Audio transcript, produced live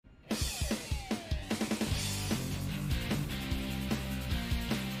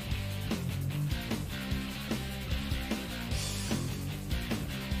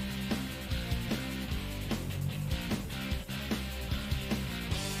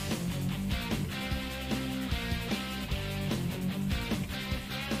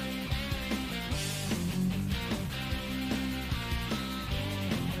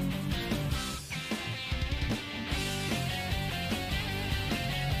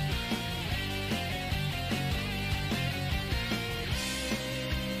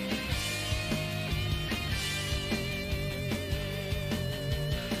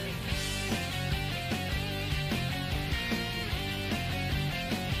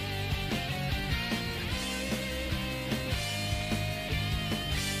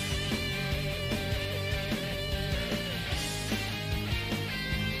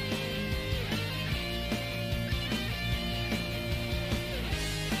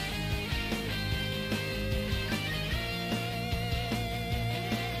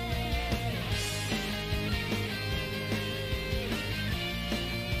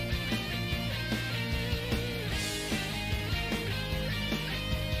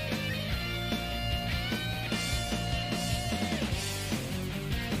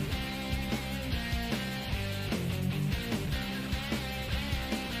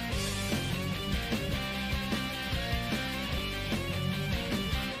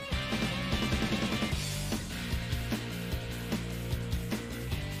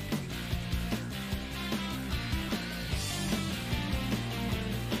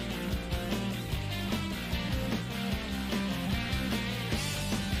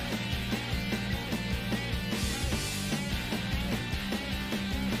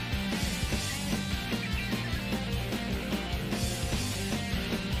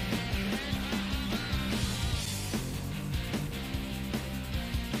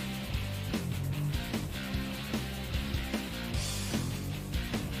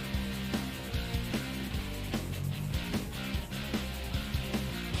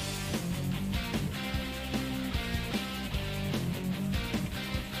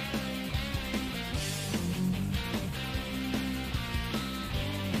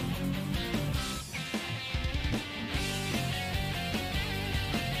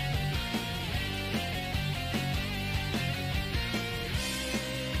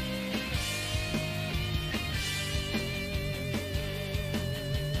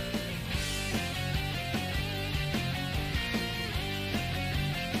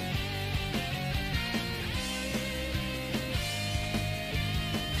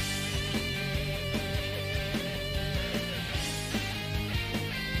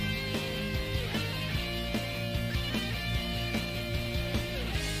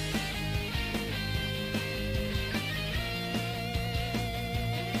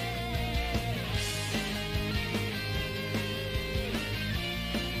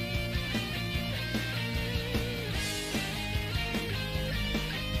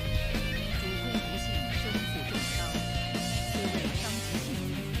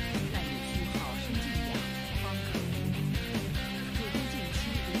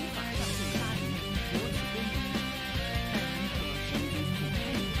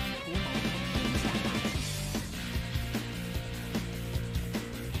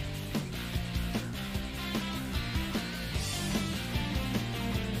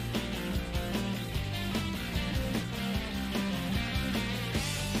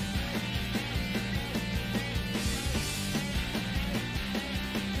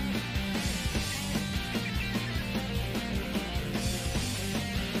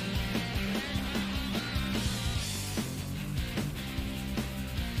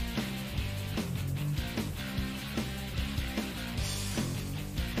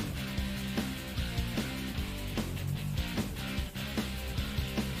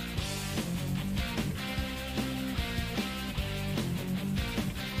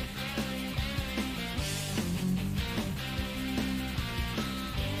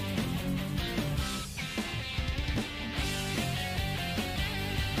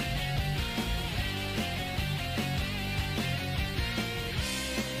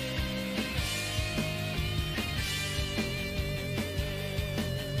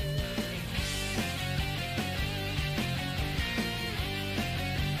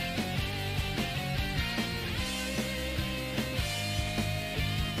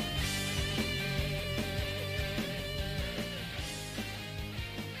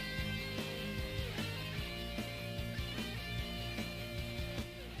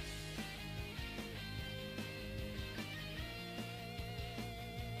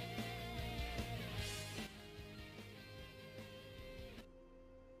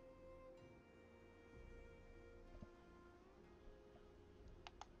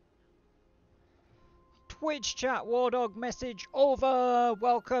Twitch chat, Wardog message over.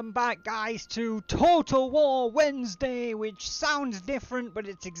 Welcome back, guys, to Total War Wednesday, which sounds different, but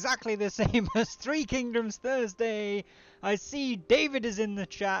it's exactly the same as Three Kingdoms Thursday. I see David is in the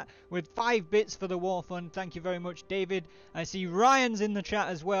chat with 5 bits for the War Fund. Thank you very much, David. I see Ryan's in the chat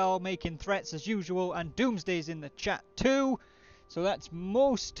as well, making threats as usual, and Doomsday's in the chat too. So that's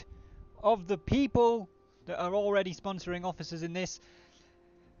most of the people that are already sponsoring officers in this.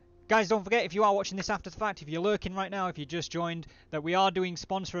 Guys, don't forget, if you are watching this after the fact, if you're lurking right now, if you just joined, that we are doing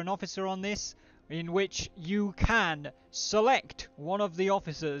sponsor an officer on this, in which you can select one of the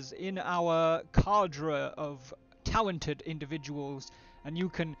officers in our cadre of talented individuals, and you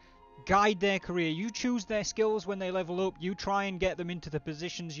can guide their career. You choose their skills when they level up, you try and get them into the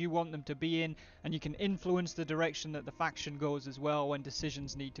positions you want them to be in, and you can influence the direction that the faction goes as well when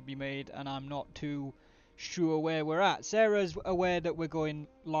decisions need to be made, and I'm not too sure where we're at. Sarah's aware that we're going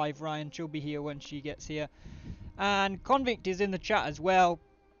live, Ryan. She'll be here when she gets here. And Convict is in the chat as well.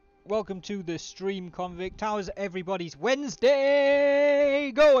 Welcome to the stream, Convict. How's everybody's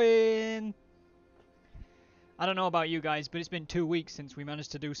Wednesday going? I don't know about you guys, but it's been 2 weeks since we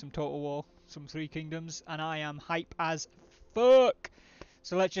managed to do some Total War, some Three Kingdoms, and I am hype as fuck.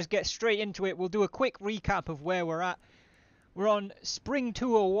 So let's just get straight into it. We'll do a quick recap of where we're at. We're on Spring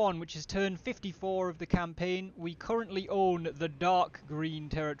 201, which is turn 54 of the campaign. We currently own the dark green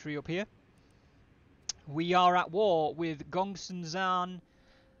territory up here. We are at war with Gongsun Zan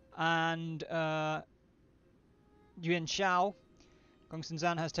and Yuan Shao. Gongsun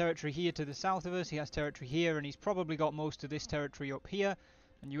Zan has territory here to the south of us. He has territory here, and he's probably got most of this territory up here.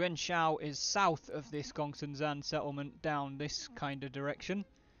 And Yuan Shao is south of this Gongsun Zan settlement, down this kind of direction.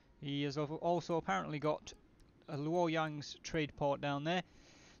 He has also apparently got Luoyang's trade port down there.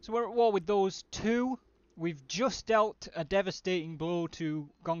 So we're at war with those two. We've just dealt a devastating blow to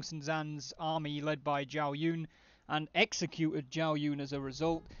Gongsun Zan's army led by Zhao Yun and executed Zhao Yun as a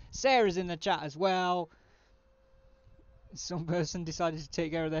result. Sarah's in the chat as well. Some person decided to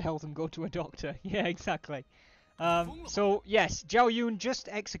take care of their health and go to a doctor. Yeah, exactly. So yes, Zhao Yun just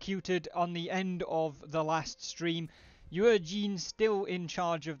executed on the end of the last stream. Yue Jin's still in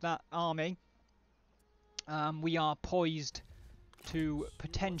charge of that army. We are poised to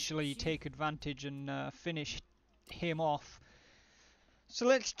potentially take advantage and finish him off. So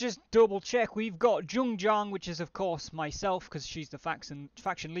let's just double check. We've got Zheng Jiang, which is of course myself, because she's the faction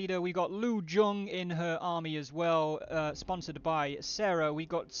leader. We got Lu Zheng in her army as well, sponsored by Sarah. We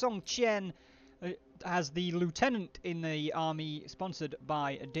got Song Qian as the lieutenant in the army, sponsored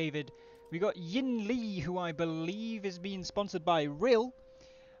by David. We got Yin Li, who I believe is being sponsored by Ril.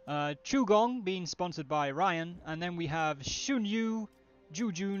 Chu Gong being sponsored by Ryan, and then we have Xun Yu,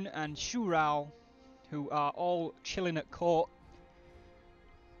 Zhu Jun, and Xu Rao, who are all chilling at court.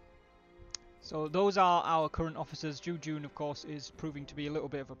 So those are our current officers. Zhu Jun, of course, is proving to be a little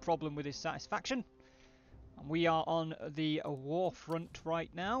bit of a problem with his satisfaction. And we are on the war front right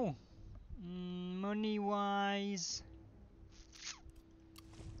now. Money-wise,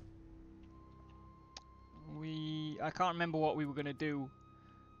 I can't remember what we were going to do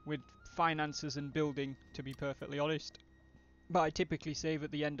with finances and building, to be perfectly honest, but I typically save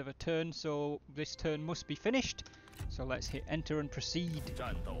at the end of a turn, so this turn must be finished. So let's hit enter and proceed.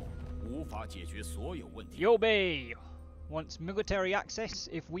 Yobei wants military access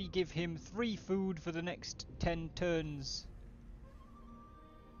if we give him 3 food for the next 10 turns.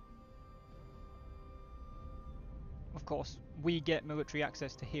 Of course, we get military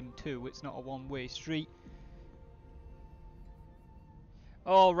access to him too. It's not a one-way street.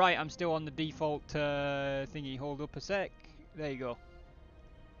 Oh right, I'm still on the default thingy. Hold up a sec. There you go.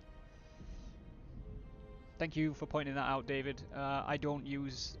 Thank you for pointing that out, David. I don't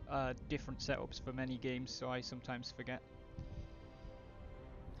use different setups for many games, so I sometimes forget.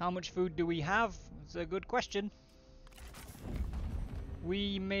 How much food do we have? That's a good question.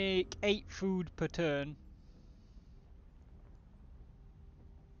 We make 8 food per turn.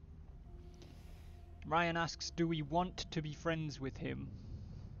 Ryan asks, do we want to be friends with him?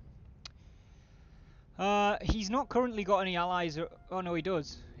 He's not currently got any allies. Oh no, he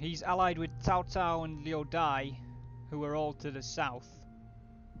does. He's allied with Cao Cao and Liu Dai, who are all to the south.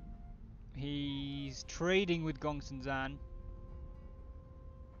 He's trading with Gongsun Zan.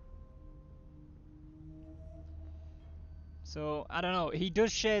 So, I don't know. He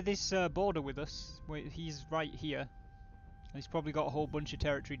does share this border with us. He's right here. He's probably got a whole bunch of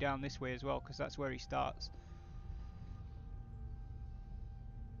territory down this way as well, because that's where he starts.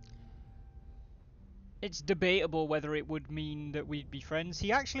 It's debatable whether it would mean that we'd be friends.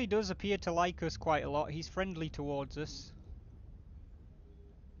 He actually does appear to like us quite a lot. He's friendly towards us.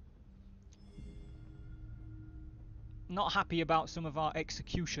 not happy about some of our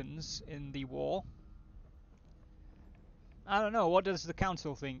executions in the war. I don't know, what does the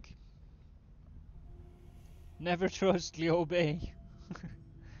council think? Never trust Liu Bei.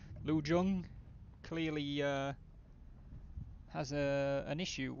 Lu Zhong clearly has an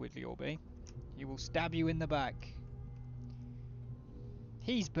issue with Liu Bei. He will stab you in the back.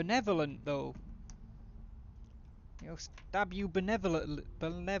 He's benevolent though. He'll stab you benevolently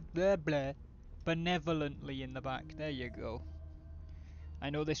in the back. There you go. I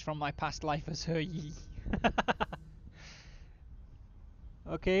know this from my past life as He Yi.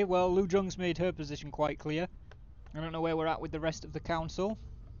 Okay, well, Lu Zhong's made her position quite clear. I don't know where we're at with the rest of the council.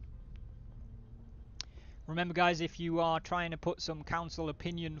 Remember guys, if you are trying to put some council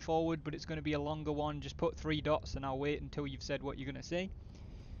opinion forward, but it's going to be a longer one, just put 3 dots and I'll wait until you've said what you're going to say.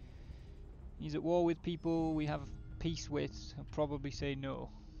 He's at war with people we have peace with. I'll probably say no.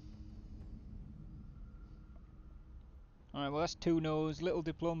 Alright, well that's 2 no's. Little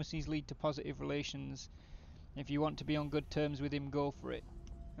diplomacies lead to positive relations. If you want to be on good terms with him, go for it.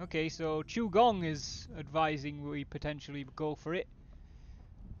 Okay, so Chu Gong is advising we potentially go for it.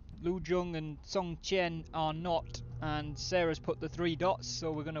 Lu Zhong and Song Qian are not, and Sarah's put the 3 dots,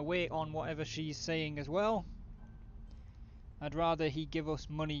 so we're going to wait on whatever she's saying as well. I'd rather he give us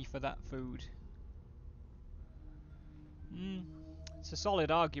money for that food. It's a solid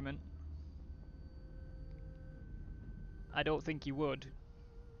argument. I don't think he would.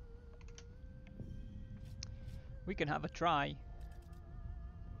 We can have a try.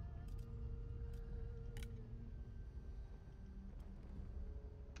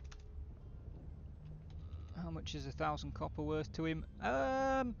 How much is 1,000 copper worth to him?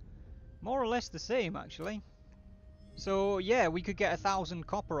 More or less the same actually. So yeah, we could get 1,000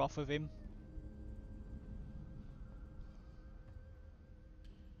 copper off of him.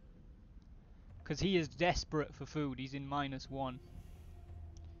 Because he is desperate for food. He's in -1.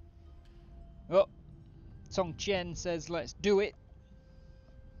 Oh, Song Chen says let's do it.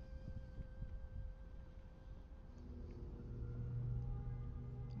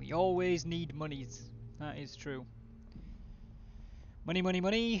 We always need monies. That is true. Money, money,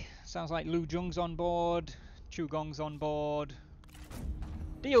 money. Sounds like Lu Zhong's on board. Chu Gong's on board.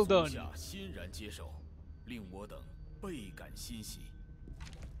 Deal done.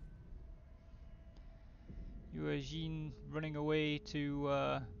 Yue Jin running away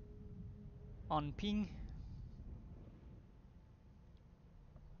to Anping.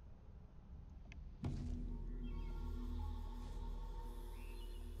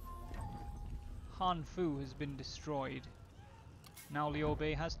 Han Fu has been destroyed. Now Liu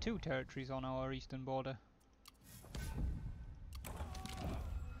Bei has 2 territories on our eastern border.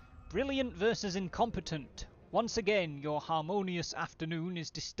 Brilliant versus incompetent. Once again, your harmonious afternoon is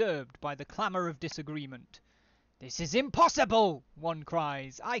disturbed by the clamour of disagreement. This is impossible, one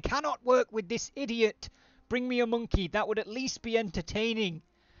cries. I cannot work with this idiot. Bring me a monkey, that would at least be entertaining.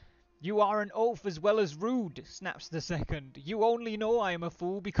 You are an oaf as well as rude, snaps the second. You only know I am a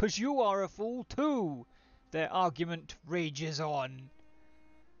fool because you are a fool too. Their argument rages on.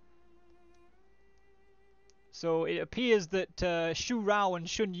 So it appears that Shu Rao and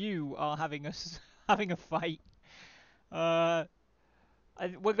Shun Yu are having a fight. We're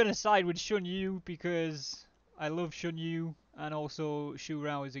going to side with Shun Yu because I love Shun Yu and also Shu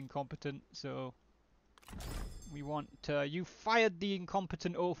Rao is incompetent, so we want... you fired the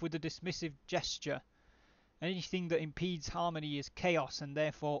incompetent oaf with a dismissive gesture. Anything that impedes harmony is chaos and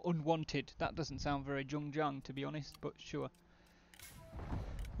therefore unwanted. That doesn't sound very Zhongjiang, to be honest, but sure.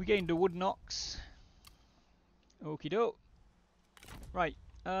 We gained a wood nox. Okie doke. Right,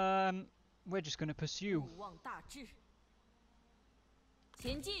 we're just going to pursue.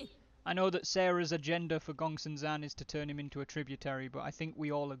 I know that Sarah's agenda for Gongsun Zan is to turn him into a tributary, but I think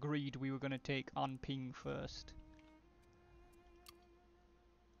we all agreed we were going to take Anping first.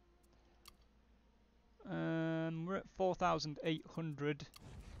 We're at 4,800.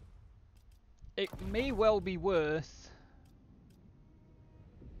 It may well be worth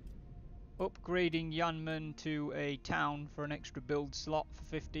upgrading Yanmen to a town for an extra build slot for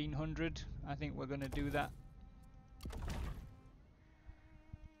 1,500. I think we're going to do that.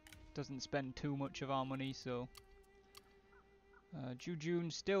 Doesn't spend too much of our money, so...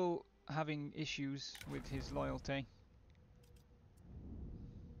 Jujun still having issues with his loyalty.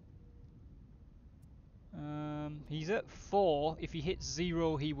 He's at 4. If he hits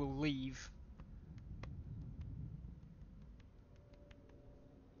 0, he will leave.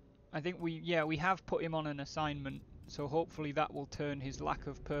 I think we have put him on an assignment, so hopefully that will turn his lack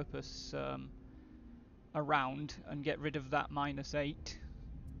of purpose around and get rid of that -8.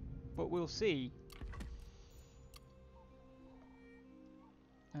 But we'll see.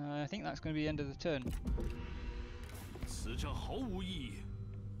 I think that's going to be the end of the turn.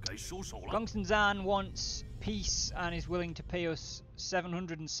 Gongsun Zan wants peace and is willing to pay us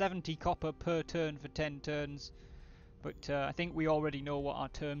 770 copper per turn for 10 turns. But I think we already know what our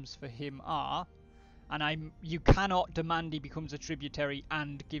terms for him are. And you cannot demand he becomes a tributary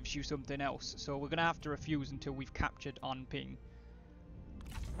and gives you something else. So we're going to have to refuse until we've captured on ping.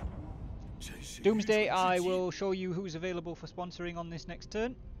 Doomsday, I will show you who's available for sponsoring on this next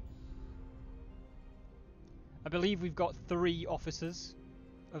turn. I believe we've got 3 officers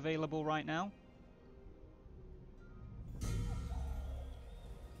available right now.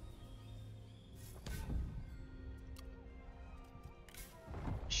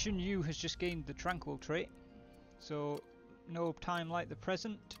 Shun Yu has just gained the Tranquil trait, so no time like the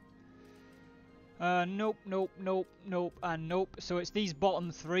present. Nope, nope, nope, nope, and nope. So it's these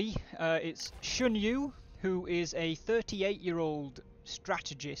bottom 3. It's Shun Yu, who is a 38-year-old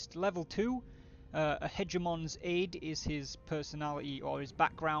strategist, level 2. A Hegemon's aide is his personality or his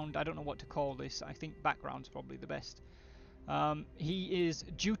background. I don't know what to call this. I think background's probably the best. He is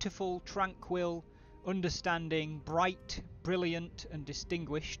dutiful, tranquil, understanding, bright, brilliant, and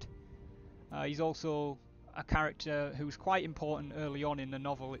distinguished. He's also a character who's quite important early on in the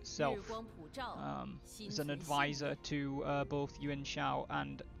novel itself. As an advisor to both Yuan Shao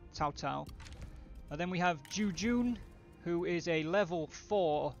and Cao Cao. Then we have Zhu Jun, who is a level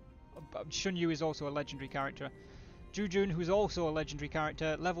 4. Shun Yu is also a legendary character. Zhu Jun, who's also a legendary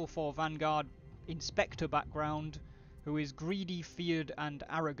character, level 4 Vanguard Inspector background, who is greedy, feared, and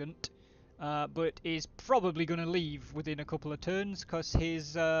arrogant, but is probably going to leave within a couple of turns because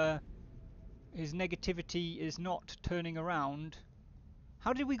his negativity is not turning around.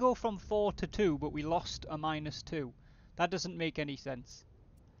 How did we go from 4 to 2, but we lost a -2? That doesn't make any sense.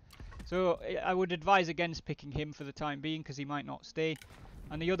 So I would advise against picking him for the time being because he might not stay.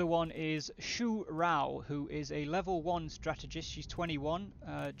 And the other one is Shu Rao, who is a level 1 strategist. She's 21.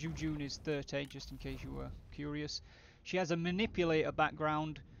 Zhu Jun is 30, just in case you were curious. She has a manipulator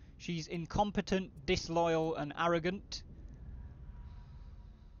background. She's incompetent, disloyal, and arrogant.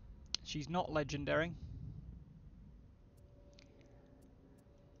 She's not legendary.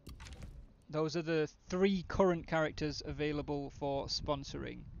 Those are the 3 current characters available for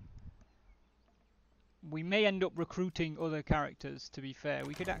sponsoring. We may end up recruiting other characters, to be fair.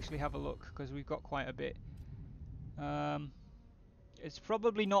 We could actually have a look, because we've got quite a bit. It's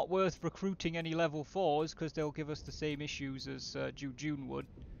probably not worth recruiting any level 4s, because they'll give us the same issues as Zhu Jun would.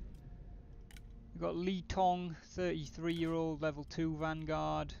 We've got Li Tong, 33-year-old, level 2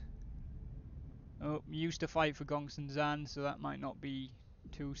 Vanguard. Oh, used to fight for Gongsun Zan, so that might not be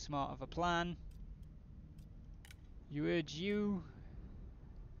too smart of a plan. Yue Jiu,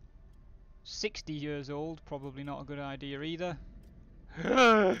 60 years old, probably not a good idea either.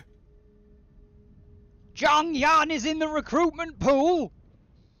 Zhang Yan is in the recruitment pool!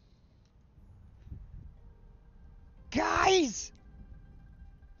 Guys!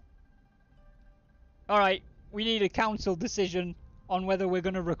 Alright, we need a council decision on whether we're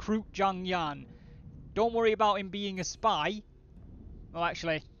going to recruit Zhang Yan. Don't worry about him being a spy. Well,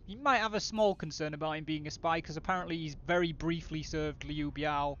 actually, you might have a small concern about him being a spy, because apparently he's very briefly served Liu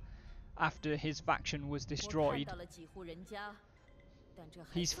Biao after his faction was destroyed.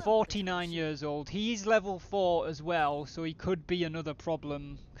 He's 49 years old. He's level 4 as well, so he could be another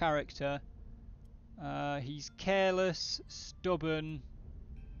problem character. He's careless, stubborn,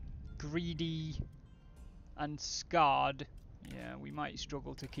 greedy, and scarred. Yeah, we might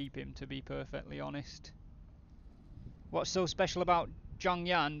struggle to keep him, to be perfectly honest. What's so special about Zhang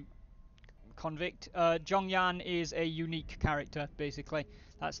Yan? Convict. Zhang Yan is a unique character, basically.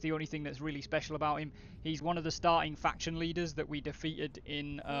 That's the only thing that's really special about him. He's one of the starting faction leaders that we defeated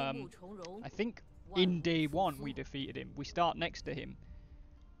in, I think, in day 1 we defeated him. We start next to him.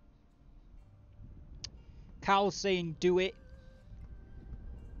 Cal's saying do it.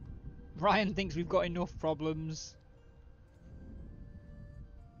 Ryan thinks we've got enough problems.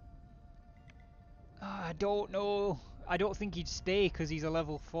 I don't know. I don't think he'd stay because he's a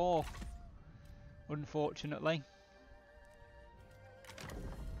level 4. Unfortunately.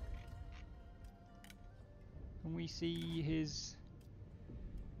 Can we see his...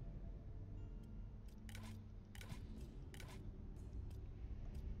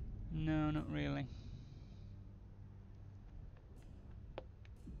 No, not really.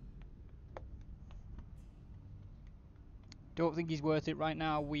 Don't think he's worth it right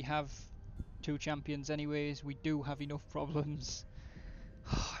now. We have 2 champions anyways. We do have enough problems.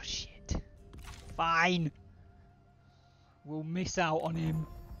 Oh, shit. Fine. We'll miss out on him.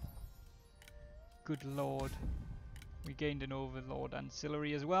 Good lord. We gained an Overlord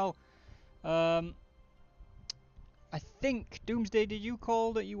Ancillary as well. I think, Doomsday, did you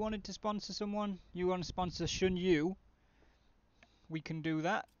call that you wanted to sponsor someone? You want to sponsor Shun Yu? We can do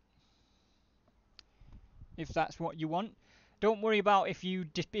that. If that's what you want. Don't worry about if you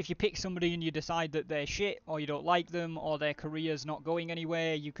pick somebody and you decide that they're shit, or you don't like them, or their career's not going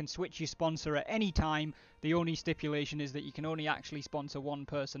anywhere. You can switch your sponsor at any time. The only stipulation is that you can only actually sponsor one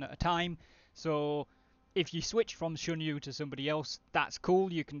person at a time. So if you switch from Shun Yu to somebody else, that's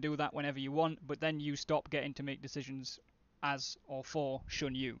cool. You can do that whenever you want, but then you stop getting to make decisions as or for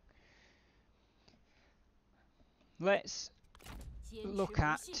Shun Yu. Let's look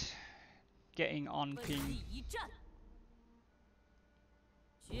at getting on ping.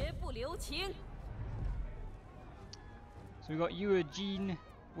 So we got Yue Jin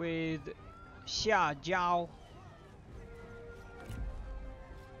with Xia Jiao.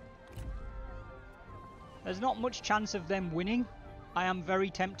 There's not much chance of them winning. I am very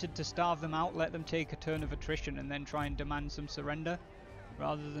tempted to starve them out, let them take a turn of attrition, and then try and demand some surrender,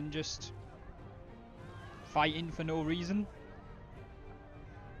 rather than just fighting for no reason.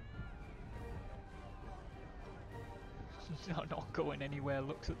 Not going anywhere,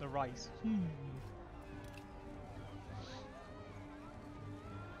 looks at the rice.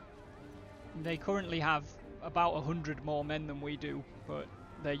 They currently have about 100 more men than we do, but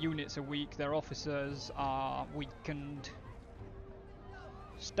their units are weak, their officers are weakened.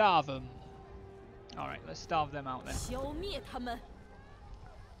 Starve them. Alright, let's starve them out then.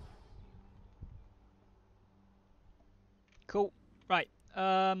 Cool. Right.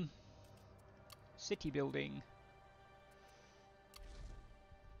 City building.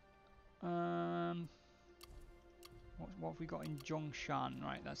 What have we got in Zhongshan?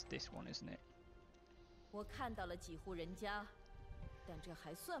 Right, that's this one, isn't it? 我看到了几户人家，但这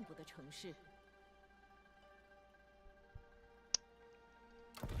还算不得城市。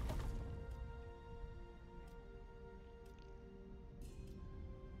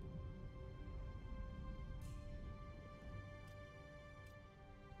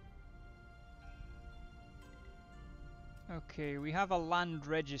 Okay, we have a land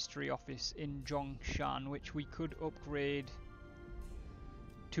registry office in Zhongshan, which we could upgrade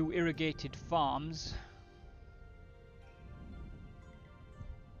to irrigated farms,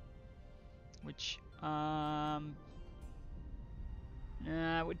 which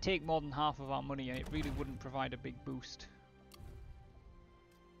it would take more than half of our money, and it really wouldn't provide a big boost.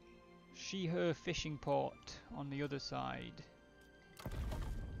 She-Her fishing port on the other side.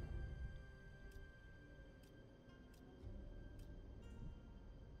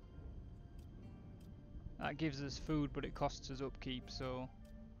 That gives us food, but it costs us upkeep, so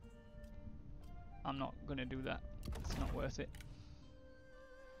I'm not going to do that. It's not worth it.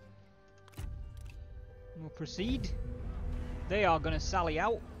 We'll proceed. They are going to sally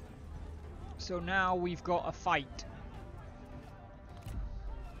out. So now we've got a fight.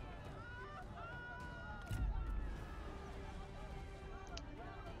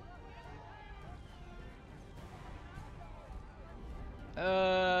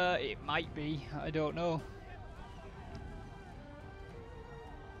 It might be. I don't know.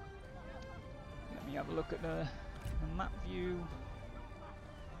 Let me have a look at the map view.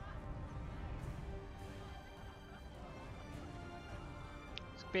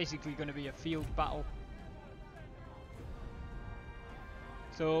 It's basically going to be a field battle.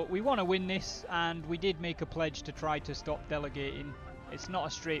 So we want to win this, and we did make a pledge to try to stop delegating. It's not a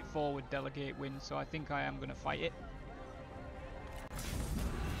straightforward delegate win, so I think I am going to fight it.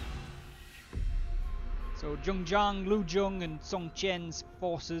 So Zhengzhang, Lu Zheng and Song Qian's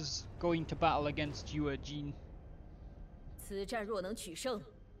forces going to battle against Yue Jin. 此战若能取胜，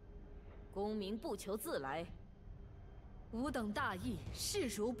功名不求自来。吾等大义势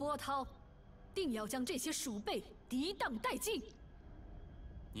如波涛，定要将这些鼠辈涤荡殆尽。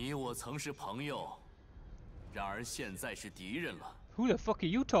你我曾是朋友，然而现在是敌人了。Who the fuck are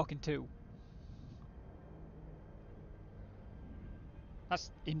you talking to? That's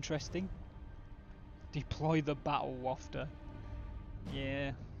interesting. Deploy the battle wafter.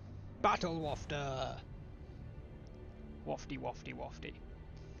 Yeah. Battle wafter! Wafty, wafty, wafty.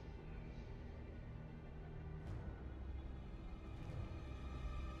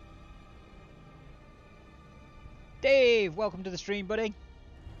 Dave, welcome to the stream, buddy.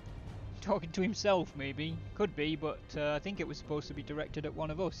 Talking to himself, maybe. Could be, but I think it was supposed to be directed at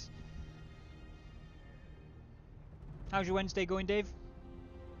one of us. How's your Wednesday going, Dave?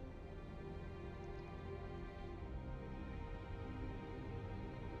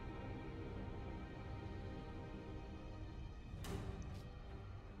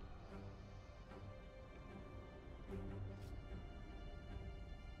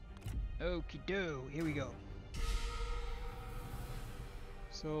 Okie do, here we go.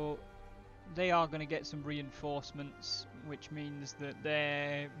 So they are going to get some reinforcements, which means that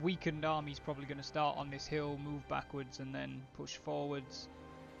their weakened army is probably going to start on this hill, move backwards and then push forwards.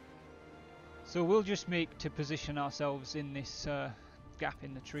 So we'll just make to position ourselves in this gap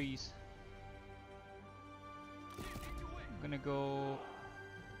in the trees. I'm going to go...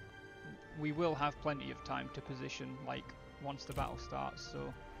 We will have plenty of time to position, like, once the battle starts,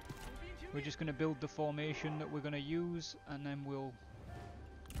 so we're just going to build the formation that we're going to use and then we'll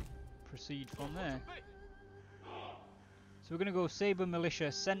proceed from there. So we're going to go Sabre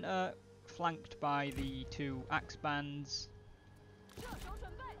Militia Centre, flanked by the 2 axe bands.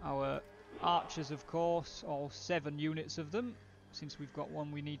 Our archers, of course, all 7 units of them, since we've got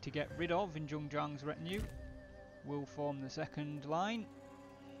one we need to get rid of in Zhong Jiang's retinue, will form the second line.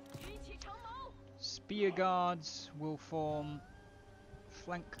 Spear guards will form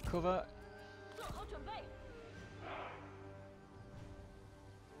flank cover.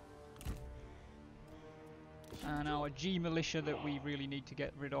 And our G militia that we really need to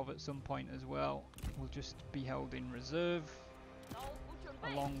get rid of at some point as well will just be held in reserve,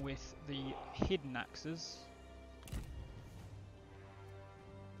 along with the hidden axes.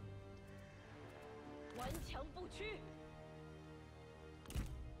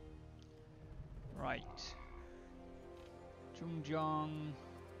 Right. Zhong Jiang.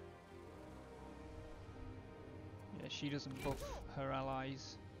 Yeah, she doesn't buff her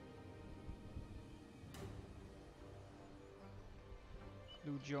allies.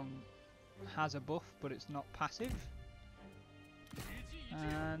 Lu Zhong has a buff, but it's not passive.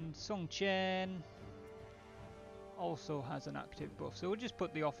 And Song Chen also has an active buff, so we'll just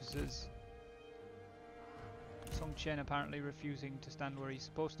put the officers. Song Chen apparently refusing to stand where he's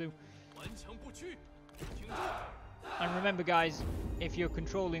supposed to. And remember guys, if you're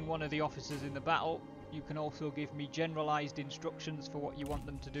controlling one of the officers in the battle, you can also give me generalized instructions for what you want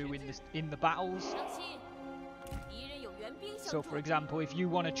them to do in the battles. So for example, if you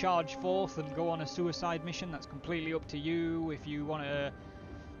want to charge forth and go on a suicide mission, that's completely up to you. If you want to,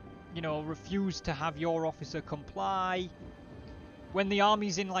 you know, refuse to have your officer comply. When the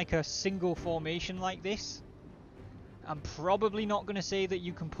army's in like a single formation like this, I'm probably not going to say that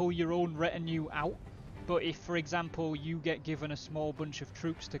you can pull your own retinue out. But if, for example, you get given a small bunch of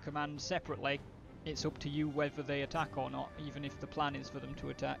troops to command separately, it's up to you whether they attack or not, even if the plan is for them to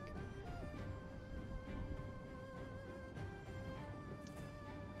attack.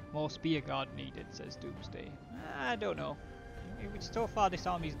 More spear guard needed, says Doomsday. I don't know. So far this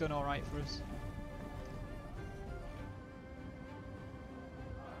army's done alright for us.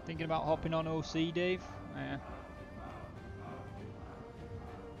 Thinking about hopping on OC, Dave? Yeah.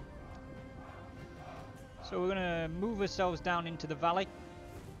 So we're going to move ourselves down into the valley.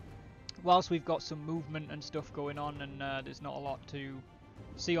 Whilst we've got some movement and stuff going on and there's not a lot to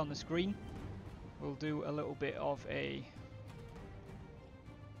see on the screen, we'll do a little bit of a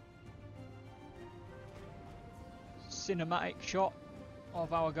cinematic shot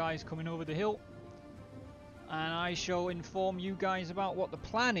of our guys coming over the hill, and I shall inform you guys about what the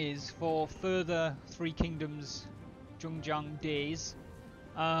plan is for further Three Kingdoms Zhongjiang days.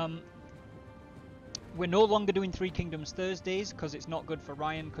 We're no longer doing Three Kingdoms Thursdays because it's not good for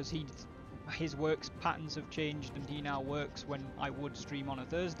Ryan, because his work patterns have changed and he now works when I would stream on a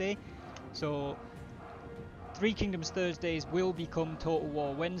Thursday. So Three Kingdoms Thursdays will become Total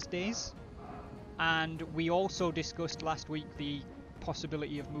War Wednesdays. And we also discussed last week the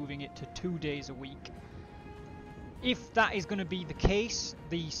possibility of moving it to 2 days a week. If that is going to be the case,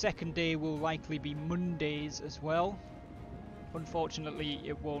 the second day will likely be Mondays as well. Unfortunately,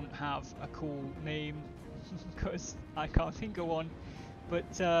 it won't have a cool name because I can't think of one.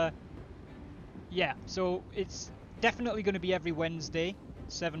 But yeah, so it's definitely going to be every Wednesday,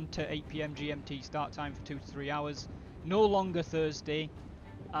 7 to 8 PM GMT start time for 2 to 3 hours. No longer Thursday.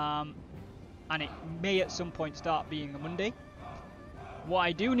 And it may at some point start being a Monday. What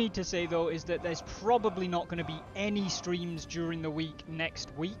I do need to say though is that there's probably not going to be any streams during the week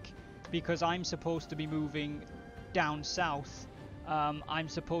next week, because I'm supposed to be moving down south. I'm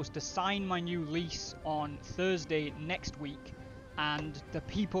supposed to sign my new lease on Thursday next week, and the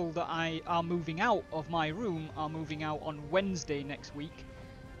people that are moving out of my room are moving out on Wednesday next week,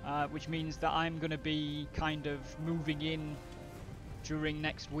 which means that I'm going to be kind of moving in during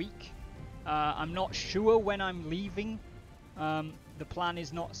next week. I'm not sure when I'm leaving. The plan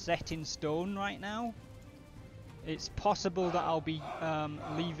is not set in stone right now. It's possible that I'll be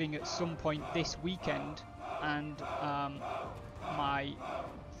leaving at some point this weekend, and my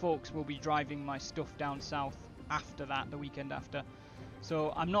folks will be driving my stuff down south after that, the weekend after.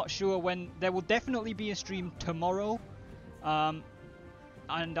 So I'm not sure when. There will definitely be a stream tomorrow. And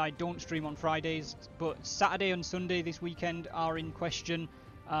I don't stream on Fridays, but Saturday and Sunday this weekend are in question.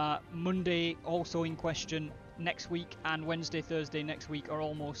 Monday also in question next week, and Wednesday, Thursday next week are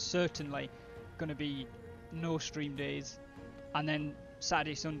almost certainly going to be no stream days. And then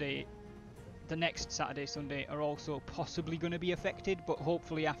Saturday, Sunday, the next Saturday, Sunday are also possibly going to be affected, but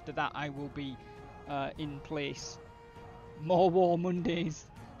hopefully after that I will be in place. More War Mondays.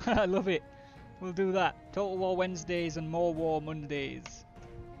 I love it. We'll do that. Total War Wednesdays and More War Mondays.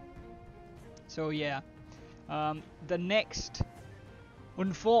 So yeah. The next,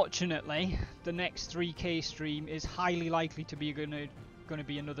 unfortunately, the next 3K stream is highly likely to be going to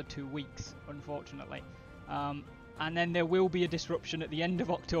be another 2 weeks, unfortunately. And then there will be a disruption at the end of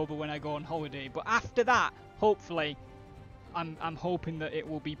October when I go on holiday. But after that, hopefully, I'm hoping that it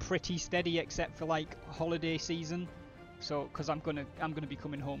will be pretty steady, except for like holiday season. So, because I'm gonna be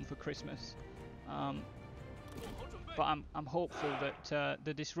coming home for Christmas. But I'm hopeful that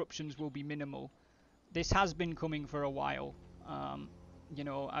the disruptions will be minimal. This has been coming for a while. You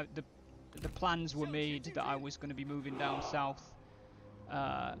know, the plans were made that I was going to be moving down south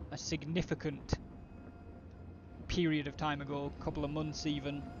a significant period of time ago, a couple of months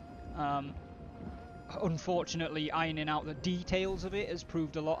even. Unfortunately, ironing out the details of it has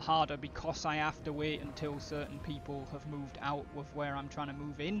proved a lot harder because I have to wait until certain people have moved out of where I'm trying to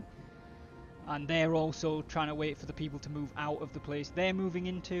move in. And they're also trying to wait for the people to move out of the place they're moving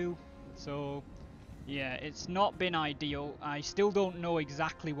into. So, yeah, it's not been ideal. I still don't know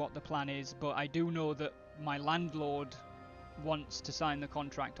exactly what the plan is, but I do know that my landlord wants to sign the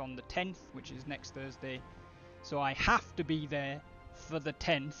contract on the 10th, which is next Thursday. So I have to be there for the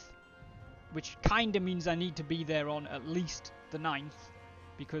 10th, which kind of means I need to be there on at least the 9th,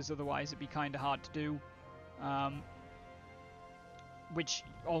 because otherwise it'd be kind of hard to do. Which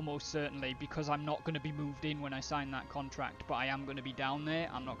almost certainly, because I'm not going to be moved in when I sign that contract, but I am going to be down there,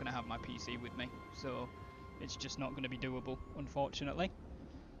 I'm not going to have my PC with me. So it's just not going to be doable, unfortunately.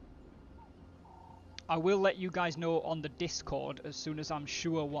 I will let you guys know on the Discord as soon as I'm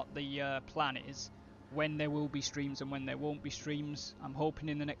sure what the plan is, when there will be streams and when there won't be streams. I'm hoping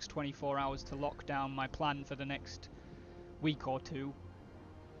in the next 24 hours to lock down my plan for the next week or two.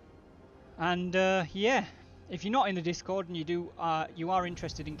 And yeah, if you're not in the Discord and you are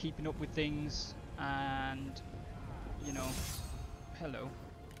interested in keeping up with things, and you know, hello,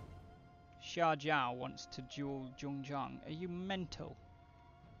 Xia Jiao wants to duel Zhongzhang. Are you mental?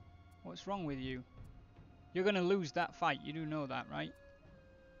 What's wrong with you? You're gonna lose that fight, you do know that, right?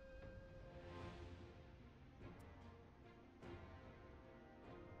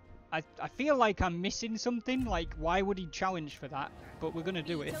 I feel like I'm missing something, like why would he challenge for that? But we're gonna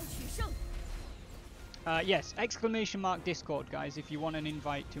do it. Yes, ! Discord, guys, if you want an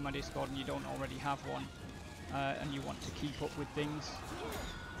invite to my Discord and you don't already have one, and you want to keep up with things.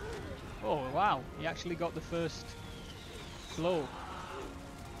 Oh wow, he actually got the first blow.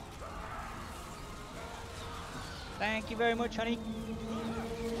 Thank you very much, honey.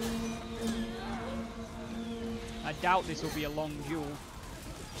 I doubt this will be a long duel.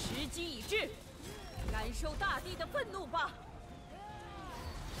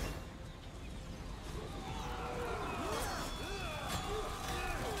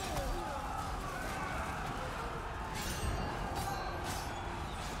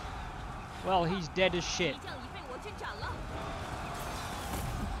 Well, he's dead as shit.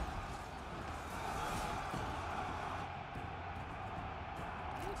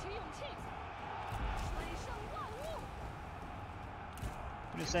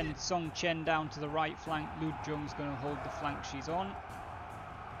 Gonna send Song Chen down to the right flank. Lu Zhong's gonna hold the flank she's on.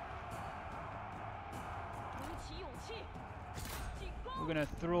 We're gonna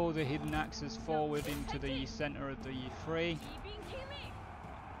throw the hidden axes forward into the center of the fray.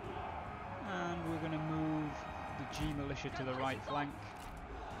 And we're gonna move the G militia to the right flank.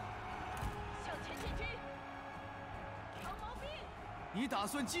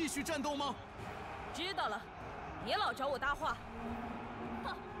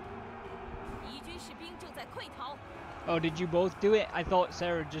 Oh, did you both do it? I thought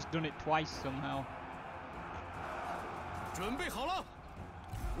Sarah had just done it twice somehow.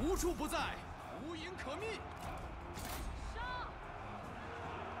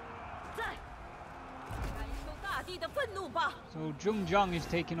 So Zhongzhang is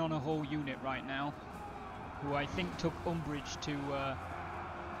taking on a whole unit right now, who I think took umbrage to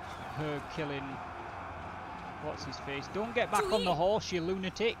her killing what's his face. Don't get back on the horse, you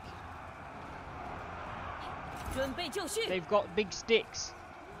lunatic. They've got big sticks.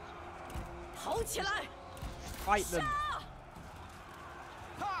 Just fight them.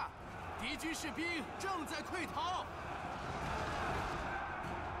 敌军士兵正在溃逃。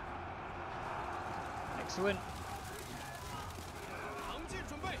 Excellent.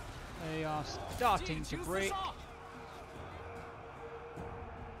 They are starting to break.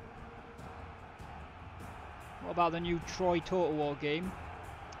 What about the new Troy Total War game?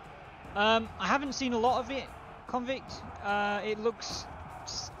 I haven't seen a lot of it, Convict. It looks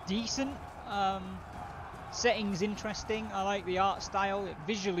decent. Setting's interesting. I like the art style.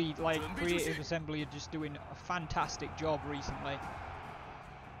 Visually, like Creative Assembly are just doing a fantastic job recently.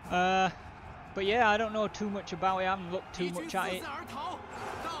 But yeah, I don't know too much about it. I haven't looked too much at it.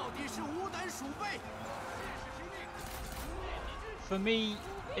 For me,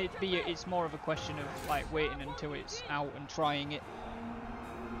 it's more of a question of like waiting until it's out and trying it.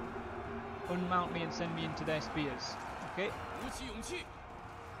 Unmount me and send me into their spears. Okay.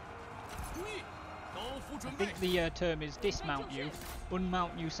 I think the term is dismount you.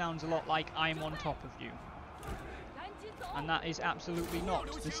 Unmount you sounds a lot like I'm on top of you. And that is absolutely not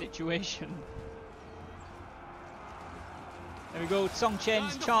the situation. There we go, Song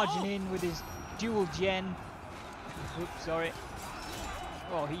Chen's charging in with his dual gen. Oops, sorry.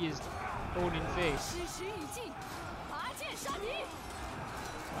 Oh, he is owning face.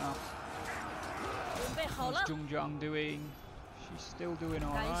 Wow. What's Zhong Zhang doing? She's still doing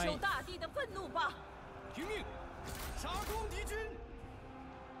alright.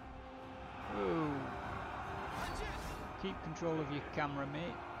 Whoa. Keep control of your camera,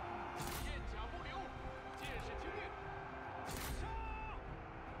 mate.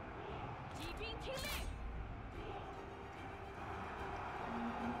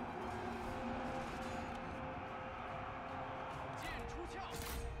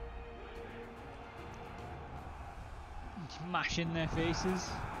 Mashing their faces.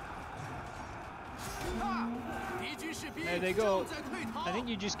 There they go. I think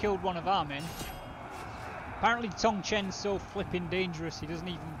you just killed one of our men. Apparently Song Chen's so flipping dangerous he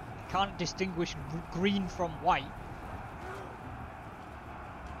can't distinguish green from white.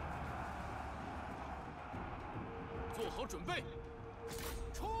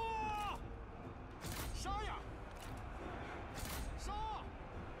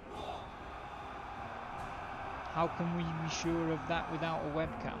 How can we be sure of that without a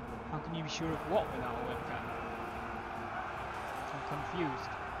webcam? How can you be sure of what without a webcam? I'm confused.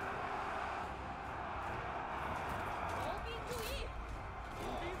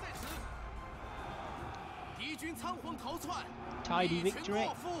 Tidy victory.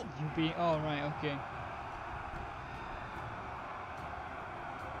 You be all right. Okay.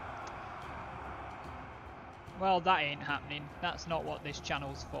 Well, that ain't happening. That's not what this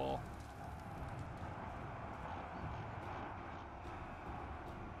channel's for.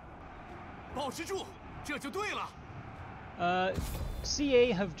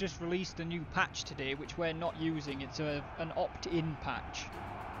 CA have just released a new patch today, which we're not using. It's an opt-in patch,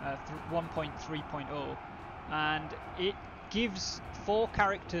 1.3.0, and it gives 4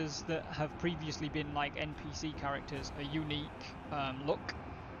 characters that have previously been like NPC characters a unique look.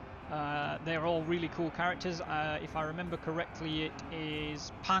 They're all really cool characters. If I remember correctly, it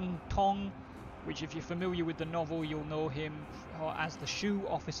is Pang Tong, which if you're familiar with the novel, you'll know him as the Shu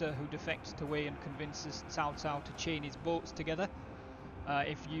officer who defects to Wei and convinces Cao Cao to chain his boats together.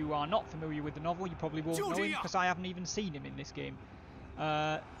 If you are not familiar with the novel, you probably won't know him, because I haven't even seen him in this game.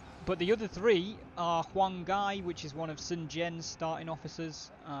 But the other 3 are Huang Gai, which is one of Sun Jian's starting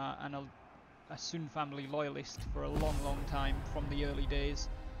officers, and a Sun family loyalist for a long, long time from the early days.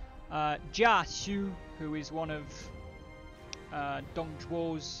 Jia Xu, who is one of Dong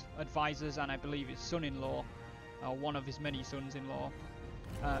Zhuo's advisors, and I believe his son-in-law, or one of his many sons-in-law,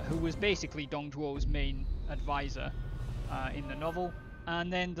 who was basically Dong Zhuo's main advisor in the novel.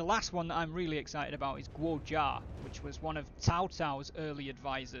 And then the last one that I'm really excited about is Guo Jia, which was one of Cao Cao's early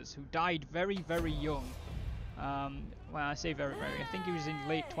advisors, who died very, very young. Well, I say very, very. I think he was in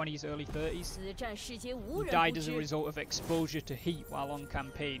late 20s, early 30s. He died as a result of exposure to heat while on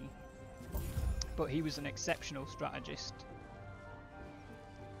campaign. But he was an exceptional strategist.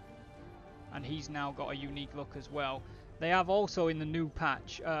 And he's now got a unique look as well. They have also in the new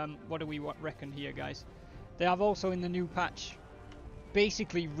patch, what do we reckon here, guys? They have also in the new patch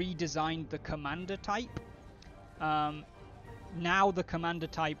basically redesigned the commander type. Now the commander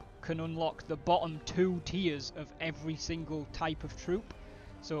type can unlock the bottom 2 tiers of every single type of troop.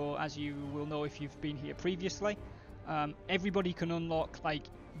 So as you will know if you've been here previously, everybody can unlock like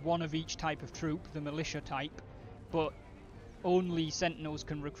one of each type of troop, the militia type, but only sentinels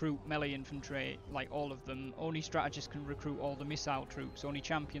can recruit melee infantry, like all of them. Only strategists can recruit all the missile troops. Only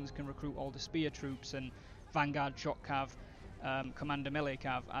champions can recruit all the spear troops, and vanguard shock cav, commander melee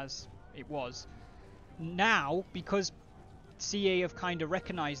cav, as it was. Now, because CA have kind of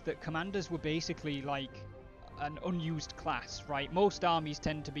recognised that commanders were basically like an unused class, right? Most armies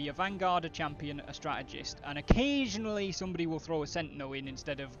tend to be a vanguard, a champion, a strategist, and occasionally somebody will throw a sentinel in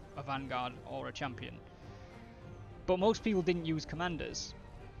instead of a vanguard or a champion. But most people didn't use commanders.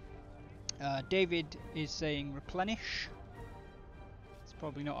 David is saying replenish. It's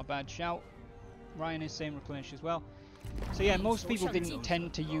probably not a bad shout. Ryan is saying replenish as well. So yeah, most people didn't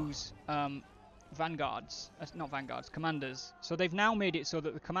tend to use commanders. So they've now made it so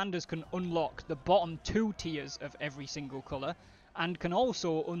that the commanders can unlock the bottom 2 tiers of every single colour, and can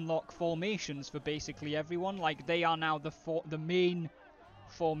also unlock formations for basically everyone. Like, they are now the main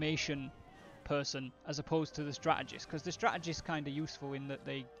formation person as opposed to the strategist, because the strategist is kind of useful in that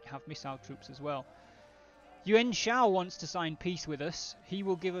they have missile troops as well. Yuan Shao wants to sign peace with us. He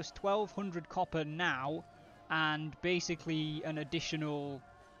will give us 1200 copper now, and basically an additional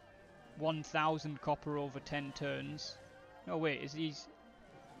 1000 copper over 10 turns. No, wait,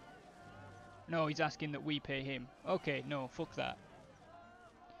 no, he's asking that we pay him. Okay, no, fuck that.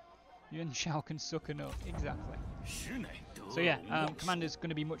 Yuan Shao can suck enough. Exactly. So yeah, commander's going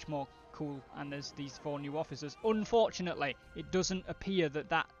to be much more cool, and there's these 4 new officers. Unfortunately, it doesn't appear that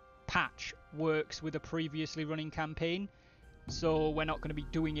that patch works with a previously running campaign, so we're not going to be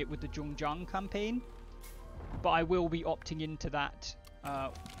doing it with the Zhongjiang campaign, but I will be opting into that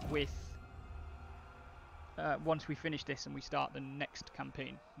once we finish this and we start the next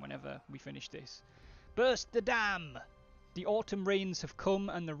campaign, whenever we finish this. Burst the dam! The autumn rains have come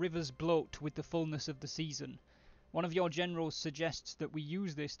and the rivers bloat with the fullness of the season. One of your generals suggests that we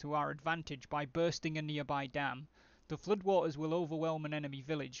use this to our advantage by bursting a nearby dam. The floodwaters will overwhelm an enemy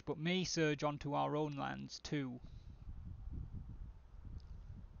village, but may surge onto our own lands too.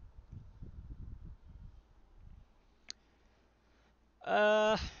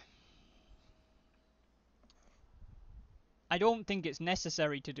 I don't think it's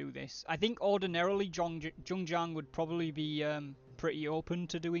necessary to do this. I think ordinarily Zhongjiang would probably be pretty open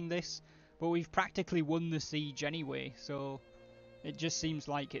to doing this, but we've practically won the siege anyway, so it just seems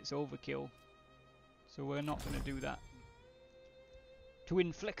like it's overkill. So we're not going to do that. To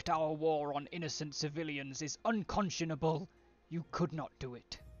inflict our war on innocent civilians is unconscionable. You could not do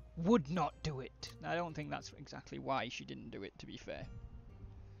it. Would not do it. I don't think that's exactly why she didn't do it, to be fair.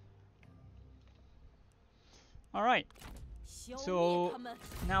 Alright. So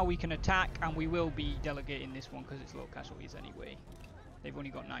now we can attack, and we will be delegating this one because it's low casualties anyway. They've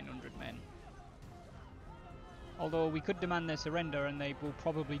only got 900 men. Although we could demand their surrender and they will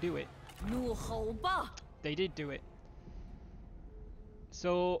probably do it. They did do it.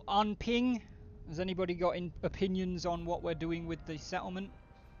 So on Ping, has anybody got opinions on what we're doing with the settlement?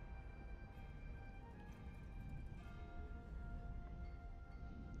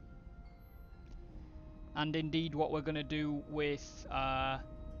 And indeed what we're going to do with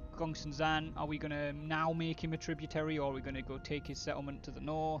Gongsun-Zan. Are we going to now make him a tributary, or are we going to go take his settlement to the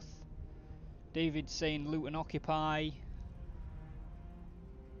north? David's saying loot and occupy.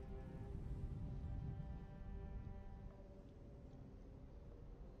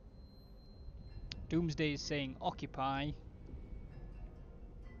 Doomsday is saying occupy.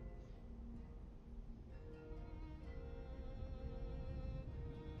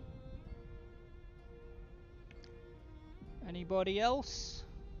 Anybody else?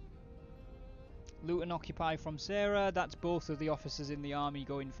 Loot and occupy from Sarah. That's both of the officers in the army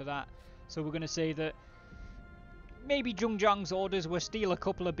going for that. So we're going to say that maybe Zhongjiang's orders were steal a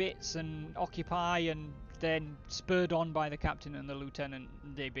couple of bits and occupy, and then spurred on by the captain and the lieutenant,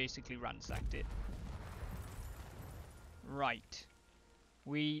 they basically ransacked it. Right.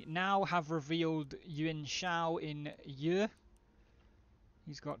 We now have revealed Yuan Shao in Ye.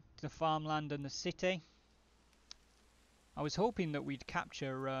 He's got the farmland and the city. I was hoping that we'd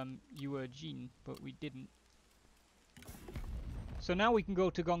capture Yue Jin, but we didn't. So now we can go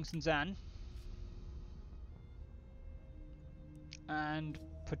to Gongsun-Zan and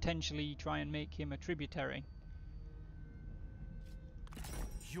potentially try and make him a tributary.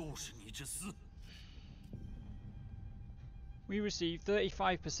 We receive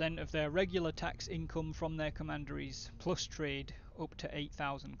 35% of their regular tax income from their commanderies, plus trade, up to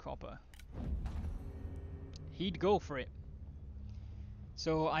 8,000 copper. He'd go for it.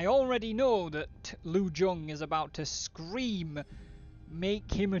 So I already know that Lu Zhong is about to scream,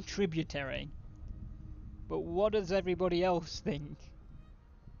 make him a tributary. But what does everybody else think?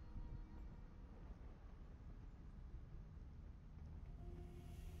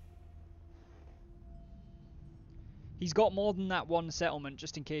 He's got more than that one settlement,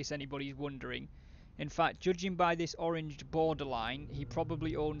 just in case anybody's wondering. In fact, judging by this orange borderline, he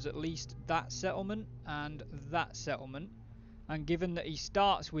probably owns at least that settlement and that settlement. And given that he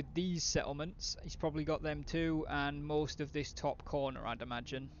starts with these settlements, he's probably got them too, and most of this top corner, I'd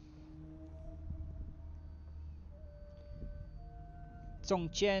imagine. Song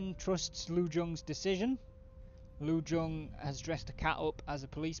Chen trusts Lu Zhong's decision. Lu Zhong has dressed a cat up as a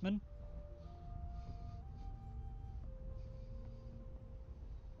policeman.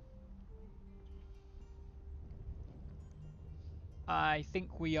 I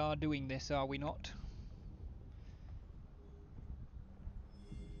think we are doing this, are we not?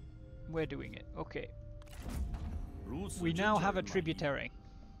 We're doing it, okay. We now have a tributary.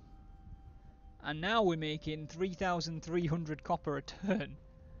 And now we're making 3,300 copper a turn.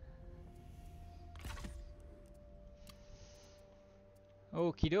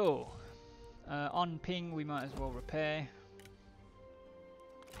 Okie do. On ping, we might as well repair.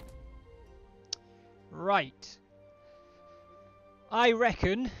 Right. I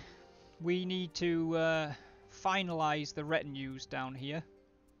reckon we need to finalise the retinues down here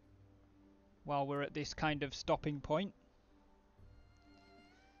while we're at this kind of stopping point.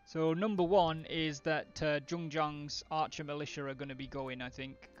 So number one is that Zhongjiang's archer militia are going to be going, I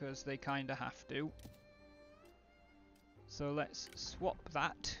think, because they kind of have to. So let's swap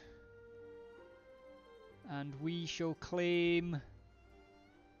that. And we shall claim...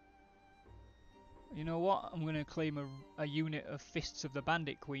 You know what? I'm going to claim a unit of Fists of the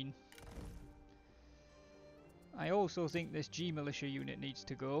Bandit Queen. I also think this G militia unit needs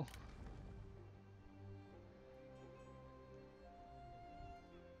to go.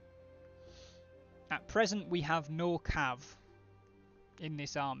 At present we have no cav in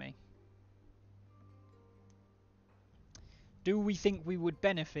this army. Do we think we would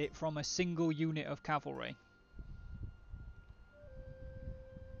benefit from a single unit of cavalry?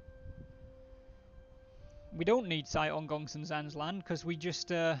 We don't need Saigon Gongsun Zan's land because we just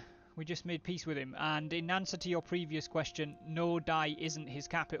made peace with him. And in answer to your previous question, no, Dai isn't his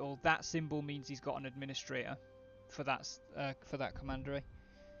capital. That symbol means he's got an administrator for that commandery.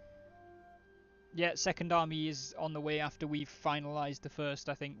 Yeah, second army is on the way after we've finalised the first,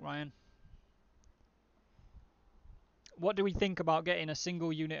 I think, Ryan. What do we think about getting a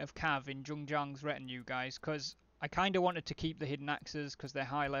single unit of cav in Zhongjiang's retinue, guys? Because I kind of wanted to keep the hidden axes because they're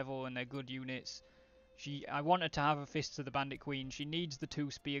high level and they're good units. I wanted to have a Fist of the Bandit Queen. She needs the 2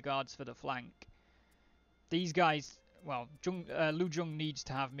 spear guards for the flank. These guys, well, Lu Zhong needs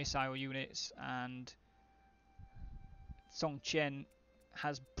to have missile units, and Song Chen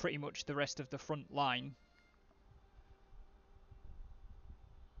has pretty much the rest of the front line.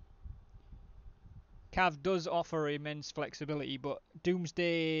 Cav does offer immense flexibility, but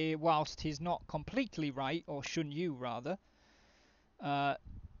Doomsday, whilst he's not completely right, or Shun Yu rather,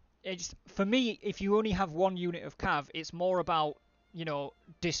 for me, if you only have one unit of cav, it's more about, you know,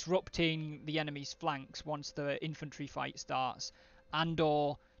 disrupting the enemy's flanks once the infantry fight starts, and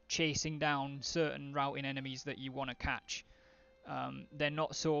or chasing down certain routing enemies that you want to catch. They're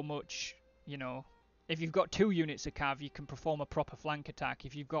not so much, you know, if you've got 2 units of cav, you can perform a proper flank attack.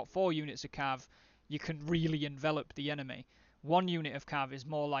 If you've got 4 units of cav, you can really envelop the enemy. 1 unit of cav is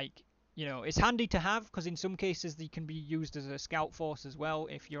more like, you know, it's handy to have because in some cases they can be used as a scout force as well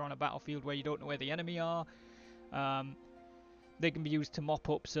if you're on a battlefield where you don't know where the enemy are. They can be used to mop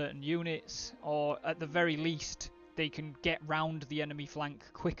up certain units, or at the very least they can get round the enemy flank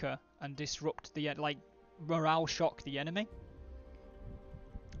quicker and disrupt the, like, morale shock the enemy.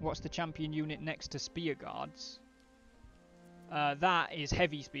 What's the champion unit next to spear guards? That is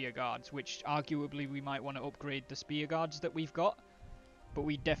heavy spear guards, which arguably we might want to upgrade the spear guards that we've got. But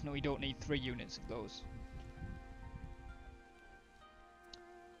we definitely don't need 3 units of those.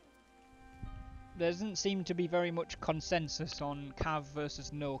 There doesn't seem to be very much consensus on cav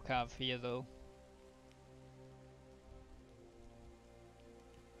versus no cav here, though.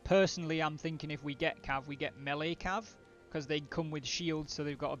 Personally, I'm thinking if we get cav, we get melee cav, because they come with shields, so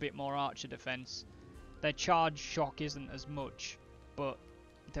they've got a bit more archer defense. Their charge shock isn't as much, but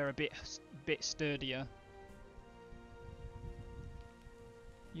they're a bit sturdier.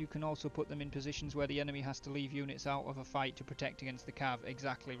 You can also put them in positions where the enemy has to leave units out of a fight to protect against the cav.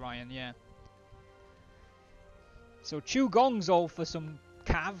 Exactly, Ryan, yeah. So Chu Gong's all for some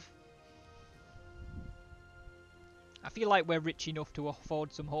cav. I feel like we're rich enough to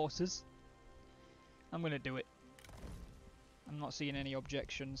afford some horses. I'm going to do it. I'm not seeing any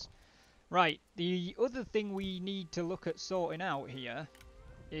objections. Right, the other thing we need to look at sorting out here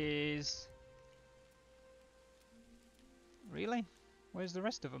is... Really? Where's the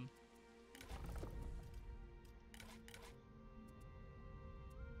rest of them?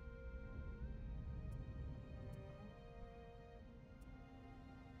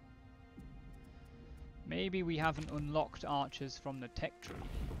 Maybe we haven't unlocked archers from the tech tree.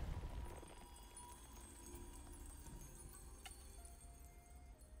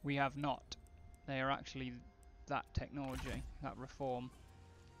 We have not. They are actually that technology, that reform.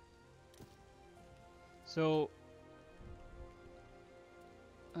 So...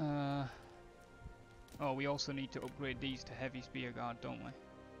 oh, we also need to upgrade these to heavy spear guard, don't we?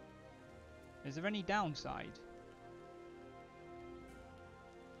 Is there any downside?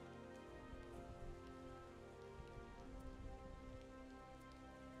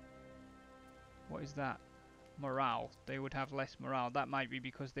 What is that? Morale. They would have less morale. That might be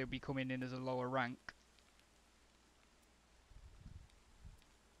because they'll be coming in as a lower rank.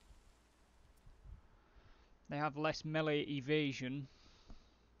 They have less melee evasion.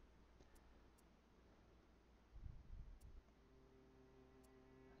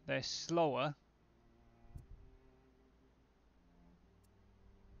 They're slower.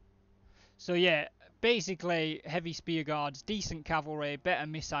 So yeah, basically heavy spear guards, decent cavalry, better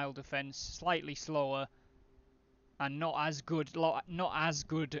missile defense, slightly slower, and not as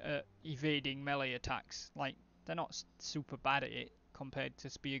good at evading melee attacks. Like, they're not super bad at it compared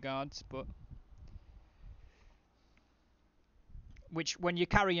to spear guards, but which, when you're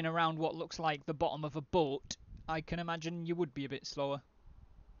carrying around what looks like the bottom of a boat, I can imagine you would be a bit slower.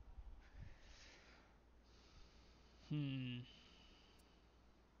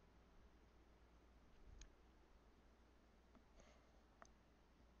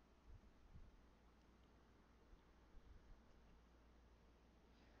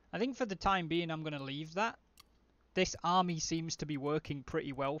 I think for the time being I'm going to leave that. This army seems to be working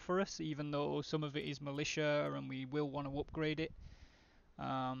pretty well for us, even though some of it is militia and we will want to upgrade it.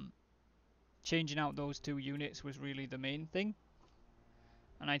 Changing out those 2 units was really the main thing.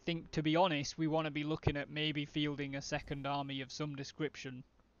 And I think, to be honest, we want to be looking at maybe fielding a second army of some description.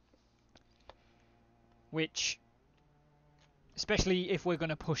 Which, especially if we're going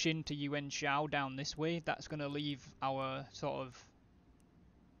to push into Yuan Shao down this way, that's going to leave our sort of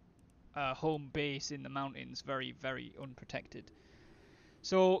home base in the mountains very, very unprotected.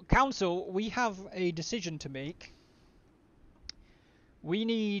 So, Council, we have a decision to make. We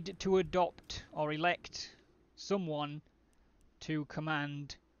need to adopt or elect someone to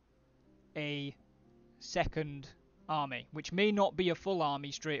command a second army, which may not be a full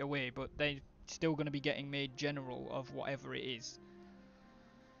army straight away, but they're still going to be getting made general of whatever it is.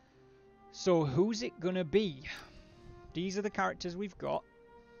 So who's it going to be? These are the characters we've got.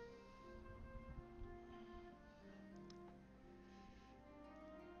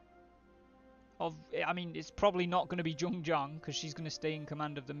 I mean, it's probably not going to be Zhong Zhang, because she's going to stay in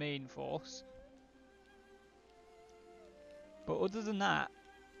command of the main force. But other than that,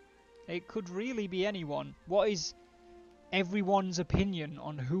 it could really be anyone. What is everyone's opinion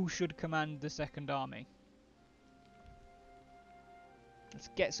on who should command the second army? Let's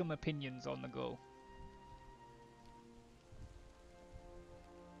get some opinions on the go.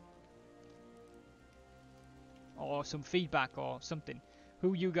 Or some feedback or something.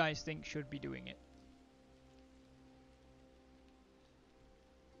 Who you guys think should be doing it?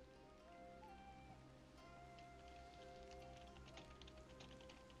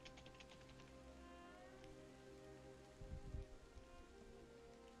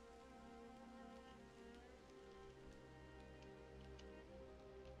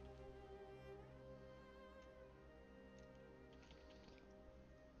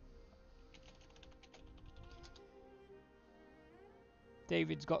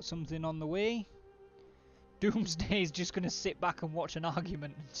 David's got something on the way. Doomsday is just going to sit back and watch an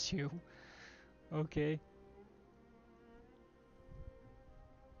argument ensue. Okay.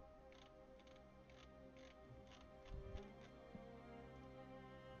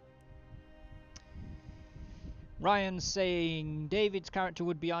 Ryan's saying David's character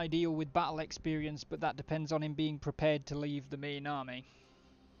would be ideal with battle experience, but that depends on him being prepared to leave the main army.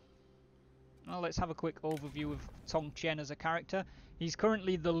 Well, let's have a quick overview of Tong Chen as a character. He's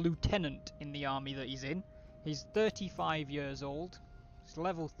currently the lieutenant in the army that he's in. He's 35 years old. He's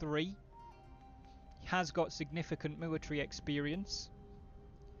level 3. He has got significant military experience.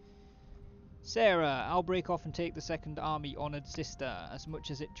 Sarah, I'll break off and take the second army, honoured sister. As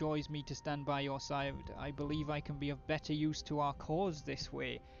much as it joys me to stand by your side, I believe I can be of better use to our cause this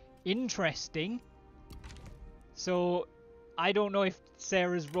way. Interesting. So, I don't know if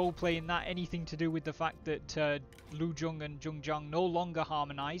Sarah's role-playing that anything to do with the fact that Lu Zhong and Zhong Zhang no longer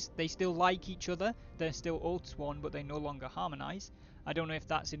harmonise. They still like each other. They're still Oathsworn, but they no longer harmonise. I don't know if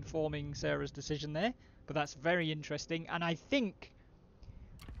that's informing Sarah's decision there, but that's very interesting. And I think,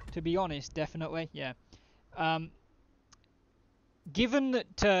 to be honest, definitely, yeah. Given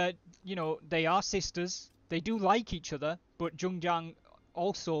that, you know, they are sisters, They do like each other, but Zhongjiang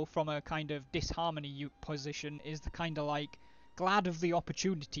also, from a kind of disharmony position, is the kind of like glad of the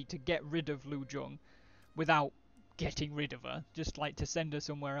opportunity to get rid of Lu Zhong without getting rid of her, just like to send her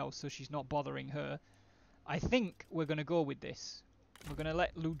somewhere else so she's not bothering her. I think we're going to go with this. We're going to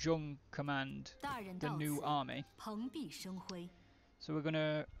let Lu Zhong command the new army. So we're going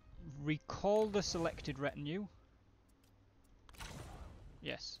to recall the selected retinue.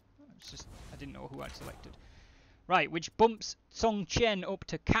 Yes, it's just I didn't know who I'd selected. Right, which bumps Song Chen up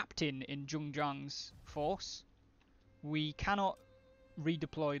to captain in Zhongjiang's force. We cannot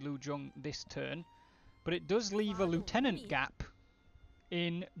redeploy Lu Zhong this turn, but it does leave a lieutenant gap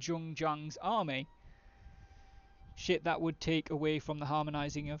in Zhongjiang's army. Shit, that would take away from the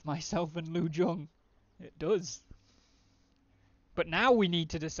harmonizing of myself and Lu Zhong. It does. But now we need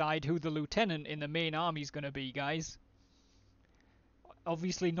to decide who the lieutenant in the main army is going to be, guys.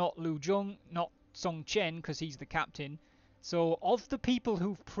 Obviously not Lu Zhong, not Song Chen, because he's the captain. So, of the people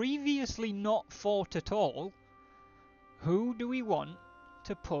who've previously not fought at all, who do we want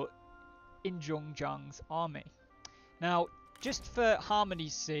to put in Zhongjiang's army? Now, just for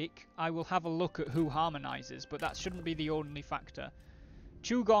harmony's sake, I will have a look at who harmonizes, but that shouldn't be the only factor.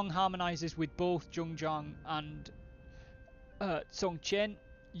 Chu Gong harmonizes with both Zhongjiang and Song Chen.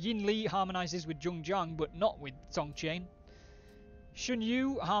 Yin Li harmonizes with Zhongjiang, but not with Song Chen. Shun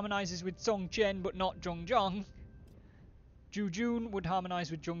Yu harmonizes with Song Chen, but not Zhongjiang. Zhu Jun would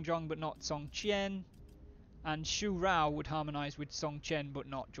harmonize with Zhongjiang, but not Song Chen. And Xu Rao would harmonize with Song Chen, but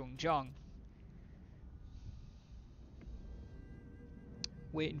not Zhongjiang.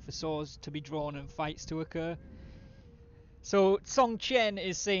 Waiting for swords to be drawn and fights to occur. So Song Chen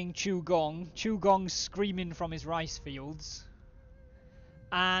is saying Chu Gong. Chu Gong's screaming from his rice fields.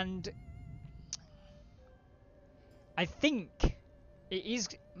 And I think it is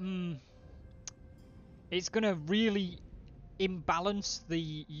it's going to really imbalance the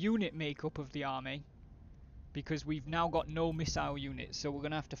unit makeup of the army, because we've now got no missile units, so we're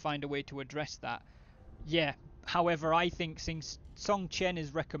going to have to find a way to address that. Yeah, however, I think since Song Chen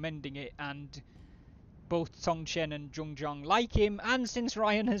is recommending it, and both Song Chen and Zhongjiang like him, and since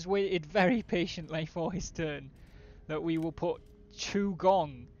Ryan has waited very patiently for his turn, that we will put Chu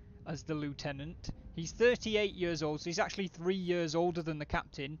Gong as the lieutenant. He's 38 years old, so he's actually 3 years older than the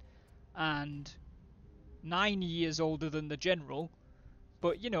captain, and 9 years older than the general.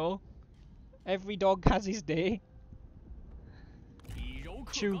 But, you know, every dog has his day.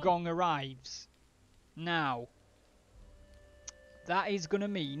 Chu Gong arrives. Now, that is going to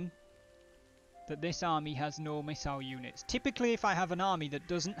mean that this army has no missile units. Typically, if I have an army that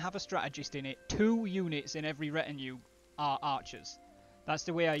doesn't have a strategist in it, 2 units in every retinue are archers. That's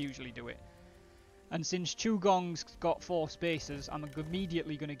the way I usually do it. And since Chu Gong's got 4 spaces, I'm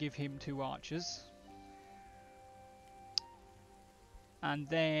immediately going to give him 2 archers. And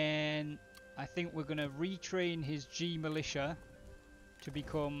then I think we're going to retrain his G militia to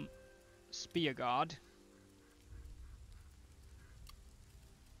become Spear Guard.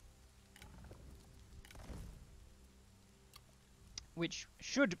 Which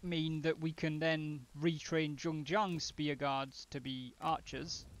should mean that we can then retrain Zhongjiang's Spear Guards to be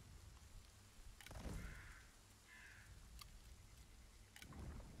archers.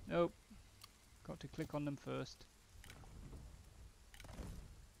 Nope. Got to click on them first.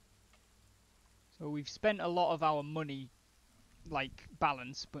 So we've spent a lot of our money, like,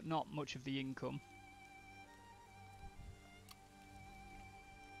 balance, but not much of the income.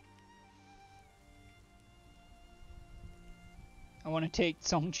 I want to take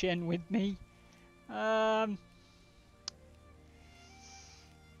Song Chen with me. I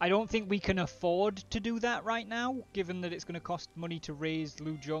don't think we can afford to do that right now, given that it's going to cost money to raise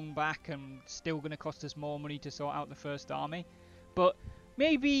Lu Zhong back and still going to cost us more money to sort out the first army. But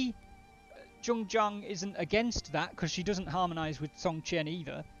maybe Zhongjiang isn't against that, because she doesn't harmonise with Song Chen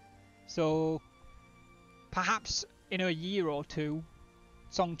either. So perhaps in a year or 2,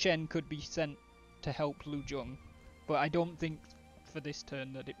 Song Chen could be sent to help Lu Zhong. But I don't think for this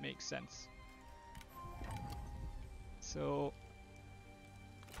turn that it makes sense. So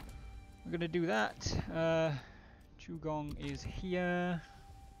we're going to do that. Chu Gong is here.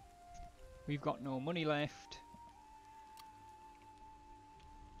 We've got no money left.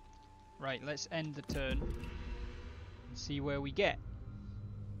 Right, let's end the turn and see where we get.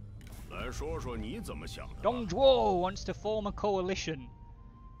 Dong Zhuo wants to form a coalition.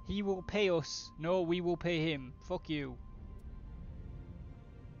 He will pay us. No, we will pay him. Fuck you.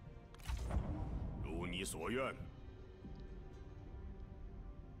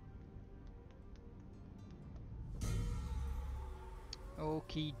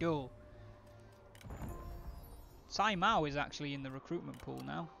 Okie do. Tsai Mao is actually in the recruitment pool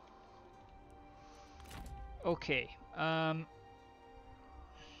now. Okay.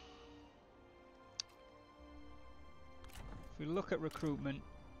 If we look at recruitment,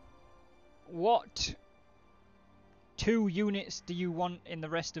 what 2 units do you want in the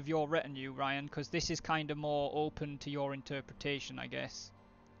rest of your retinue, Ryan? Because this is kind of more open to your interpretation, I guess.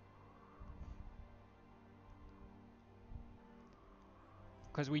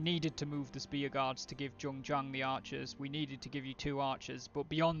 Because we needed to move the spear guards to give Zhongjiang the archers. We needed to give you 2 archers, but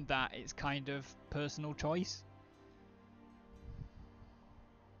beyond that, it's kind of personal choice.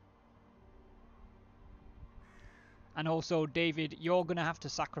 And also, David, you're going to have to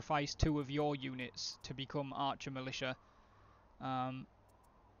sacrifice 2 of your units to become archer militia. Let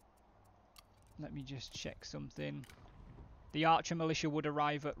me just check something. The archer militia would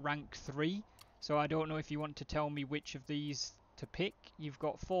arrive at rank 3, so I don't know if you want to tell me which of these to pick. You've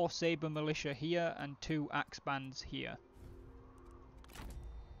got 4 saber militia here and 2 axe bands here.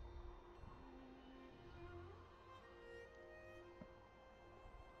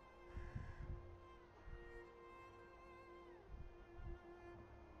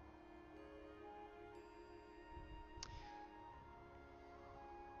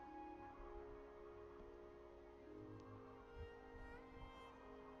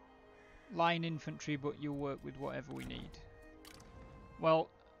 Line infantry, but you'll work with whatever we need. Well,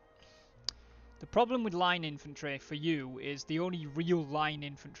 the problem with line infantry for you is the only real line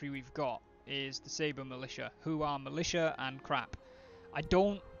infantry we've got is the saber militia, who are militia and crap. I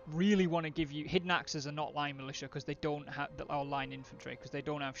don't really want to give you... Hidden axes are not line militia because they don't have... or line infantry because they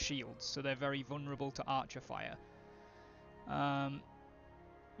don't have shields, so they're very vulnerable to archer fire.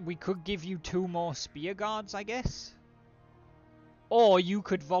 We could give you 2 more spear guards, I guess. Or you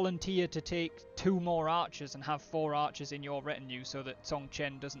could volunteer to take 2 more archers and have 4 archers in your retinue so that Song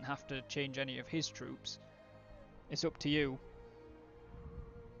Chen doesn't have to change any of his troops. It's up to you.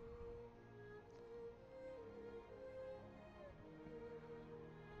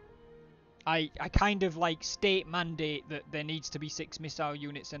 I kind of like state mandate that there needs to be 6 missile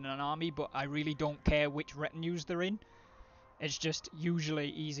units in an army, but I really don't care which retinues they're in. It's just usually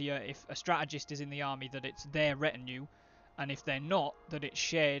easier if a strategist is in the army that it's their retinue, and if they're not, that it's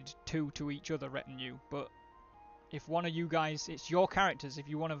shared 2 to each other retinue. But if one of you guys, it's your characters, if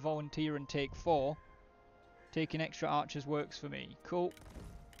you want to volunteer and take 4, taking extra archers works for me. Cool.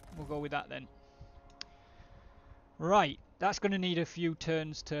 We'll go with that then. Right, that's going to need a few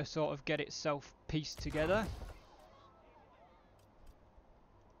turns to sort of get itself pieced together.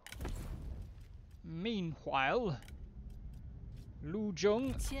 Meanwhile, Lu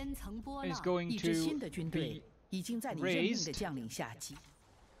Zheng is going to be raised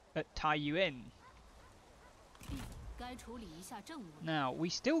at Taiyuan. Now, we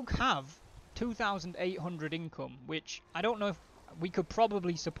still have 2,800 income, which I don't know if we could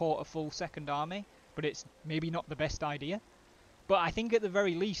probably support a full second army, but it's maybe not the best idea. But I think at the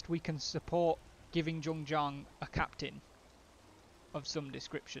very least we can support giving Zhongjiang a captain of some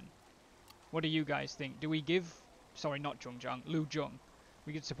description. What do you guys think? Do we give... Sorry, not Zhongjiang, Lu Zheng.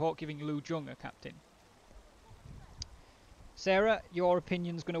 We could support giving Lu Zheng a captain. Sarah, your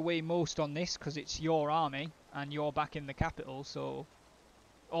opinion's going to weigh most on this because it's your army and you're back in the capital, so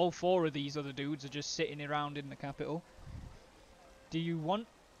all 4 of these other dudes are just sitting around in the capital. Do you want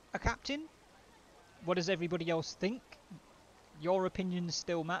a captain? What does everybody else think? Your opinions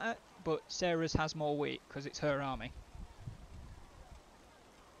still matter, but Sarah's has more weight because it's her army.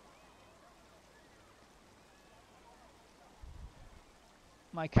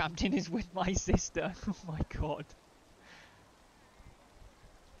 My captain is with my sister. Oh my god.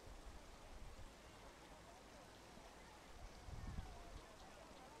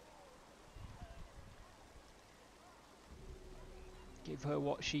 Give her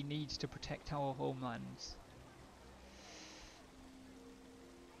what she needs to protect our homelands.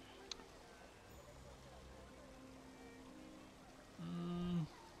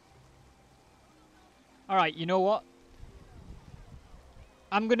 Alright, you know what?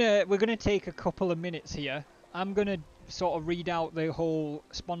 We're gonna take a couple of minutes here. I'm gonna sort of read out the whole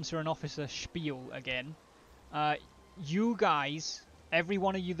sponsor and officer spiel again. You guys, every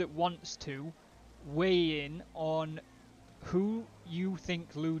one of you that wants to, weigh in on who you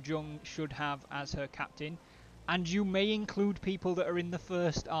think Lu Zheng should have as her captain, and you may include people that are in the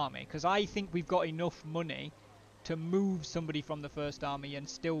first army, because I think we've got enough money to move somebody from the first army and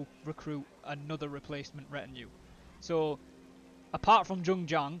still recruit another replacement retinue. So, apart from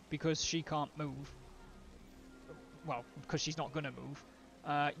Zhongjiang, because she can't move, well, because she's not going to move,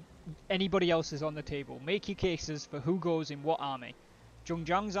 anybody else is on the table. Make your cases for who goes in what army.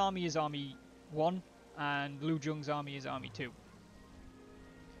 Zhongjiang's army is Army 1, and Lu Jung's army is Army 2.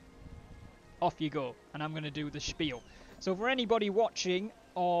 Off you go, and I'm going to do the spiel. So for anybody watching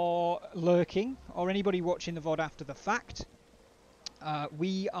or lurking, or anybody watching the VOD after the fact,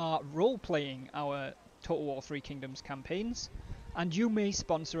 we are role-playing our Total War 3 Kingdoms campaigns, and you may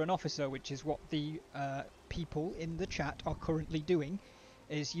sponsor an officer, which is what the people in the chat are currently doing,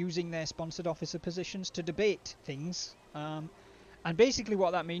 is using their sponsored officer positions to debate things. And basically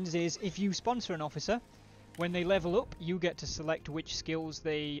what that means is if you sponsor an officer, when they level up, you get to select which skills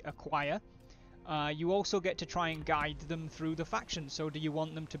they acquire. You also get to try and guide them through the faction. So do you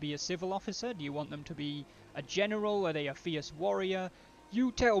want them to be a civil officer? Do you want them to be a general? Are they a fierce warrior?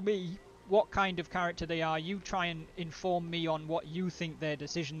 You tell me what kind of character they are. You try and inform me on what you think their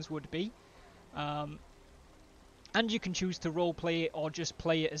decisions would be. And you can choose to roleplay it or just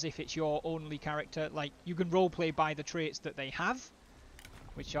play it as if it's your only character. Like, you can roleplay by the traits that they have,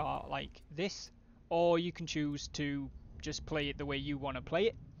 which are like this. Or you can choose to just play it the way you want to play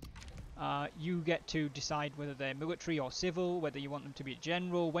it. You get to decide whether they're military or civil, whether you want them to be a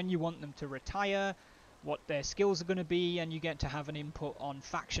general, when you want them to retire, what their skills are going to be, and you get to have an input on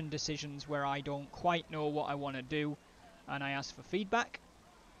faction decisions where I don't quite know what I want to do, and I ask for feedback,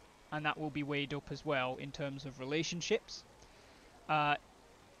 and that will be weighed up as well in terms of relationships.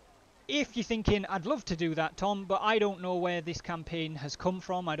 If you're thinking, I'd love to do that, Tom, but I don't know where this campaign has come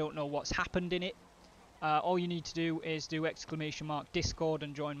from, I don't know what's happened in it, all you need to do is do !Discord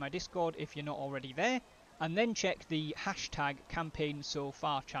and join my Discord if you're not already there, and then check the hashtag campaign so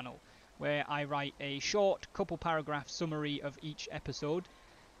far channel, where I write a short couple paragraph summary of each episode,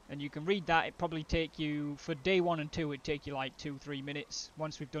 and you can read that. It probably take you, for day 1 and 2, it'd take you like 2-3 minutes.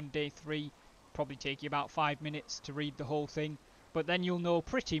 Once we've done day 3, probably take you about 5 minutes to read the whole thing, but then you'll know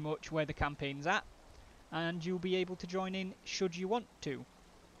pretty much where the campaign's at, and you'll be able to join in should you want to.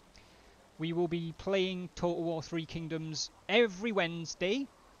 We will be playing Total War 3 Kingdoms every Wednesday,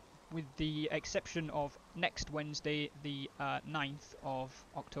 with the exception of next Wednesday, the 9th of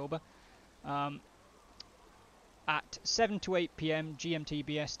October, at 7 to 8 PM GMT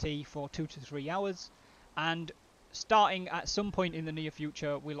BST for 2 to 3 hours, and starting at some point in the near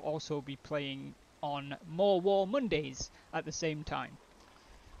future, we'll also be playing on More War Mondays at the same time.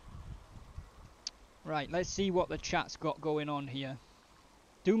 Right, let's see what the chat's got going on here.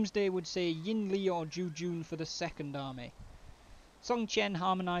 Doomsday would say Yin Li or Ju Jun for the second army. Song Chen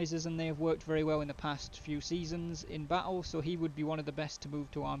harmonises and they have worked very well in the past few seasons in battle, so he would be one of the best to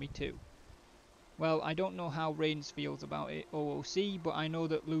move to Army 2. Well, I don't know how Reigns feels about it, OOC, but I know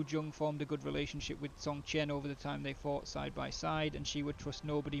that Lu Jung formed a good relationship with Song Chen over the time they fought side by side, and she would trust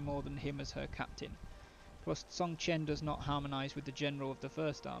nobody more than him as her captain. Plus, Song Chen does not harmonise with the general of the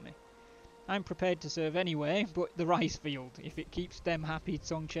first army. I'm prepared to serve anyway, but the rice field. If it keeps them happy,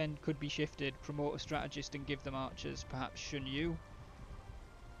 Song Chen could be shifted, promote a strategist and give them archers, perhaps Shun Yu.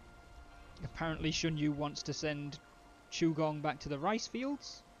 Apparently Shun Yu wants to send Chu Gong back to the rice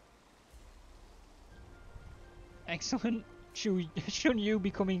fields. Excellent. Shun Yu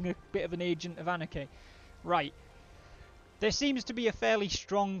becoming a bit of an agent of anarchy. Right. There seems to be a fairly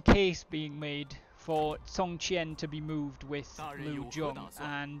strong case being made for Song Chen to be moved with Lu Jung,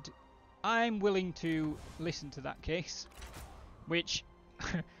 and I'm willing to listen to that case, which,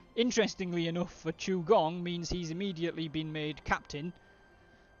 interestingly enough for Chu Gong, means he's immediately been made captain.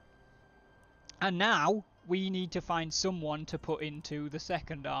 And now, we need to find someone to put into the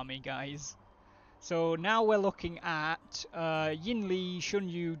second army, guys. So now we're looking at Yin Li, Shun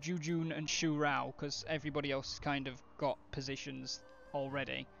Yu, Ju Jun and Shu Rao, because everybody else has kind of got positions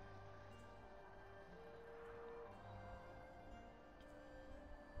already.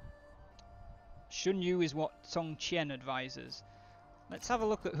 Shun Yu is what Song Chen advises. Let's have a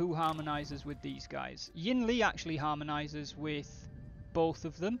look at who harmonises with these guys. Yin Li actually harmonises with both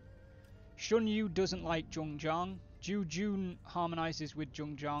of them. Shun Yu doesn't like Zhong Zhang. Ju Jun harmonises with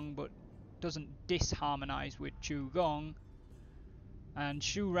Zhong Zhang but doesn't disharmonise with Chu Gong. And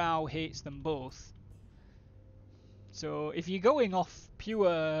Shu Rao hates them both. So if you're going off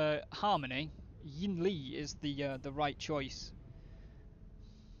pure harmony, Yin Li is the right choice.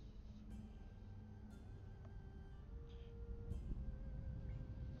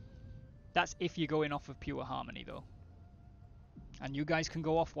 That's if you're going off of pure harmony, though. And you guys can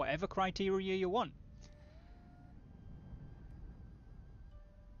go off whatever criteria you want.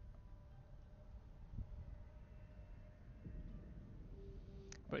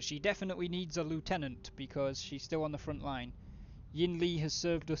 But she definitely needs a lieutenant, because she's still on the front line. Yin Li has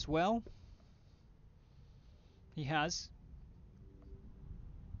served us well. He has.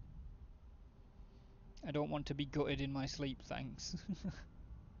 I don't want to be gutted in my sleep, thanks.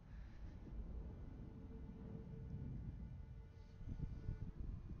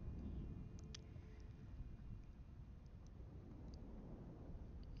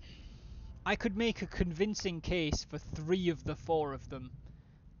 I could make a convincing case for 3 of the 4 of them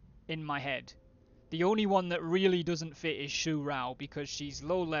in my head. The only one that really doesn't fit is Shu Rao, because she's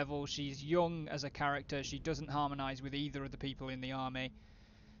low level, she's young as a character, she doesn't harmonise with either of the people in the army,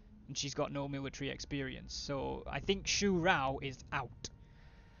 and she's got no military experience. So I think Shu Rao is out.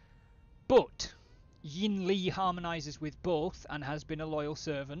 But Yin Li harmonises with both and has been a loyal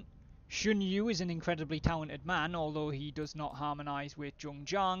servant. Shun Yu is an incredibly talented man, although he does not harmonise with Zhong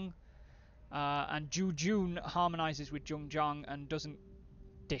Zhang. And Zhu Jun harmonises with Zhong Zhang and doesn't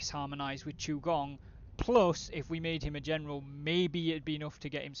disharmonise with Chu Gong. Plus, if we made him a general, maybe it'd be enough to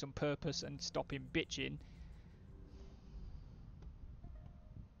get him some purpose and stop him bitching.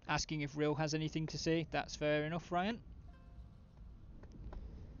 Asking if Ril has anything to say. That's fair enough, Ryan.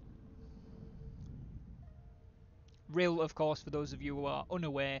 Ril, of course, for those of you who are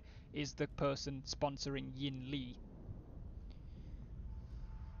unaware, is the person sponsoring Yin Li.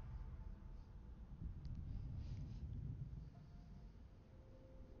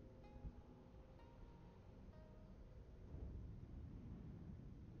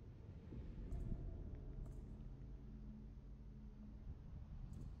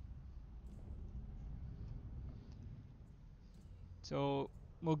 So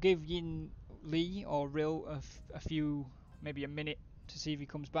we'll give Yin Li or Ril a few, maybe a minute, to see if he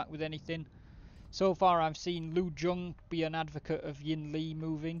comes back with anything. So far I've seen Lu Jung be an advocate of Yin Li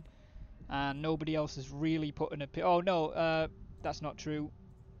moving, and nobody else has really put an opinion. Oh no, that's not true.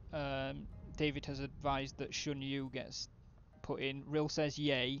 David has advised that Shun Yu gets put in. Ril says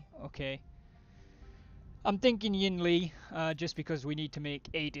yay. Okay. I'm thinking Yin Li, just because we need to make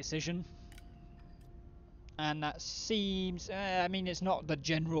a decision. And that seems, I mean, it's not the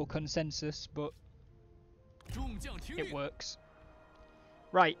general consensus, but it works.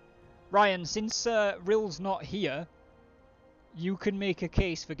 Right, Ryan, since Ril's not here, you can make a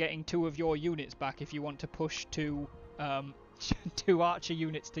case for getting 2 of your units back if you want to push 2 2 archer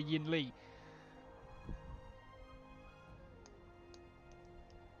units to Yin Li.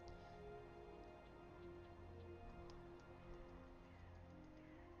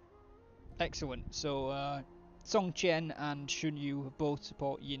 Excellent. So Song Chen and Shun Yu both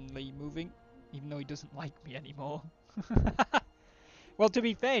support Yin Li moving, even though he doesn't like me anymore. Well, to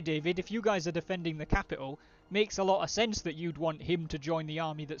be fair, David, if you guys are defending the capital, makes a lot of sense that you'd want him to join the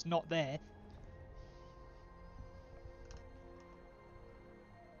army that's not there.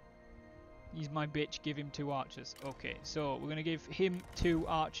 He's my bitch, give him 2 archers. Okay, so we're going to give him 2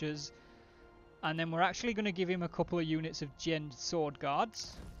 archers, and then we're actually going to give him a couple of units of Gen sword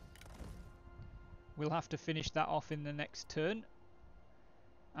guards. We'll have to finish that off in the next turn,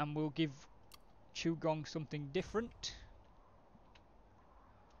 and we'll give Chu Gong something different.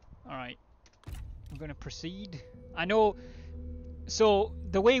 Alright, I'm going to proceed. I know, so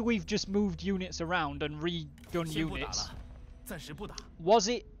the way we've just moved units around and redone units, was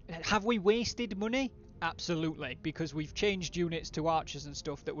it, have we wasted money? Absolutely, because we've changed units to archers and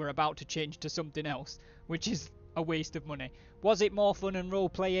stuff that we're about to change to something else, which is a waste of money. Was it more fun and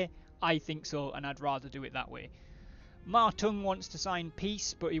roleplay? I think so, and I'd rather do it that way. Ma Tung wants to sign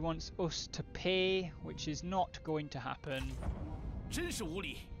peace, but he wants us to pay, which is not going to happen.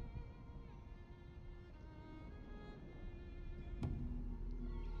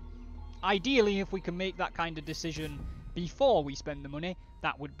 Ideally, if we can make that kind of decision before we spend the money,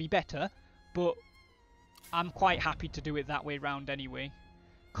 that would be better, but I'm quite happy to do it that way round anyway.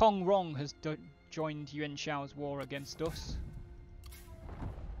 Kong Rong has joined Yuan Shao's war against us.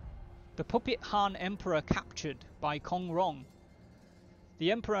 The puppet Han Emperor captured by Kong Rong.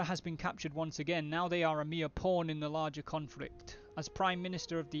 The Emperor has been captured once again. Now they are a mere pawn in the larger conflict. As Prime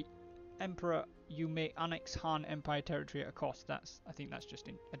Minister of the Emperor, you may annex Han Empire territory at a cost. I think that's just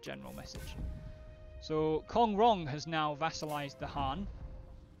a general message. So Kong Rong has now vassalized the Han,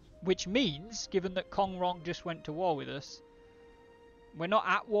 which means, given that Kong Rong just went to war with us, we're not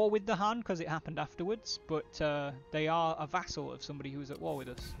at war with the Han because it happened afterwards, but they are a vassal of somebody who's at war with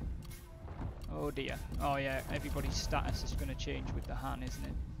us. Oh dear. Oh yeah, everybody's status is going to change with the Han, isn't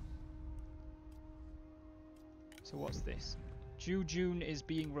it? So what's this? Zhu Jun is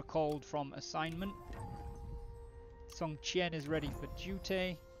being recalled from assignment. Song Qian is ready for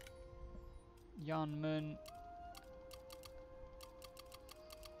duty. Yan Men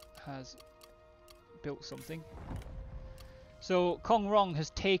has built something. So Kong Rong has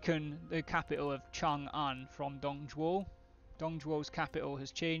taken the capital of Chang'an from Dongzhuo. Dongzhuo's capital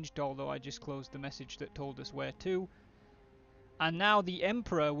has changed, although I just closed the message that told us where to. And now the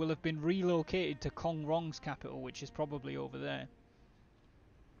Emperor will have been relocated to Kong Rong's capital, which is probably over there.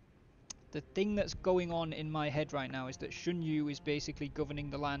 the thing that's going on in my head right now is that Shun Yu is basically governing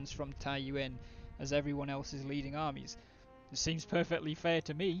the lands from Taiyuan as everyone else is leading armies. It seems perfectly fair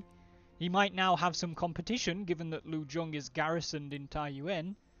to me. He might now have some competition given that Lu Zhong is garrisoned in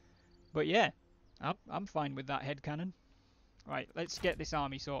Taiyuan. But yeah, I'm fine with that headcanon. Right, let's get this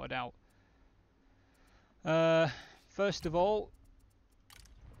army sorted out. First of all,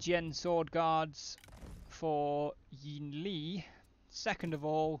 Jian Sword Guards for Yin Li. Second of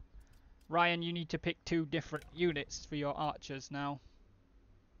all, Ryan, you need to pick 2 different units for your archers now.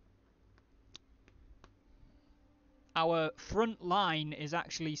 Our front line is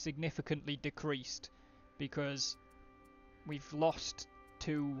actually significantly decreased because we've lost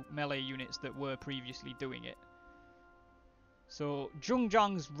 2 melee units that were previously doing it. So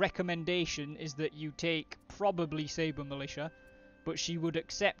Zhongzhang's recommendation is that you take probably Saber Militia, but she would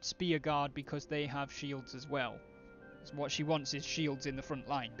accept Spear Guard because they have shields as well. So what she wants is shields in the front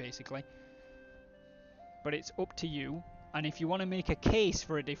line, basically. But it's up to you, and if you want to make a case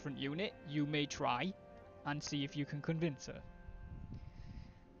for a different unit, you may try and see if you can convince her.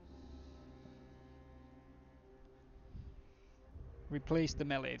 Replace the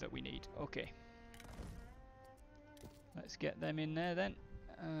melee that we need. Okay. Let's get them in there then.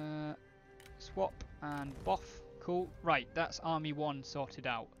 Swap and buff. Cool. Right, that's Army 1 sorted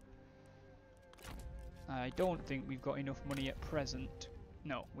out. I don't think we've got enough money at present.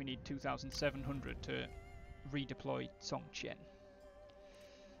 No, we need 2,700 to redeploy Song Chen.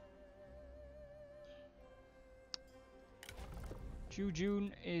 Zhu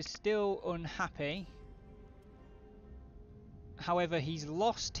Jun is still unhappy. However, he's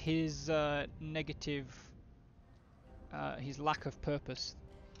lost his his lack of purpose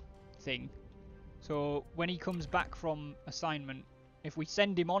thing. So when he comes back from assignment, if we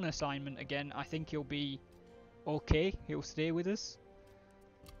send him on assignment again, I think he'll be okay. He'll stay with us.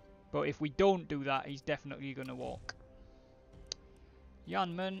 But if we don't do that, he's definitely going to walk.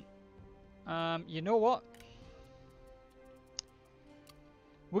 Yanmen, you know what?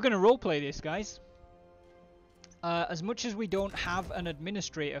 We're going to roleplay this, guys. As much as we don't have an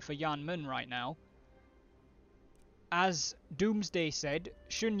administrator for Yanmen right now, as Doomsday said,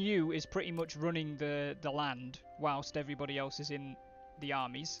 Shun Yu is pretty much running the land whilst everybody else is in the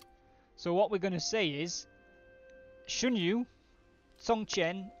armies. So what we're going to say is, Shun Yu, Song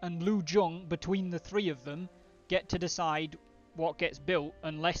Chen and Lu Zhong, between the 3 of them, get to decide what gets built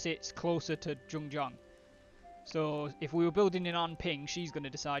unless it's closer to Zhongzhang. So if we were building in Anping, she's going to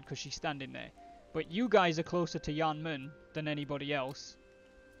decide because she's standing there. But you guys are closer to Yanmen than anybody else,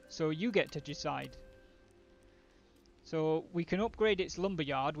 so you get to decide. So we can upgrade its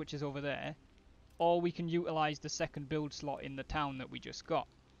lumberyard, which is over there, or we can utilise the second build slot in the town that we just got.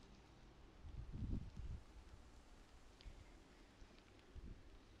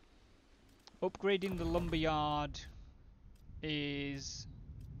 Upgrading the lumberyard is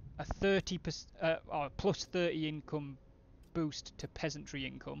a 30% or plus 30 income boost to peasantry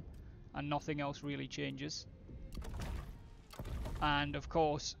income, and nothing else really changes. And of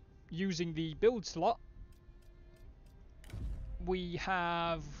course, using the build slot, we've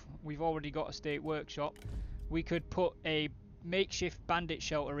already got a state workshop. We could put a makeshift bandit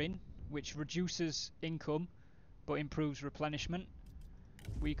shelter in, which reduces income but improves replenishment.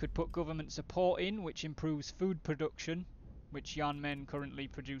 We could put government support in, which improves food production, which Yanmen currently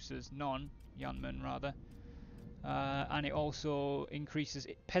produces none. Yanmen rather. And it also increases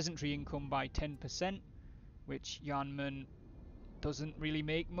peasantry income by 10%, which Yanmen doesn't really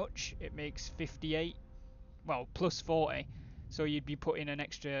make much. It makes 58, well, plus 40. So you'd be putting an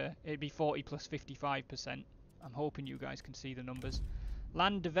extra, it'd be 40 plus 55%. I'm hoping you guys can see the numbers.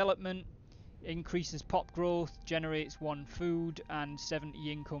 Land development increases pop growth, generates 1 food and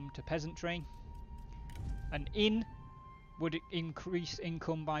 70 income to peasantry. An inn would increase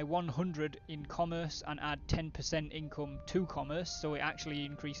income by 100 in commerce and add 10% income to commerce, so it actually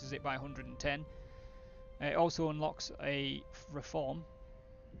increases it by 110. It also unlocks a reform.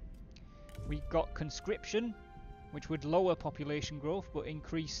 We got conscription, which would lower population growth but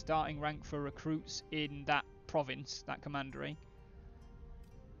increase starting rank for recruits in that province, that commandery.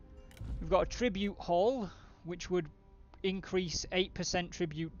 We've got a tribute hall, which would increase 8%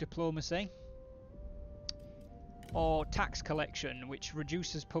 tribute diplomacy. Or tax collection, which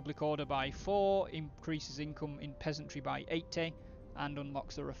reduces public order by 4, increases income in peasantry by 80, and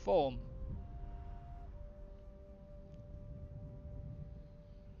unlocks a reform.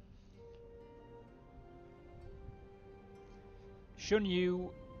 Shun Yu,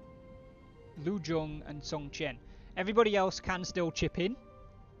 Lu Zhong and Song Chen. Everybody else can still chip in,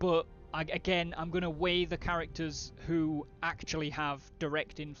 but again, I'm going to weigh the characters who actually have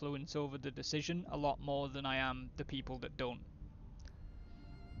direct influence over the decision a lot more than I am the people that don't.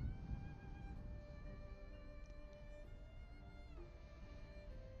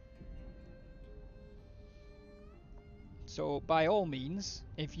 So by all means,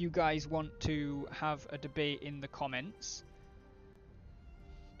 if you guys want to have a debate in the comments,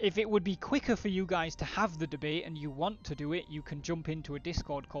 if it would be quicker for you guys to have the debate and you want to do it, you can jump into a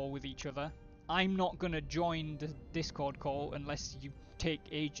Discord call with each other. I'm not going to join the Discord call unless you take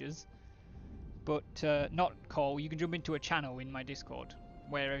ages. But not call, you can jump into a channel in my Discord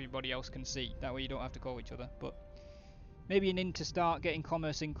where everybody else can see. That way you don't have to call each other. But maybe an in to start getting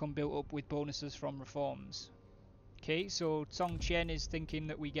commerce income built up with bonuses from reforms. Okay, so Song Chen is thinking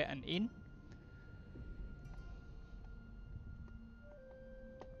that we get an inn.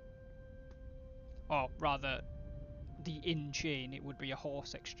 Or rather, the inn chain, it would be a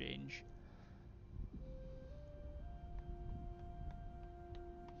horse exchange.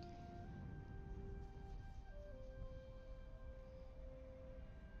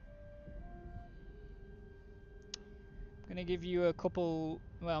 I'm gonna give you a couple,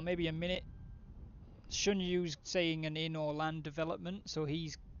 well, maybe a minute. Shun Yu's saying an inn or land development, so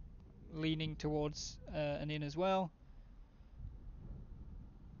he's leaning towards an inn as well.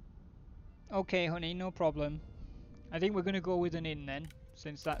 Okay, honey, no problem. I think we're going to go with an inn then,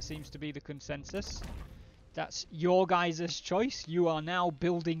 since that seems to be the consensus. That's your guys' choice. You are now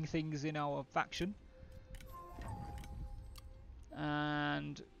building things in our faction.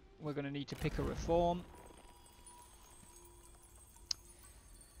 And we're going to need to pick a reform.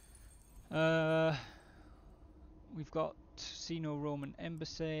 We've got Sino-Roman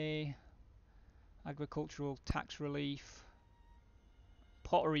Embassy, agricultural tax relief,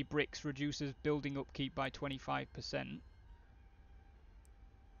 pottery bricks reduces building upkeep by 25%.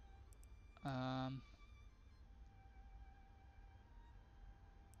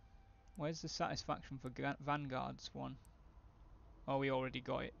 Where's the satisfaction for Vanguard's one? Oh, we already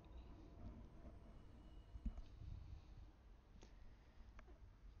got it.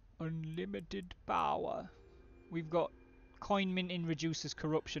 Unlimited power. We've got coin minting reduces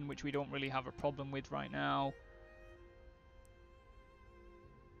corruption, which we don't really have a problem with right now.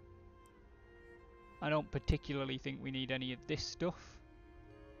 I don't particularly think we need any of this stuff.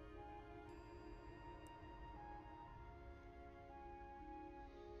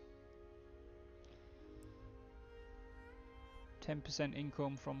 %10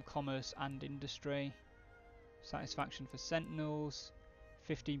 income from commerce and industry. Satisfaction for sentinels.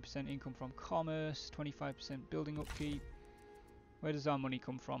 15% income from commerce, 25% building upkeep. Where does our money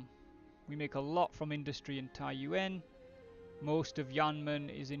come from? We make a lot from industry and Taiyuan. Most of Yanmen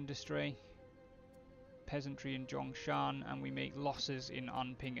is industry. Peasantry in Zhongshan, and we make losses in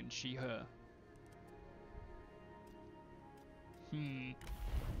Anping and Shihe.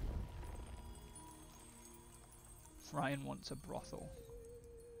 Ryan wants a brothel.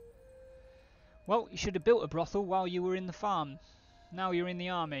 Well, you should have built a brothel while you were in the farm. Now you're in the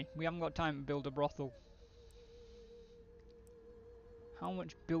army. We haven't got time to build a brothel. How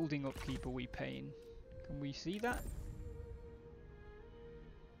much building upkeep are we paying? Can we see that?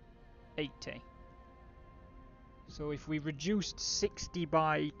 80. So if we reduced 60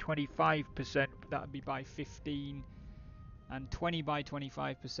 by 25%, that would be by 15. And 20 by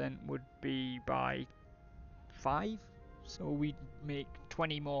 25% would be by 5. So we'd make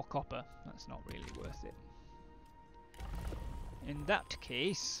 20 more copper. That's not really worth it. In that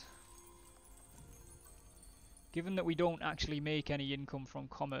case, given that we don't actually make any income from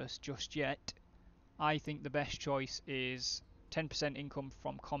commerce just yet, I think the best choice is 10% income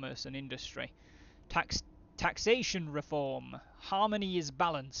from commerce and industry. Taxation reform. Harmony is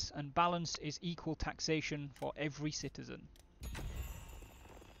balance, and balance is equal taxation for every citizen.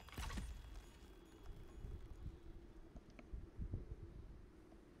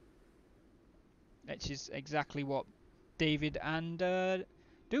 Which is exactly what David and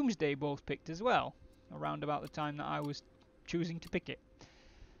Doomsday both picked as well, around about the time that I was choosing to pick it.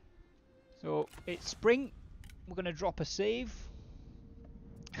 So it's spring. We're going to drop a save.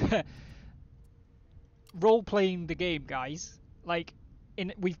 Role-playing the game, guys. Like,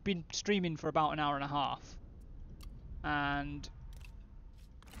 we've been streaming for about an hour and a half, and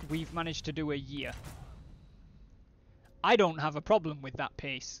we've managed to do a year. I don't have a problem with that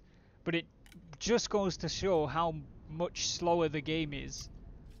pace, but it just goes to show how much slower the game is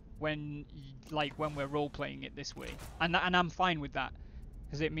when we're role-playing it this way, and I'm fine with that,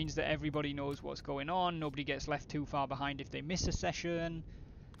 because it means that everybody knows what's going on. Nobody gets left too far behind if they miss a session.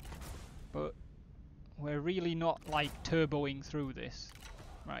 But we're really not like turboing through this.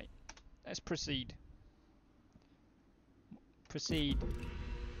 Right, Let's proceed. Proceed.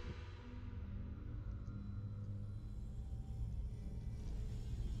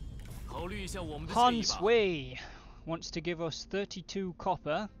 Hans Wei wants to give us 32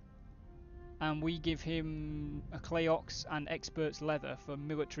 copper, and we give him a clay ox and expert's leather for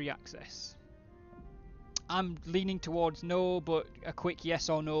military access. I'm leaning towards no, but a quick yes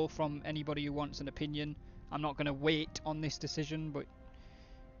or no from anybody who wants an opinion. I'm not going to wait on this decision, but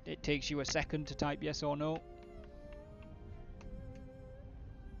it takes you a second to type yes or no.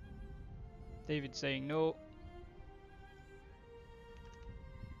 David's saying no.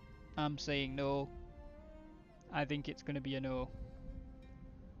 I'm saying no. I think it's going to be a no.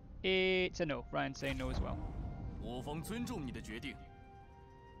 It's a no. Ryan's saying no as well.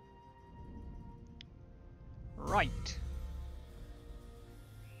 Right.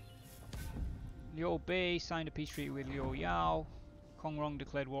 Liu Bei signed a peace treaty with Liu Yao. Kong Rong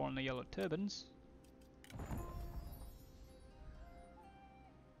declared war on the Yellow Turbans.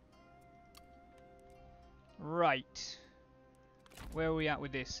 Right. Where are we at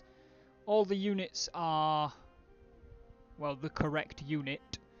with this? All the units are, well, the correct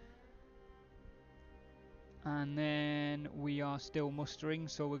unit. And then we are still mustering,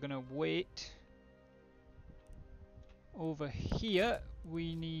 so we're going to wait. Over here,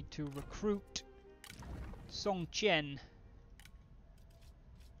 we need to recruit Song Chen.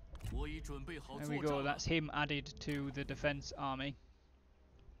 There we go, that's him added to the defense army.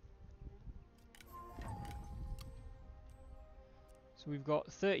 So we've got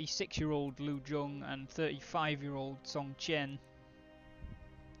 36-year-old Lu Zhong and 35-year-old Song Chen.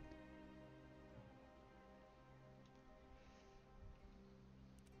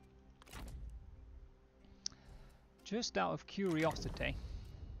 Just out of curiosity,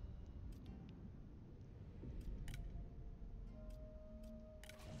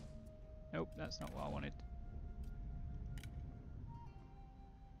 nope, that's not what I wanted.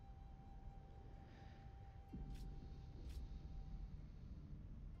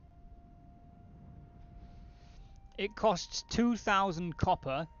 It costs 2,000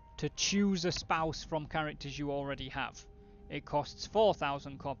 copper to choose a spouse from characters you already have. It costs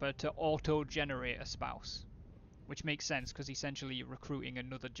 4,000 copper to auto-generate a spouse. Which makes sense, because essentially you're recruiting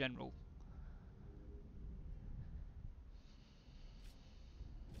another general.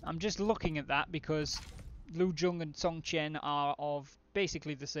 I'm just looking at that because Lu Zhong and Song Chen are of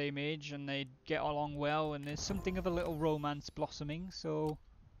basically the same age and they get along well, and there's something of a little romance blossoming, so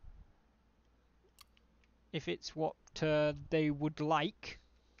if it's what they would like,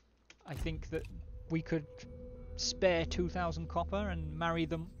 I think that we could spare 2,000 copper and marry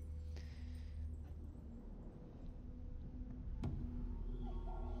them.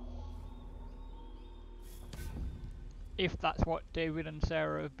 If that's what David and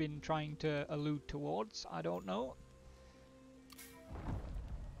Sarah have been trying to allude towards, I don't know.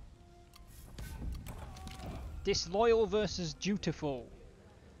 Disloyal versus dutiful.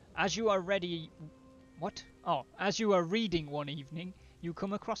 As you are ready... What? Oh, as you are reading one evening, you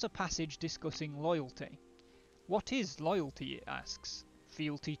come across a passage discussing loyalty. What is loyalty, it asks.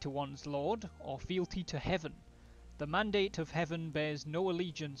 Fealty to one's lord, or fealty to heaven? The mandate of heaven bears no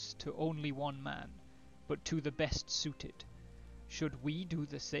allegiance to only one man, but to the best suited. Should we do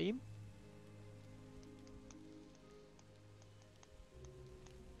the same?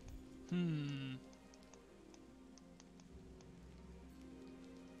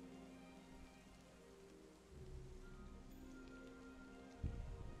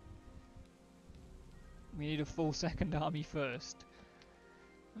 We need a full second army first.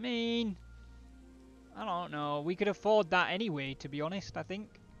 I mean, I don't know. We could afford that anyway, to be honest, I think.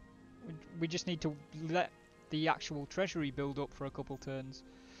 We just need to let the actual treasury build up for a couple turns.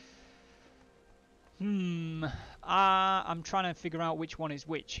 I'm trying to figure out which one is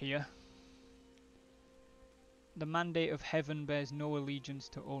which here. The mandate of heaven bears no allegiance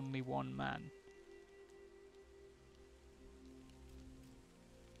to only one man.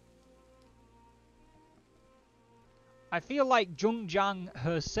 I feel like Zhong Jiang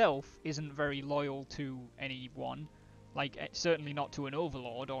herself isn't very loyal to anyone. Like, certainly not to an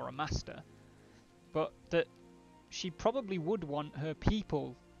overlord or a master. But that she probably would want her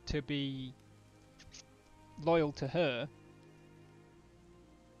people to be loyal to her.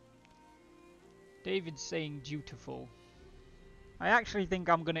 David's saying dutiful. I actually think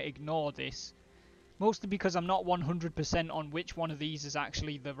I'm going to ignore this. Mostly because I'm not 100% on which one of these is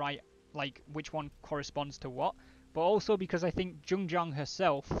actually the right, like, which one corresponds to what. But also because I think Zhong Jiang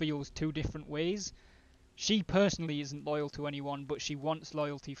herself feels two different ways. She personally isn't loyal to anyone, but she wants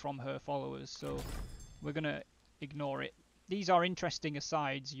loyalty from her followers, so we're going to ignore it. These are interesting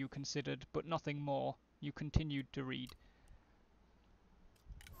asides you considered, but nothing more. You continued to read.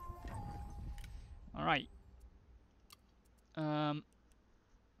 Alright. How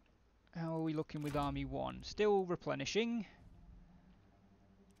are we looking with Army 1? Still replenishing.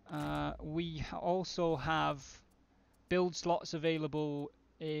 We also have build slots available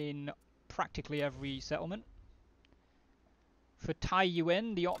in practically every settlement. For Tai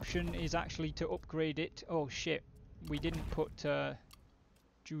Yuan, the option is actually to upgrade it. Oh shit, we didn't put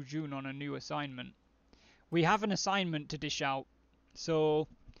Jujun on a new assignment. We have an assignment to dish out, so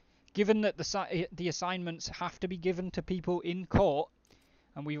given that the assignments have to be given to people in court,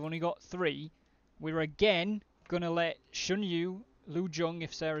 and we've only got 3, we're again gonna let Shun Yu, Lu Zhong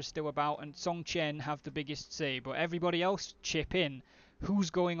if Sarah's still about, and Song Chen have the biggest say, but everybody else chip in.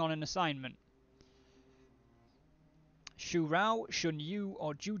 Who's going on an assignment? Shu Rao, Shun Yu,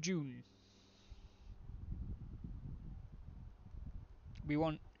 or Ju Jun? We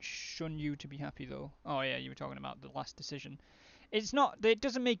want Shun Yu to be happy though. Oh yeah, you were talking about the last decision. It's not, it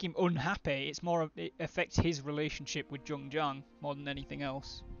doesn't make him unhappy, it's more of, it affects his relationship with Zhong Jiang more than anything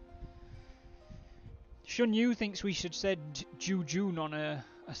else. Shun Yu thinks we should send Ju Jun on a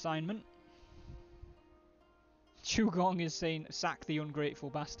assignment. Chu Gong is saying sack the ungrateful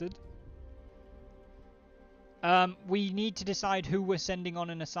bastard. We need to decide who we're sending on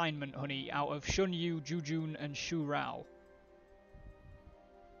an assignment, honey, out of Shun Yu, Ju Jun, and Shu Rao.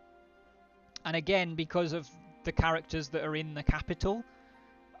 And again, because of the characters that are in the capital,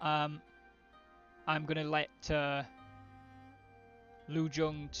 I'm going to let Lu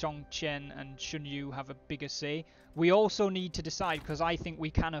Zhong, Song Chen, and Shun Yu have a bigger say. We also need to decide, because I think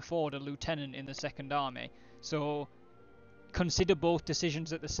we can afford a lieutenant in the Second Army. So consider both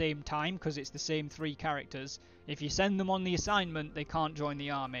decisions at the same time, because it's the same 3 characters. If you send them on the assignment, they can't join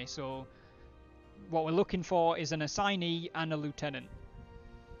the army. So what we're looking for is an assignee and a lieutenant.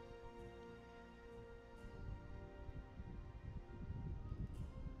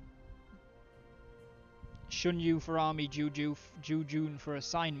 Shun Yu for army, Ju Jun for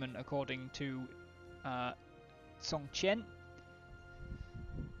assignment, according to Song Chen.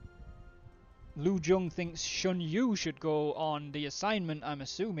 Lu Zhong thinks Shun Yu should go on the assignment, I'm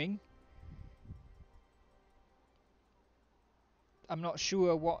assuming. I'm not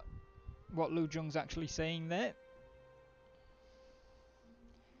sure what Lu Zhong's actually saying there.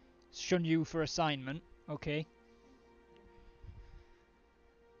 Shun Yu for assignment, okay.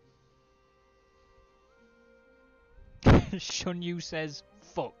 Shun Yu says,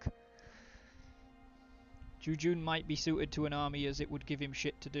 fuck. Ju Jun might be suited to an army as it would give him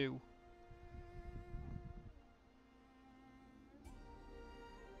shit to do.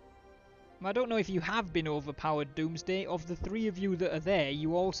 I don't know if you have been overpowered, Doomsday. Of the 3 of you that are there,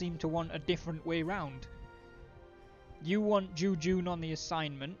 you all seem to want a different way round. You want Ju Jun on the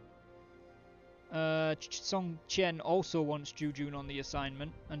assignment. Song Chen also wants Ju Jun on the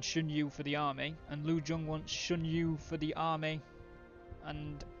assignment, and Shun Yu for the army. And Lu Zhong wants Shun Yu for the army.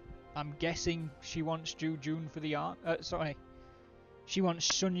 And I'm guessing she wants Ju Jun for the sorry. She wants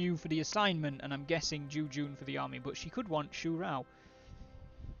Shun Yu for the assignment, and I'm guessing Ju Jun for the army. But she could want Shu Rao.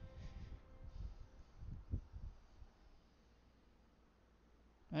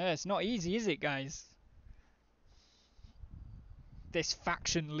 It's not easy, is it, guys? This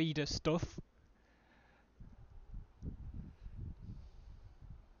faction leader stuff.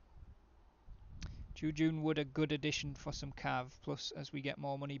 Ju Jun would a good addition for some cav. Plus, as we get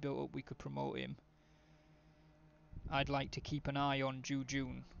more money built up, we could promote him. I'd like to keep an eye on Ju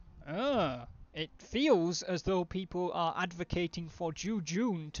Jun. It feels as though people are advocating for Ju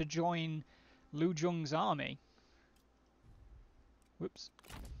Jun to join Lu Zhong's army. Whoops.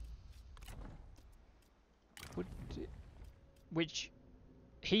 Which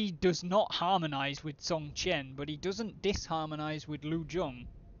he does not harmonise with Song Chen, but he doesn't disharmonise with Lu Zhong.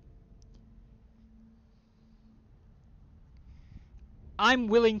 I'm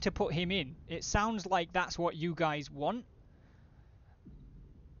willing to put him in. It sounds like that's what you guys want.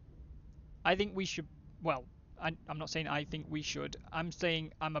 I think we should... Well, I'm not saying I think we should. I'm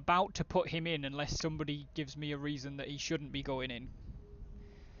saying I'm about to put him in unless somebody gives me a reason that he shouldn't be going in.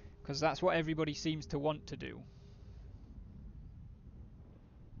 Because that's what everybody seems to want to do.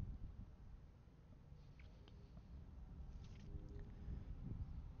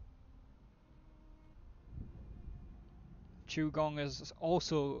 Chu Gong is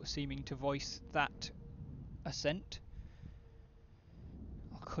also seeming to voice that assent.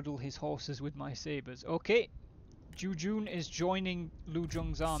 I'll cuddle his horses with my sabers. Okay, Ju Jun is joining Lu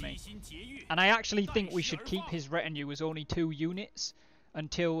Zhong's army. And I actually think we should keep his retinue as only 2 units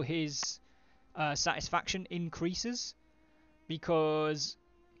until his satisfaction increases. because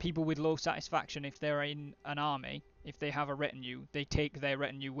people with low satisfaction, if they're in an army, if they have a retinue, they take their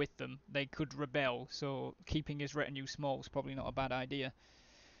retinue with them. They could rebel, so keeping his retinue small is probably not a bad idea.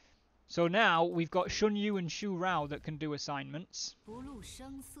 So now we've got Shun Yu and Shu Rao that can do assignments.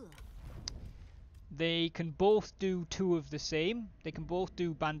 They can both do 2 of the same. They can both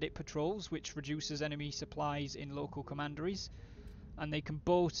do bandit patrols, which reduces enemy supplies in local commanderies. And they can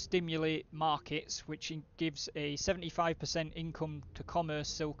both stimulate markets, which gives a 75% income to commerce,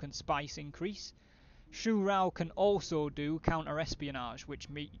 silk and spice increase. Shu Rao can also do counter-espionage, which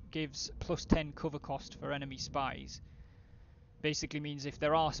gives plus 10 cover cost for enemy spies. Basically means if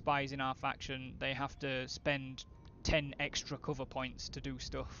there are spies in our faction, they have to spend 10 extra cover points to do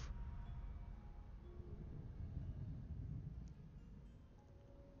stuff.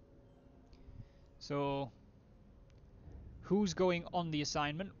 So, who's going on the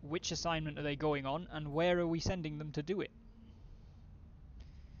assignment, which assignment are they going on, and where are we sending them to do it?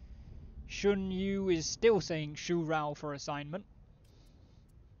 Shun Yu is still saying Shu Rao for assignment.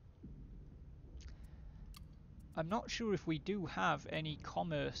 I'm not sure if we do have any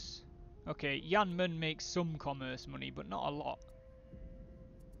commerce. Okay, Yanmen makes some commerce money, but not a lot.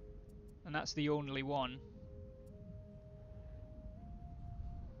 And that's the only one.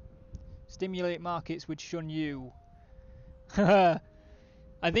 Stimulate markets with Shun Yu. I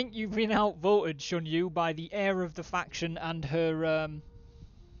think you've been outvoted, Shun Yu, by the heir of the faction and her,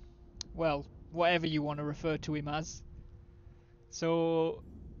 well, whatever you want to refer to him as. So,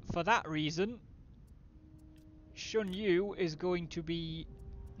 for that reason, Shun Yu is going to be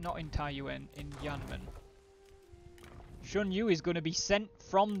not in Taiyuan, in Yanmen. Shun Yu is going to be sent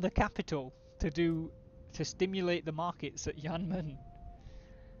from the capital to stimulate the markets at Yanmen.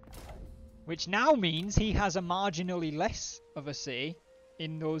 Which now means he has a marginally less of a say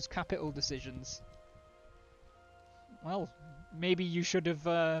in those capital decisions. Well, maybe you should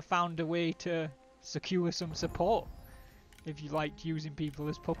have found a way to secure some support if you liked using people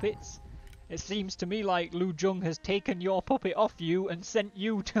as puppets. It seems to me like Lu Zhong has taken your puppet off you and sent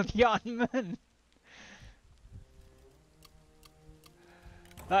you to Yanmen.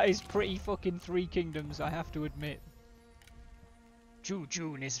 That is pretty fucking Three Kingdoms, I have to admit. Zhu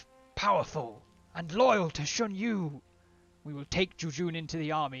Jun is powerful and loyal to Shun Yu. We will take Zhu Jun into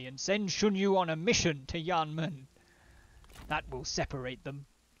the army and send Shun Yu on a mission to Yanmen. That will separate them.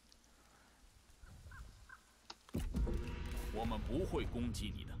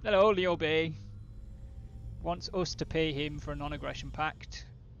 Hello, Liu Bei. Wants us to pay him for a non-aggression pact.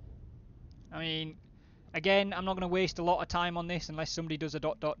 I mean, again, I'm not going to waste a lot of time on this unless somebody does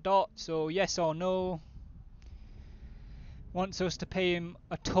a ... So yes or no. Wants us to pay him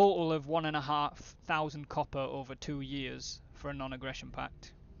a total of 1,500 copper over 2 years for a non-aggression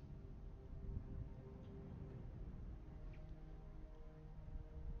pact.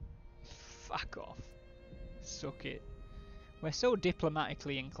 Fuck off. Suck it. We're so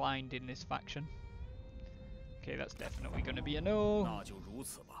diplomatically inclined in this faction. Okay, that's definitely going to be a no.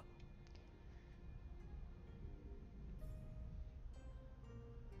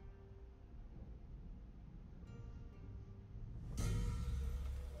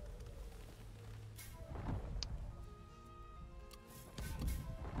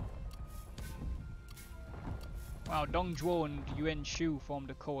 Wow, Dong Zhuo and Yuan Shu formed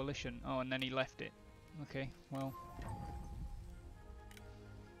a coalition. Oh, and then he left it. Okay, well.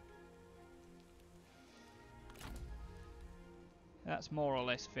 That's more or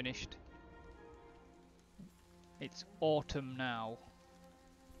less finished. It's autumn now.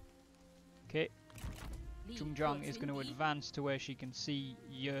 Okay. Zhongjiang is going to advance to where she can see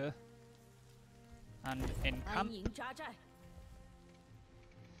Ye and encamp.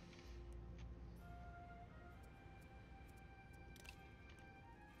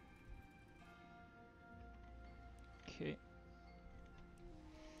 Okay.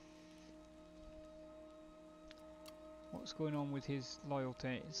 What's going on with his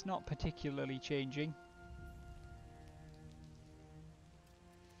loyalty? It's not particularly changing.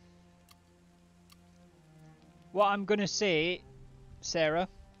 What I'm going to say, Sarah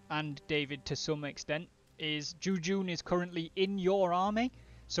and David to some extent, is Zhu Jun is currently in your army,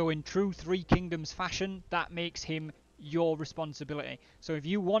 so in true Three Kingdoms fashion, that makes him your responsibility. So if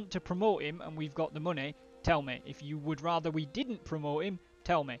you want to promote him and we've got the money, tell me. If you would rather we didn't promote him,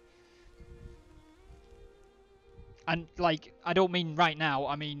 tell me. And, like, I don't mean right now,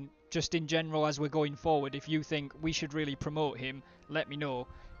 I mean just in general as we're going forward. If you think we should really promote him, let me know.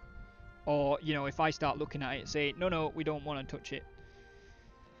 Or, you know, if I start looking at it, say, no, we don't want to touch it.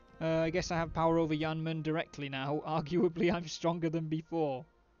 I guess I have power over Yanmen directly now. Arguably, I'm stronger than before.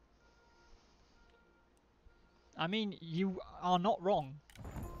 I mean, you are not wrong,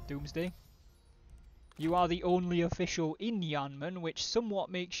 Doomsday. You are the only official in Yanmen, which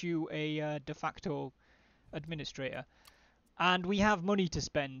somewhat makes you a de facto administrator. And we have money to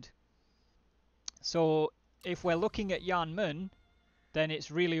spend. So, if we're looking at Yanmen, then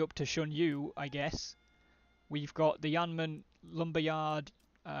it's really up to Shun Yu, I guess. We've got the Yanmen lumberyard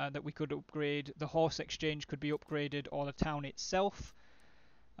that we could upgrade. The horse exchange could be upgraded, or the town itself.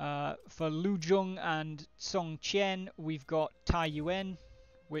 For Luzhong and Songqian, we've got Taiyuan,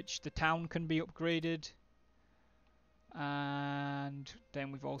 which the town can be upgraded. And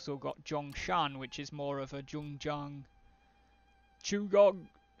then we've also got Zhongshan, which is more of a Zhongjiang Chugong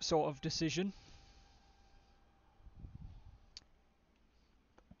sort of decision.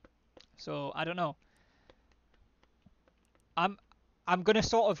 So, I don't know. I'm gonna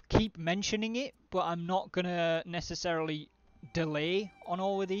sort of keep mentioning it, but I'm not gonna necessarily delay on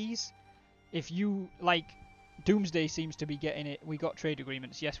all of these. If you like, Doomsday seems to be getting it. We got trade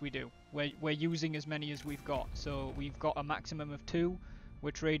agreements. Yes, we do. We're using as many as we've got. So we've got a maximum of 2.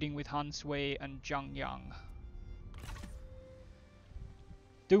 We're trading with Han Sui and Zhang Yang.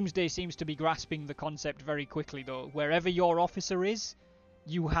 Doomsday seems to be grasping the concept very quickly, though. Wherever your officer is,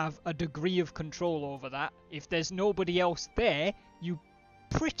 you have a degree of control over that. If there's nobody else there, you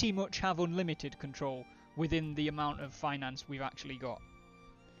pretty much have unlimited control within the amount of finance we've actually got.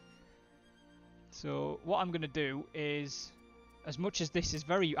 So what I'm going to do is, as much as this is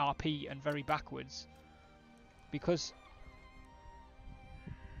very RP and very backwards, because...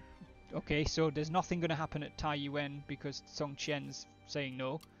 Okay, so there's nothing going to happen at Taiyuan because Song Qian's saying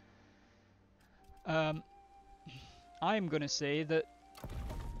no. I'm going to say that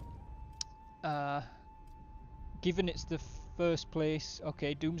given it's the first place...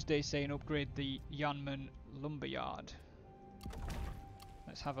 Okay, Doomsday's saying upgrade the Yanmen lumberyard.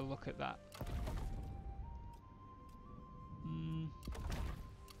 Let's have a look at that.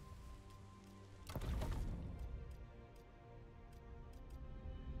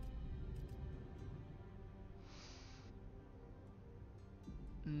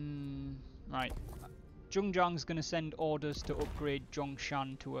 Right. Zhongjiang's going to send orders to upgrade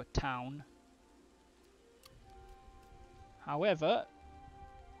Zhongshan to a town. However,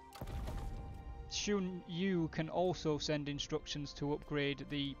 Shun Yu can also send instructions to upgrade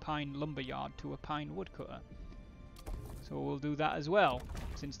the pine lumberyard to a pine woodcutter. So we'll do that as well,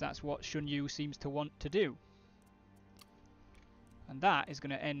 since that's what Shun Yu seems to want to do. And that is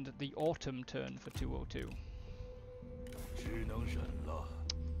going to end the autumn turn for 202.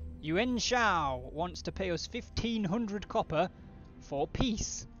 Yuan Shao wants to pay us 1,500 copper for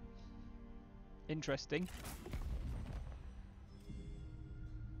peace. Interesting.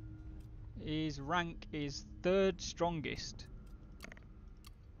 His rank is 3rd strongest.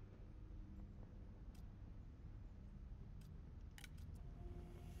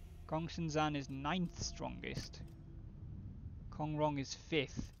 Gong Shenzan is 9th strongest. Kong Rong is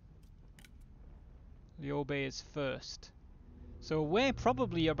 5th. Liu Bei is 1st. So we're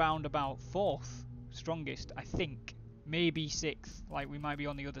probably around about 4th strongest, I think. Maybe 6th. Like, we might be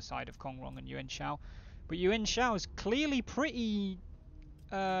on the other side of Kong Rong and Yuan Shao. But Yuan Shao is clearly pretty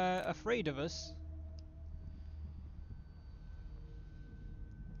afraid of us.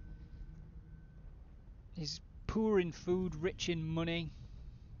 He's poor in food, rich in money.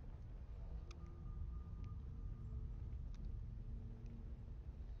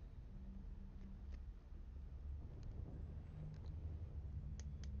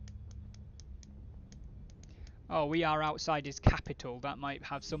 Oh, we are outside his capital. That might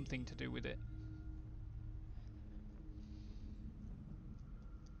have something to do with it.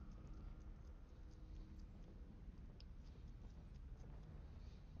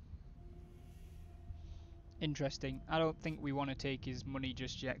 Interesting. I don't think we want to take his money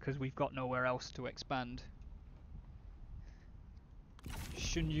just yet because we've got nowhere else to expand.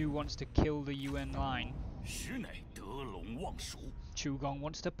 Shun Yu wants to kill the UN line. Chu Gong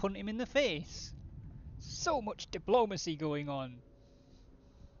wants to punt him in the face. So much diplomacy going on.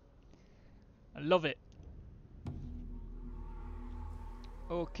 I love it.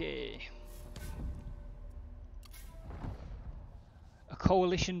 Okay. A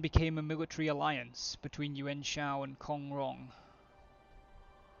coalition became a military alliance between Yuan Shao and Kong Rong,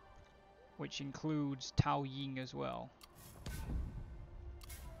 which includes Tao Ying as well.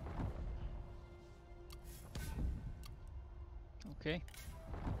 Okay.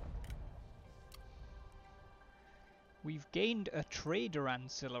 We've gained a trader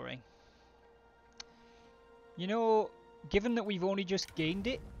ancillary. You know, given that we've only just gained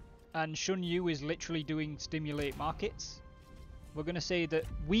it, and Shun Yu is literally doing stimulate markets, We're going to say that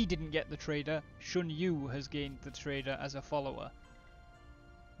we didn't get the trader. Shun Yu has gained the trader as a follower,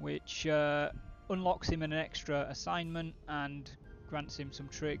 which unlocks him an extra assignment and grants him some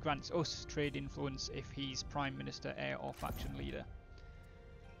grants us trade influence if he's Prime Minister, heir, or faction leader.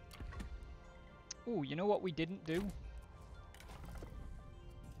 Oh, you know what we didn't do?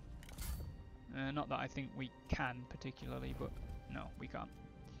 Not that I think we can particularly, but no, we can't.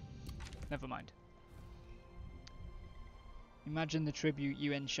 Never mind. Imagine the tribute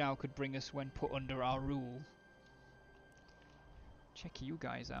Yuan Shao could bring us when put under our rule. Check you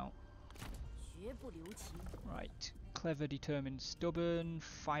guys out. Right. Clever, determined, stubborn,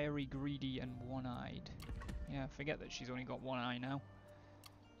 fiery, greedy, and one-eyed. Yeah, forget that she's only got one eye now.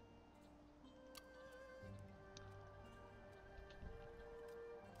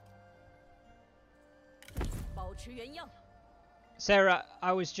 Sarah,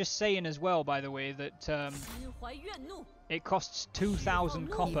 I was just saying as well, by the way, that it costs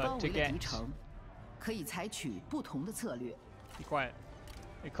 2,000 copper to get... Be quiet.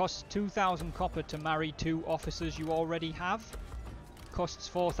 It costs 2,000 copper to marry 2 officers you already have. It costs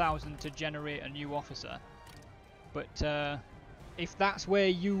 4,000 to generate a new officer. But if that's where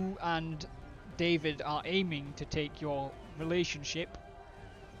you and David are aiming to take your relationship,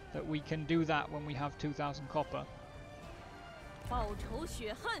 that we can do that when we have 2,000 copper.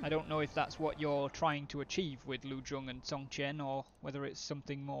 I don't know if that's what you're trying to achieve with Lu Zhong and Song Chen, or whether it's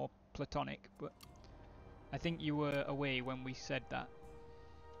something more platonic, but I think you were away when we said that.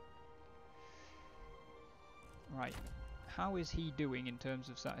 Right, how is he doing in terms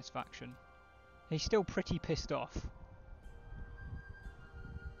of satisfaction? He's still pretty pissed off.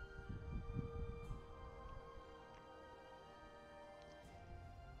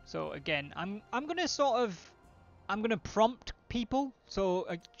 So again, I'm gonna prompt people. So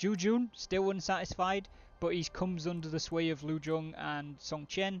Zhu Jun still unsatisfied, but he comes under the sway of Lu Zhong and Song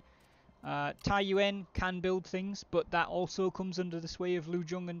Chen. Tai Yuan can build things, but that also comes under the sway of Lu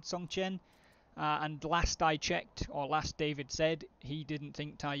Zhong and Song Chen. And last I checked, or last David said, he didn't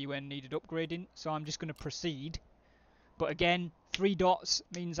think Tai Yuan needed upgrading, so I'm just going to proceed. But again, 3 dots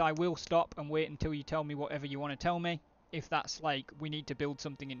means I will stop and wait until you tell me whatever you want to tell me. If that's like, we need to build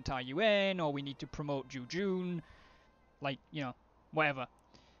something in Tai Yuan, or we need to promote Zhu Jun, like, you know, whatever.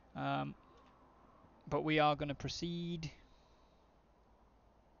 But we are going to proceed.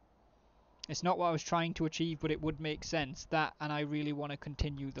 It's not what I was trying to achieve, but it would make sense. That, and I really want to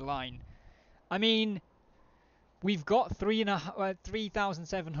continue the line. I mean, we've got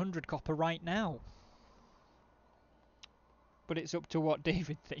 3,700 copper right now. But it's up to what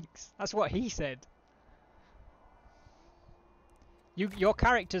David thinks. That's what he said. Your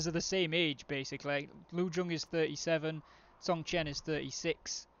characters are the same age, basically. Lu Zhong is 37, Song Chen is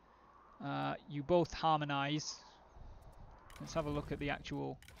 36. You both harmonise. Let's have a look at the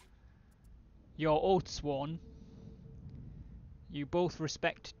actual... Your oath sworn. You both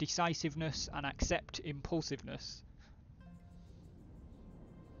respect decisiveness and accept impulsiveness.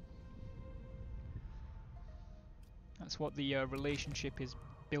 That's what the relationship is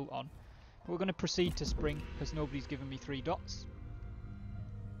built on. We're going to proceed to spring because nobody's given me 3 dots.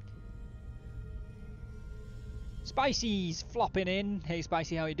 Spicy's flopping in. Hey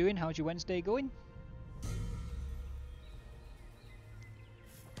Spicy, how you doing? How's your Wednesday going?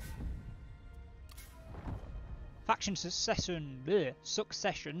 Faction succession.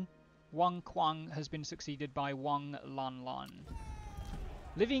 Wang Kuang has been succeeded by Wang Lanlan.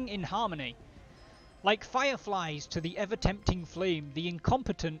 Living in harmony. Like fireflies to the ever-tempting flame, the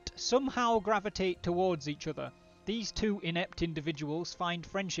incompetent somehow gravitate towards each other. These 2 inept individuals find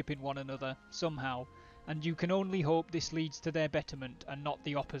friendship in one another, somehow, and you can only hope this leads to their betterment and not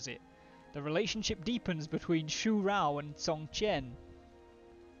the opposite. The relationship deepens between Shu Rao and Song Chen.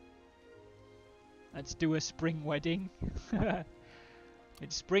 Let's do a spring wedding.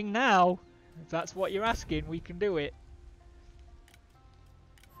 It's spring now. If that's what you're asking, we can do it.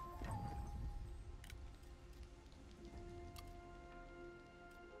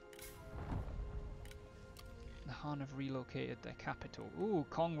 The Han have relocated their capital. Ooh,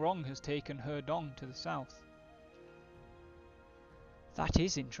 Kong Rong has taken Hedong to the south. That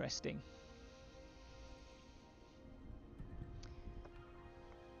is interesting.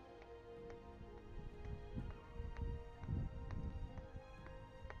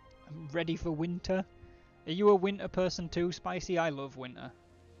 I'm ready for winter. Are you a winter person too, Spicy? I love winter.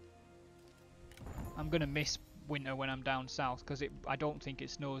 I'm gonna miss winter when I'm down south because I don't think it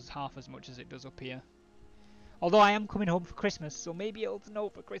snows half as much as it does up here. Although I am coming home for Christmas, so maybe it'll snow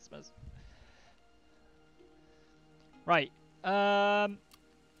for Christmas. Right. Zhu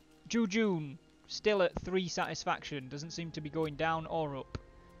Jun still at 3 satisfaction. Doesn't seem to be going down or up.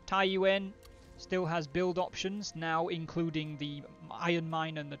 Taiyuan still has build options, now including the iron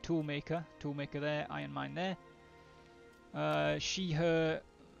mine and the toolmaker. Toolmaker there, iron mine there. She, her,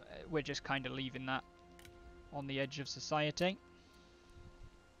 we're just kind of leaving that on the edge of society.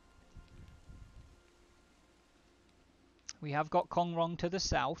 We have got Kongrong to the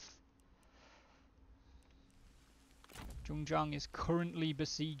south. Zhongzhang is currently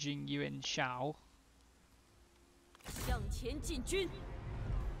besieging Yuanshao.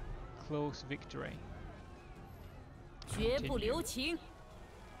 Close victory. Continue.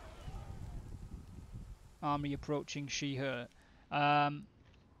 Army approaching Shi-He.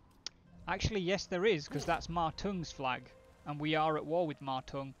 Actually, yes, there is, because that's Ma Tung's flag, and we are at war with Ma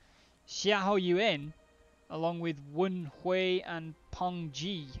Tung. Xiahou Yuan, along with Wen Hui and Peng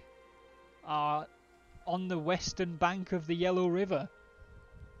Ji, are on the western bank of the Yellow River.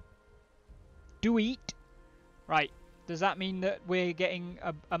 Do eat. Right, does that mean that we're getting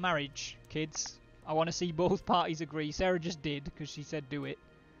a marriage, kids? I want to see both parties agree. Sarah just did, because she said do it.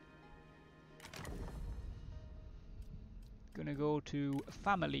 Gonna go to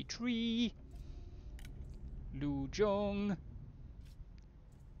family tree. Lu Zhong.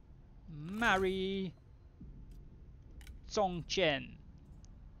 Marry Song Chen.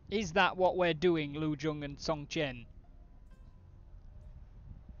 Is that what we're doing, Lu Zhong and Song Chen?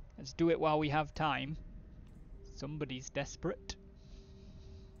 Let's do it while we have time. Somebody's desperate.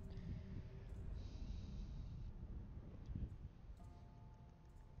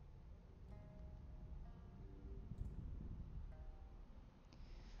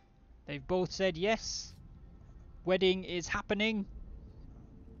 They've both said yes. Wedding is happening.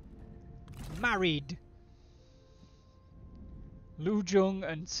 Married. Lu Zhong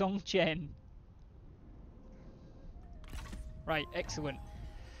and Song Chen. Right, excellent.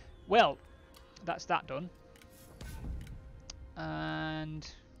 Well, that's that done. And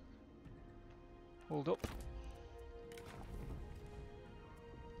hold up.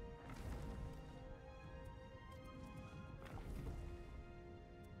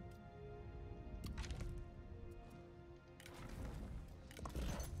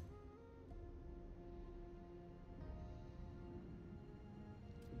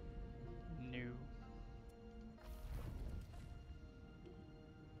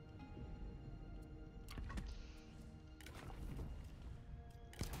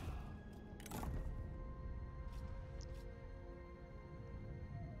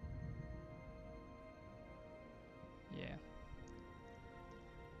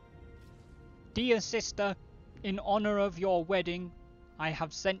 Dear sister, in honor of your wedding, I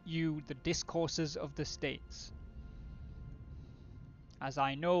have sent you the discourses of the states, as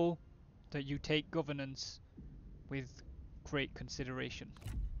I know that you take governance with great consideration.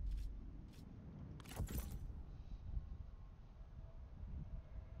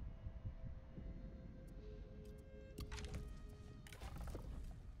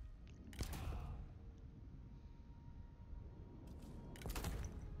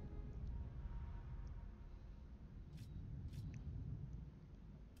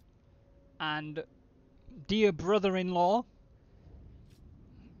 And dear brother-in-law,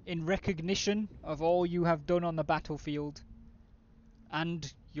 in recognition of all you have done on the battlefield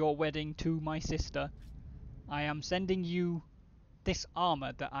and your wedding to my sister, I am sending you this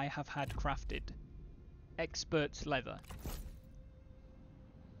armor that I have had crafted. Expert's leather.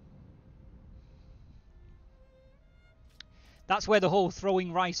 That's where the whole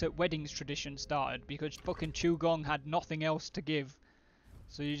throwing rice at weddings tradition started, because fucking Chugong had nothing else to give.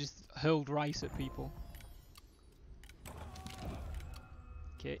 So you just hurled rice at people.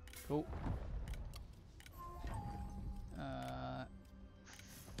 Okay, cool.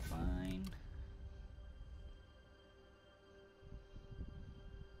 Fine.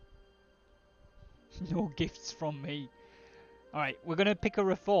 No gifts from me. Alright, we're going to pick a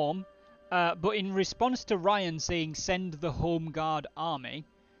reform. But in response to Ryan saying send the Home Guard army,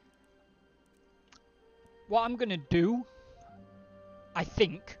 what I'm going to do, I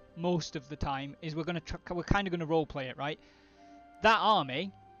think, most of the time, is we're kind of going to roleplay it, right? That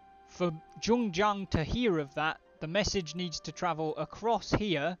army, for Zhongzhang to hear of that, the message needs to travel across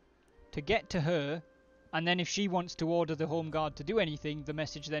here to get to her, and then if she wants to order the Home Guard to do anything, the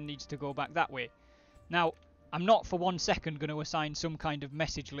message then needs to go back that way. Now, I'm not for 1 second going to assign some kind of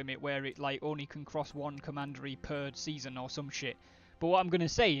message limit where it like only can cross one commandery per season or some shit. But what I'm going to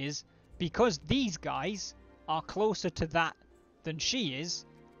say is, because these guys are closer to that than she is,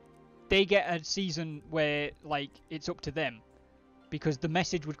 they get a season where like it's up to them, because the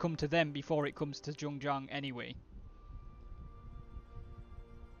message would come to them before it comes to Zhongzhang anyway.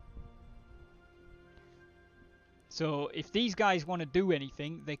 So if these guys want to do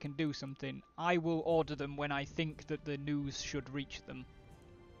anything, they can do something. I will order them when I think that the news should reach them.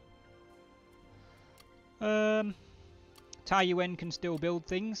 Taiyuan can still build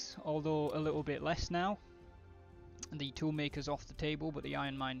things, although a little bit less now. The toolmaker's off the table, but the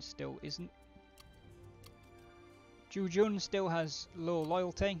iron mine still isn't. Jujun still has low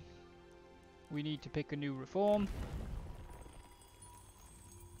loyalty. We need to pick a new reform.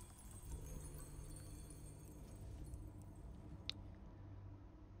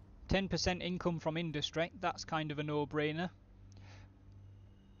 %10 income from industry, that's kind of a no-brainer.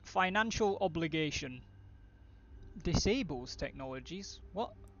 Financial obligation. Disables technologies.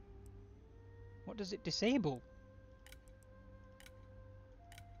 What? What does it disable?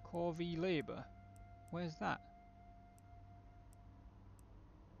 Core V labour. Where's that?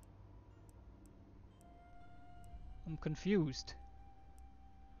 I'm confused.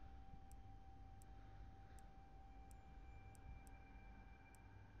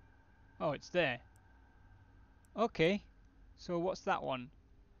 Oh, it's there. Okay. So what's that one?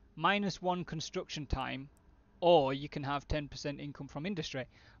 -1 construction time, or you can have 10% income from industry.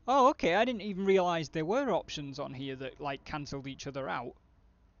 Oh, okay. I didn't even realise there were options on here that like cancelled each other out.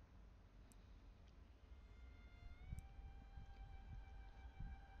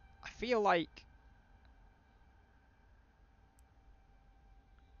 I feel like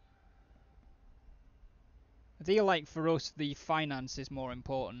for us the finance is more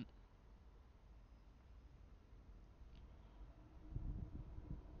important.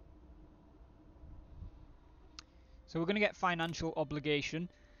 So we're going to get financial obligation.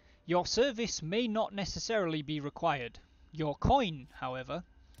 Your service may not necessarily be required. Your coin, however.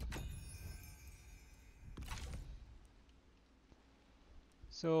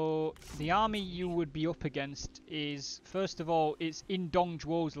 So the army you would be up against is, first of all, it's in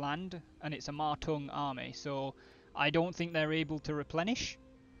Dongzhuo's land, and it's a Martung army, so I don't think they're able to replenish.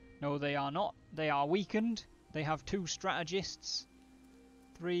 No, they are not. They are weakened. They have 2 strategists,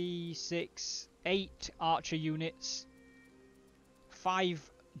 3, 6, 8 archer units,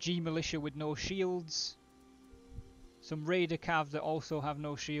 5 G militia with no shields, some raider cav that also have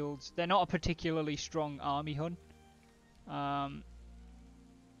no shields. They're not a particularly strong army, hun.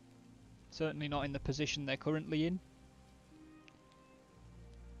 Certainly not in the position they're currently in.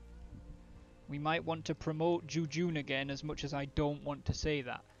 We might want to promote Jujun again, as much as I don't want to say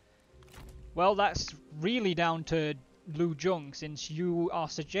that. Well, that's really down to Lu Jung, since you are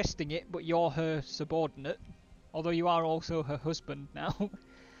suggesting it, but you're her subordinate. Although you are also her husband now.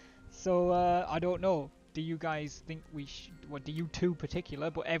 So, I don't know. Do you guys think we should... Well, do you two particular,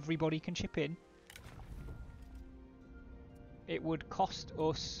 but everybody can chip in? It would cost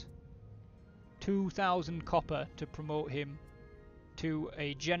us 2,000 copper to promote him to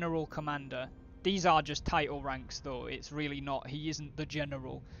a general commander. These are just title ranks, though. It's really not. He isn't the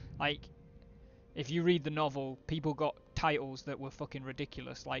general. Like, if you read the novel, people got titles that were fucking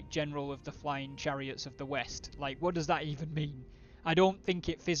ridiculous, like General of the Flying Chariots of the West. Like, what does that even mean? I don't think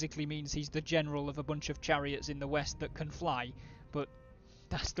it physically means he's the general of a bunch of chariots in the West that can fly, but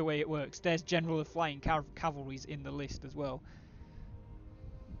that's the way it works. There's General of Flying Cavalries in the list as well.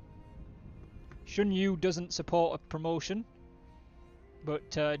 Shun Yu doesn't support a promotion, but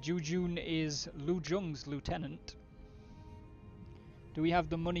Jujun is Lu Jung's lieutenant. Do we have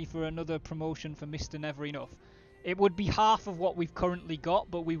the money for another promotion for Mr. Never Enough? It would be half of what we've currently got,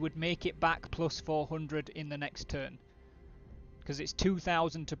 but we would make it back plus 400 in the next turn. Because it's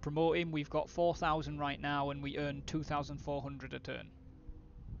 2,000 to promote him, we've got 4,000 right now, and we earn 2,400 a turn.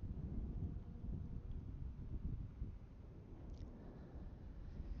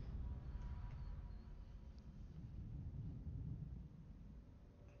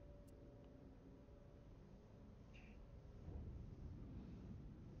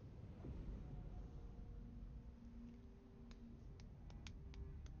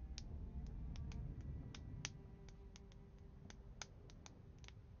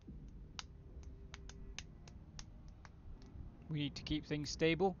 We need to keep things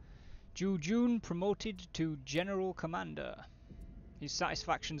stable. Jujun promoted to General Commander. His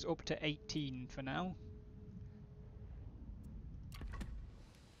satisfaction's up to 18 for now.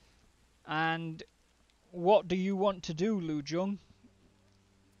 And what do you want to do, Lu Jung?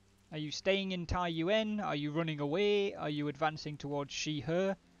 Are you staying in Taiyuan? Are you running away? Are you advancing towards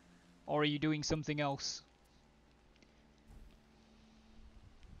Shi-He? Or are you doing something else?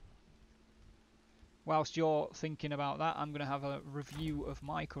 Whilst you're thinking about that, I'm going to have a review of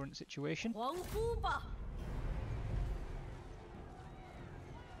my current situation.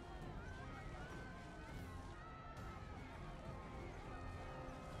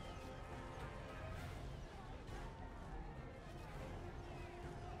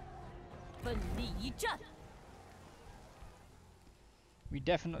 奋力一战。We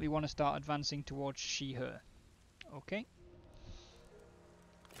definitely want to start advancing towards she/her. Okay.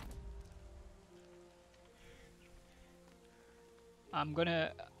 I'm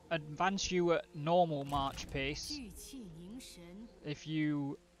gonna advance you at normal march pace. 聚气凝神。 If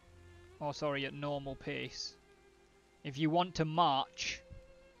you... Oh, sorry, at normal pace. If you want to march,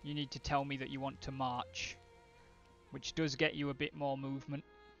 you need to tell me that you want to march. Which does get you a bit more movement.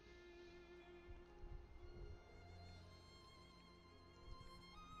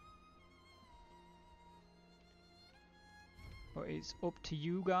 But it's up to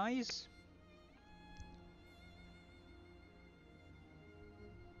you guys.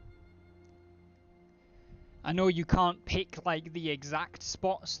 I know you can't pick like the exact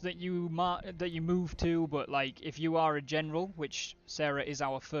spots that you move to, but like if you are a general, which Sarah is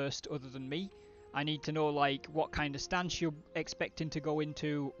our first other than me, I need to know like what kind of stance you're expecting to go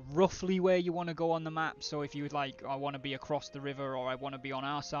into, roughly where you want to go on the map. So if you would like, I want to be across the river, or I want to be on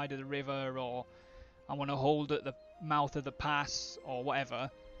our side of the river, or I want to hold at the mouth of the pass, or whatever.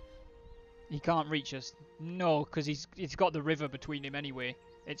 He can't reach us. No, because he's got the river between him anyway.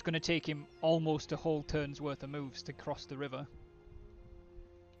 It's going to take him almost a whole turn's worth of moves to cross the river.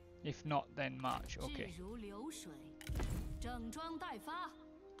 If not, then march. Okay.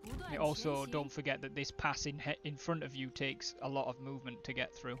 Also, don't forget that this pass in front of you takes a lot of movement to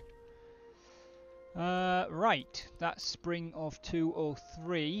get through. Right. That's spring of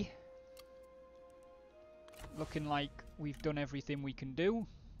 203. Looking like we've done everything we can do.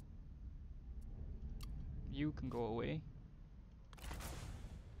 You can go away.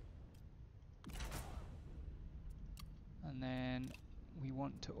 And then we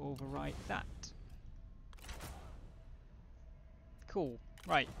want to overwrite that. Cool.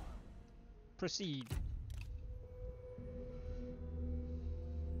 Right. Proceed.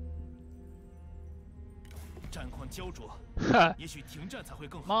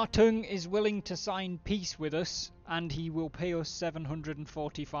 Martung is willing to sign peace with us, and he will pay us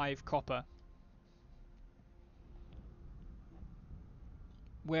 745 copper.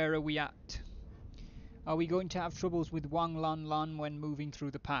 Where are we at? Are we going to have troubles with Wang Lan Lan when moving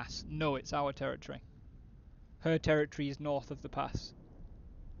through the pass? No, it's our territory. Her territory is north of the pass.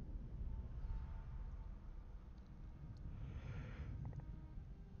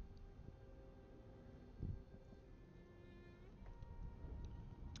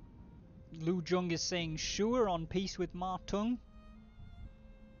 Lu Zhong is saying sure on peace with Ma Tung.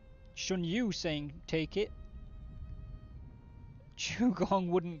 Shun Yu saying take it. Chu Gong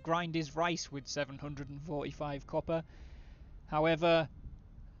wouldn't grind his rice with 745 copper. However,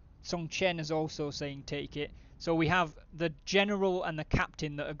 Song Chen is also saying take it. So we have the general and the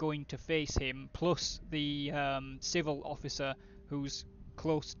captain that are going to face him, plus the civil officer who's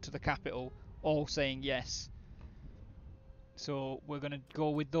close to the capital, all saying yes. So we're going to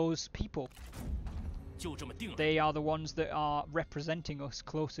go with those people. They are the ones that are representing us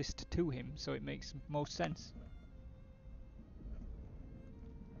closest to him, so it makes most sense.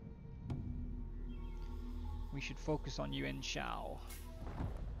 We should focus on Yuan Shao.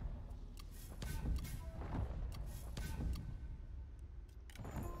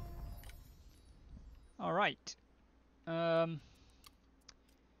 Alright.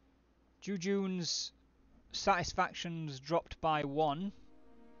 Jujun's satisfactions dropped by 1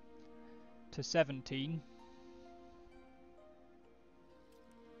 to 17.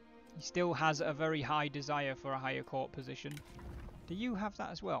 He still has a very high desire for a higher court position. Do you have that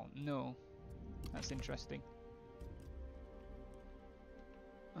as well? No. That's interesting.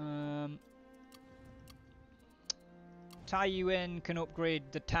 Tai Yuan can upgrade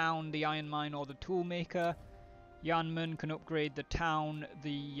the town, the iron mine, or the toolmaker. Yanmen can upgrade the town,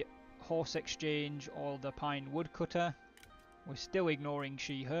 the horse exchange, or the pine woodcutter. We're still ignoring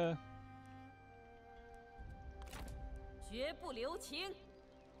she/her.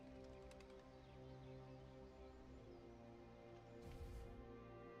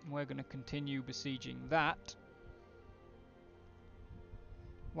 We're going to continue besieging that.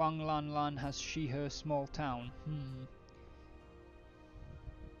 Wang Lan Lan has she/her small town.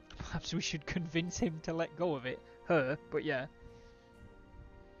 Perhaps we should convince him to let go of it. Her, but yeah.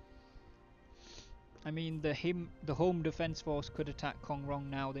 I mean, the home defense force could attack Kong Rong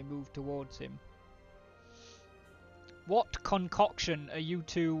now they move towards him. What concoction are you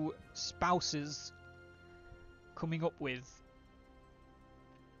two spouses coming up with?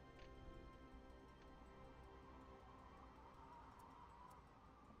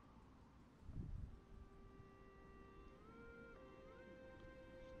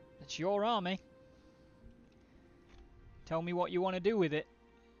 It's your army. Tell me what you want to do with it.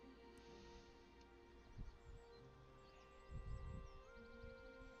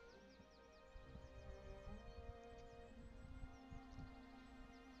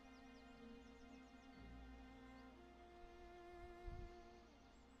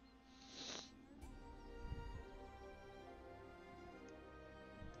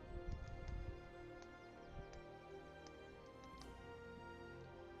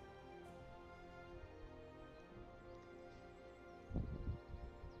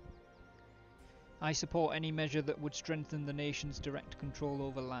 I support any measure that would strengthen the nation's direct control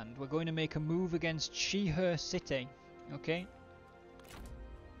over land. We're going to make a move against Shihe City. Okay?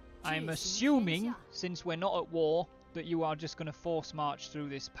 I'm assuming, since we're not at war, that you are just going to force march through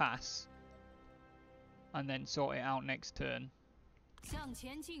this pass. And then sort it out next turn.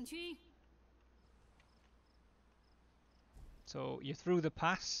 So you're through the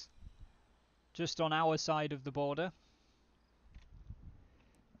pass. Just on our side of the border.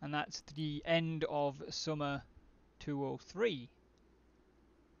 And that's the end of summer 203.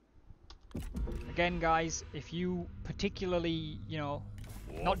 Again, guys, if you particularly, you know,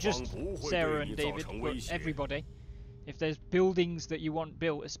 not just Sarah and David, but everybody, if there's buildings that you want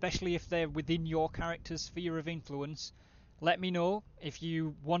built, especially if they're within your character's sphere of influence, let me know. If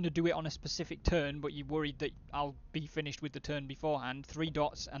you want to do it on a specific turn, but you're worried that I'll be finished with the turn beforehand, 3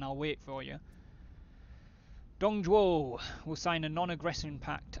 dots and I'll wait for you. Dongzhuo will sign a non-aggression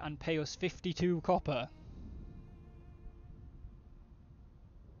pact and pay us 52 copper.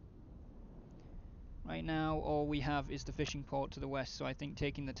 Right now, all we have is the fishing port to the west, so I think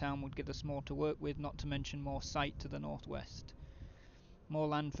taking the town would give us more to work with, not to mention more sight to the northwest. More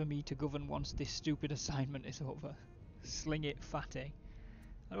land for me to govern once this stupid assignment is over. Sling it, fatty.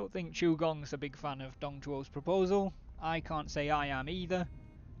 I don't think Chu Gong's a big fan of Dongzhuo's proposal. I can't say I am either.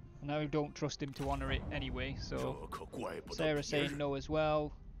 And I don't trust him to honour it anyway, so Sarah's saying no as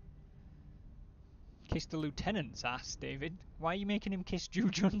well. Kiss the lieutenant's ass, David. Why are you making him kiss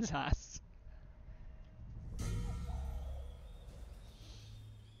Ju Jun's ass?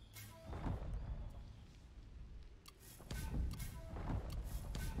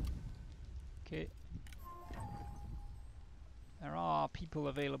 Okay. There are people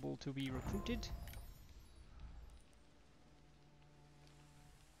available to be recruited.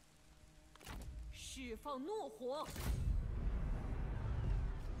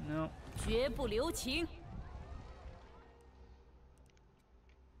 No. 绝不留情。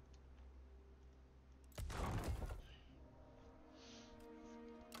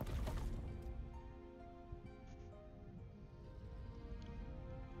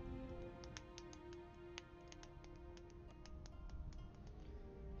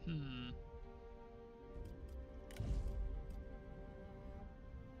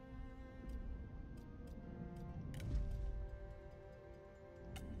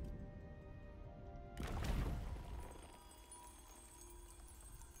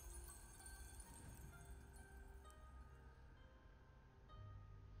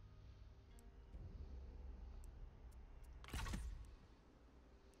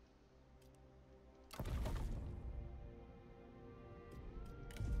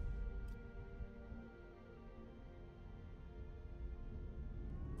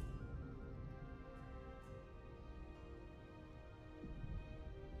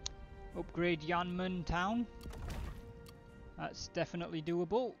Upgrade Yanmen town. That's definitely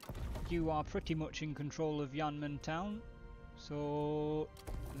doable. You are pretty much in control of Yanmen town. So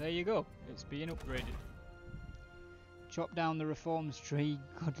there you go. It's being upgraded. Chop down the reforms tree.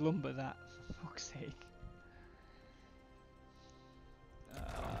 God lumber that. For fuck's sake.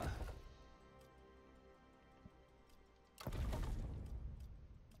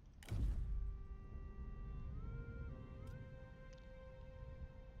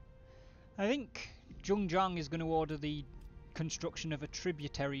 I think Zhongzhang is going to order the construction of a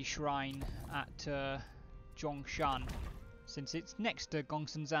tributary shrine at Zhongshan, since it's next to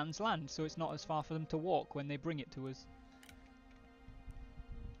Gongsun Zan's land, so it's not as far for them to walk when they bring it to us.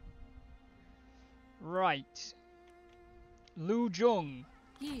 Right. Lu Zhong.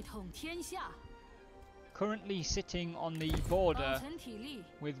 Currently sitting on the border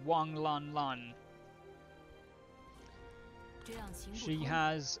with Wang Lan Lan. She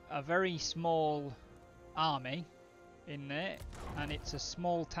has a very small army in there, and it's a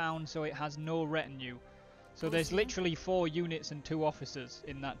small town, so it has no retinue. So there's literally 4 units and 2 officers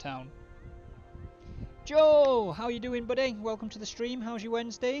in that town. Joe, how you doing, buddy? Welcome to the stream. How's your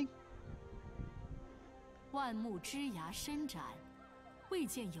Wednesday? 万木枝芽伸展，未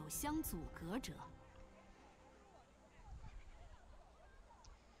见有相阻隔者。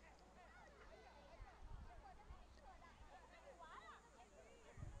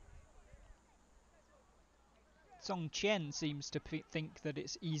 Song Chen seems to think that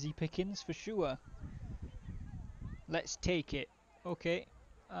it's easy pickings for sure. Let's take it. Okay.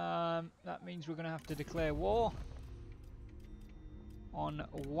 That means we're going to have to declare war on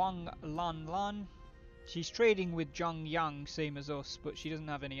Wang Lan Lan. She's trading with Zhang Yang, same as us, but she doesn't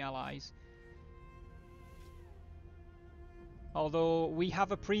have any allies. Although we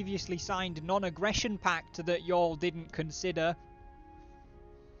have a previously signed non-aggression pact that y'all didn't consider.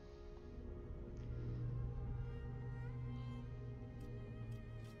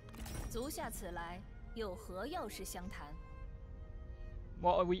 下此来，有何要事相谈？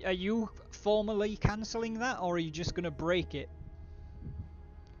 What are we? Are you formally cancelling that, or are you just going to break it?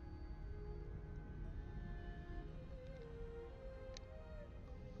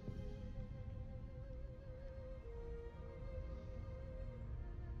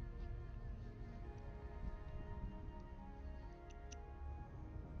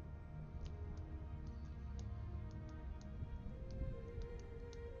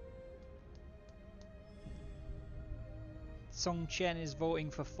 Song Chen is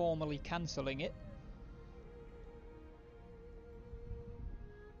voting for formally cancelling it,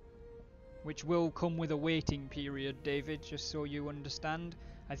 which will come with a waiting period, David, just so you understand.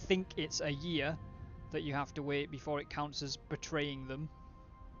 I think it's a year that you have to wait before it counts as betraying them.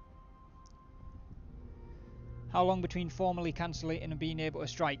 How long between formally cancelling and being able to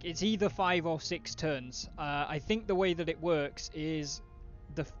strike? It's either 5 or 6 turns. I think the way that it works is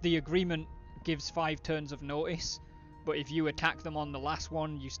the agreement gives 5 turns of notice, but if you attack them on the last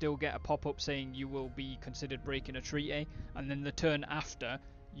one, you still get a pop-up saying you will be considered breaking a treaty, and then the turn after,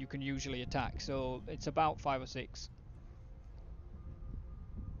 you can usually attack. So it's about 5 or 6.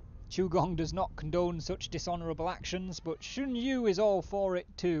 Qugong does not condone such dishonourable actions, but Shun Yu is all for it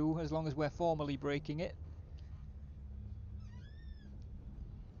too, as long as we're formally breaking it.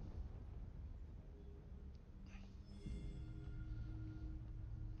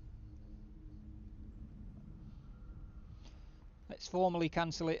 Let's formally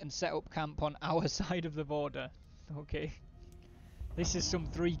cancel it and set up camp on our side of the border. Okay. This is some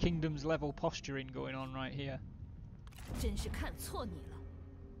Three Kingdoms level posturing going on right here. 真是看错你了。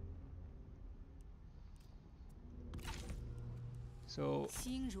 So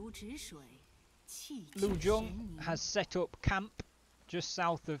心如止水，气 Lu 静神 Zhong 明。 has set up camp just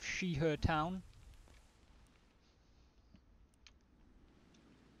south of Shihe town.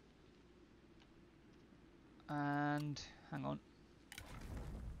 And hang on.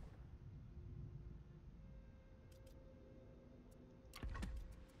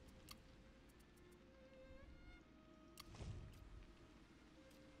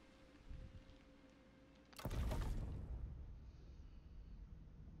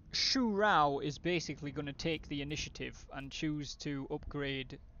 Shu Rao is basically going to take the initiative and choose to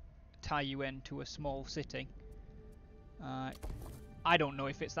upgrade Taiyuan to a small city. I don't know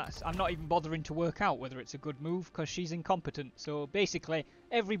if it's that. I'm not even bothering to work out whether it's a good move because she's incompetent. So basically,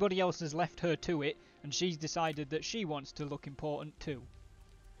 everybody else has left her to it, and she's decided that she wants to look important too.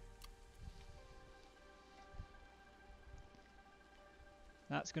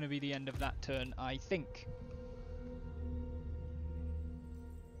 That's going to be the end of that turn, I think.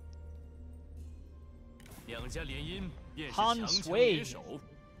 Han Sui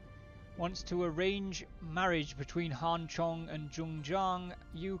wants to arrange marriage between Han Chong and Zhong Zhang.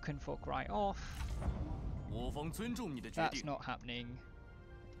 You can fuck right off. That's not happening.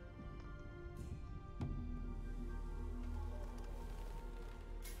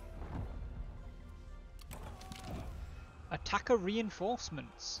 Attacker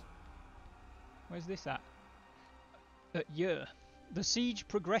reinforcements. Where's this at? At Ye. The siege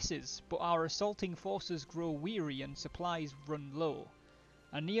progresses, but our assaulting forces grow weary and supplies run low.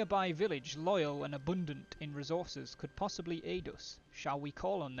 A nearby village, loyal and abundant in resources, could possibly aid us. Shall we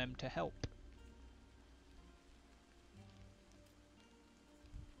call on them to help?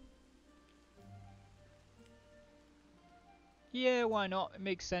 Yeah, why not? It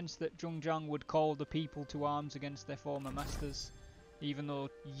makes sense that Zhongzhang would call the people to arms against their former masters. Even though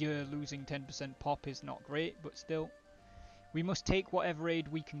Ye losing 10% pop is not great, but still. We must take whatever aid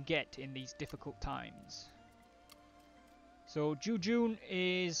we can get in these difficult times. So Jujun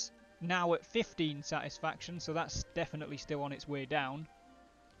is now at 15 satisfaction, so that's definitely still on its way down.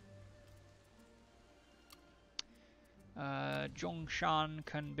 Zhongshan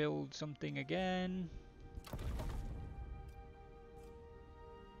can build something again.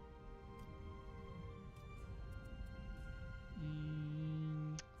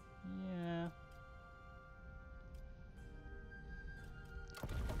 Yeah.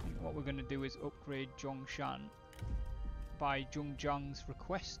 I think what we're going to do is upgrade Zhongshan by Zhongzhang's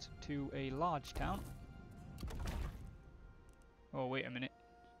request to a large town. Oh, wait a minute.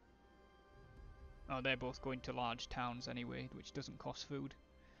 Oh, they're both going to large towns anyway, which doesn't cost food.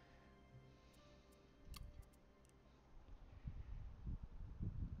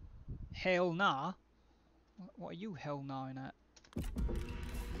 Hell nah? What are you hell nahing at?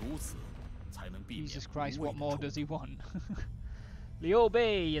 Jesus Christ, what more does he want? Liu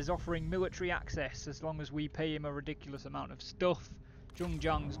Bei is offering military access as long as we pay him a ridiculous amount of stuff.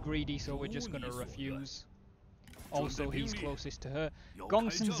 Zhongzhang's greedy, so we're just going to refuse. Also, he's closest to her.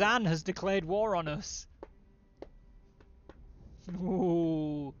 Gongsun Zan has declared war on us.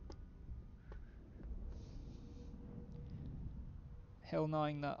 Ooh. Hell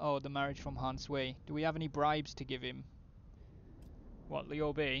knowing that... Oh, the marriage from Han Sui. Do we have any bribes to give him? What,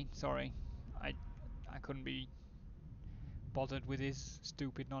 Liu Bei? Sorry. I couldn't be bothered with his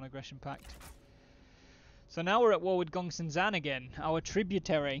stupid non-aggression pact. So now we're at war with Gongsun Zan again, our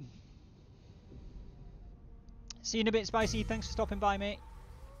tributary. See you in a bit, Spicy. Thanks for stopping by, mate.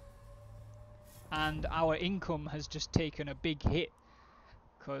 And our income has just taken a big hit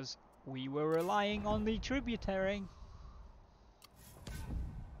because we were relying on the tributary.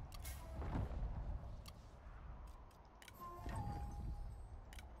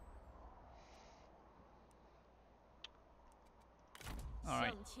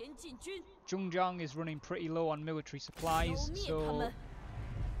 Alright. Zhongjiang is running pretty low on military supplies, so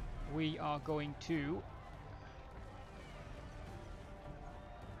we are going to...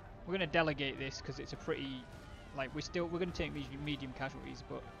 We're going to delegate this because it's a pretty... Like, we're going to take medium casualties,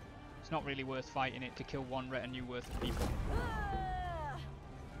 but it's not really worth fighting it to kill one retinue worth of people.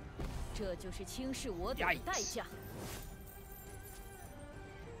 Yikes.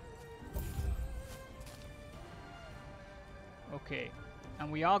 Okay,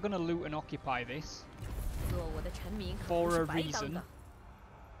 and we are going to loot and occupy this for a reason.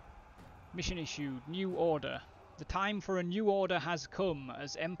 Mission issued, new order. The time for a new order has come.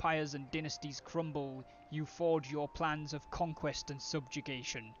 As empires and dynasties crumble, you forge your plans of conquest and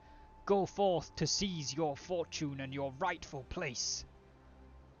subjugation. Go forth to seize your fortune and your rightful place.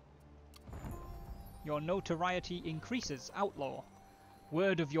 Your notoriety increases, outlaw.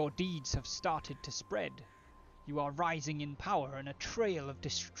 Word of your deeds have started to spread. You are rising in power and a trail of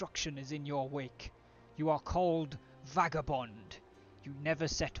destruction is in your wake. You are called Vagabond. You never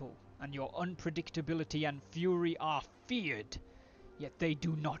settle, and your unpredictability and fury are feared. Yet they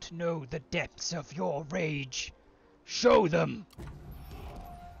do not know the depths of your rage. Show them!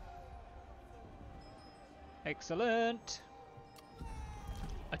 Excellent!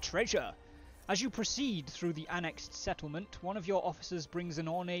 A treasure! As you proceed through the annexed settlement, one of your officers brings an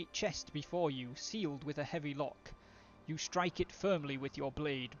ornate chest before you, sealed with a heavy lock. You strike it firmly with your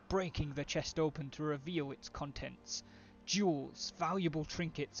blade, breaking the chest open to reveal its contents. Jewels, valuable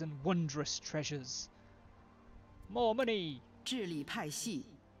trinkets, and wondrous treasures. More money! Shush.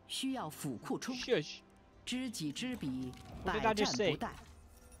 What did I just say?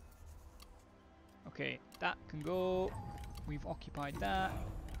 Okay, that can go. We've occupied that.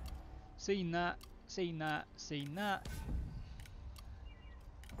 Seen that, seen that, seen that.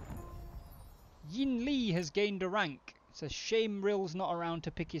 Yin Li has gained a rank. It's a shame Rill's not around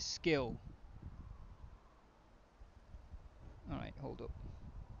to pick his skill. Alright, hold up.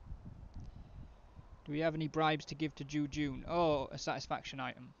 Do we have any bribes to give to Ju Jun? Oh, a satisfaction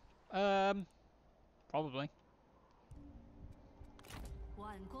item. Probably.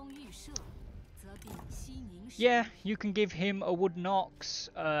 Yeah, you can give him a wooden ox,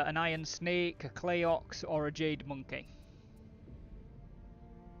 an iron snake, a clay ox, or a jade monkey.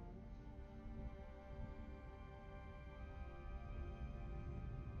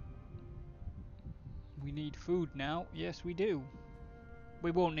 We need food now. Yes, we do. We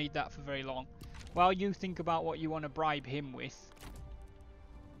won't need that for very long. While you think about what you want to bribe him with,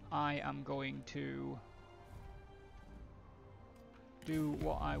 I am going to do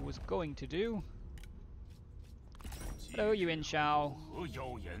what I was going to do. Hello, Yuan Shao.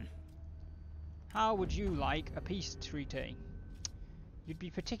 How would you like a peace treaty? You'd be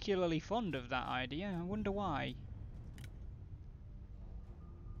particularly fond of that idea. I wonder why.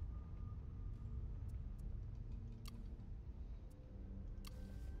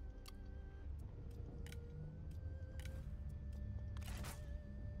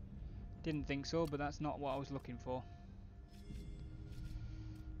 Didn't think so, but that's not what I was looking for.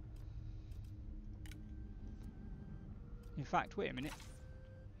 In fact, wait a minute.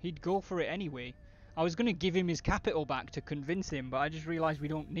 He'd go for it anyway. I was going to give him his capital back to convince him, but I just realised we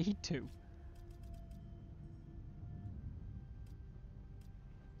don't need to.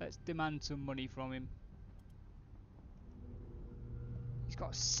 Let's demand some money from him. He's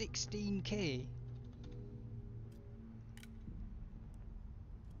got 16k.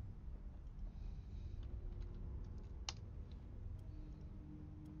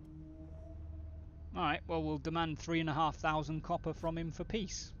 Alright, well, we'll demand 3,500 copper from him for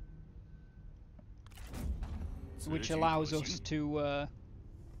peace. Which allows us to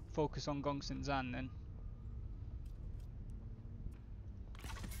focus on Gongsun Zan then.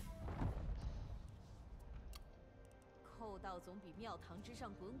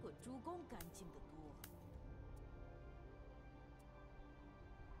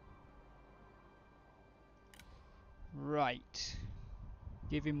 Right.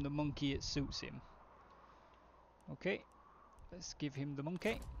 Give him the monkey, it suits him. Okay. Let's give him the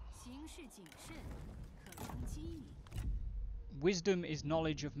monkey. Wisdom is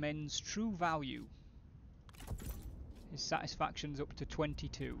knowledge of men's true value. His satisfaction's up to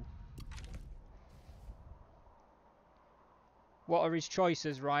 22. What are his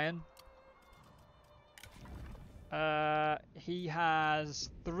choices, Ryan? He has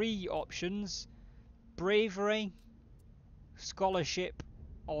 3 options. Bravery, scholarship,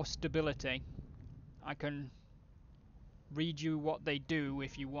 or stability. I can read you what they do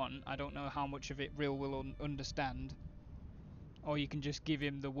if you want. I don't know how much of it Rill will understand. Or you can just give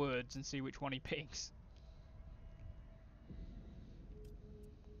him the words and see which one he picks.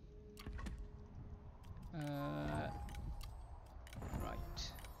 Right.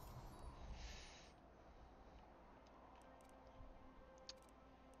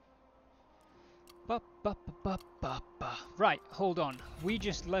 Right, hold on. We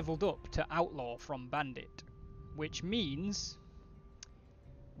just leveled up to Outlaw from Bandit, which means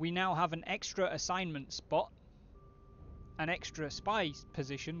we now have an extra assignment spot, an extra spy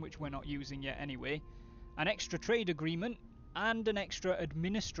position, which we're not using yet anyway, an extra trade agreement, and an extra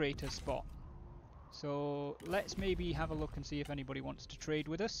administrator spot. So let's maybe have a look and see if anybody wants to trade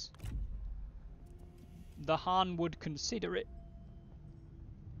with us. The Han would consider it,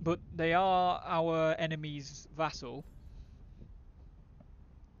 but they are our enemy's vassal.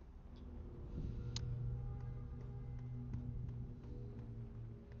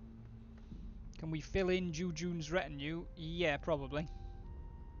 Can we fill in Jujun's retinue? Yeah, probably.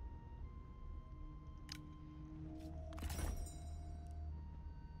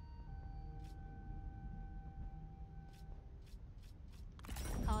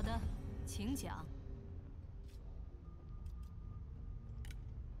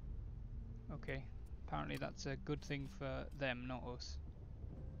 Okay, apparently that's a good thing for them, not us.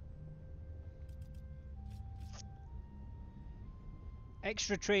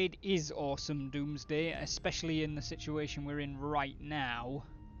 Extra trade is awesome, Doomsday, especially in the situation we're in right now.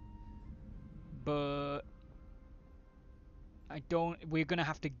 But we're going to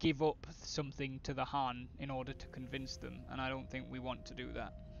have to give up something to the Han in order to convince them, and I don't think we want to do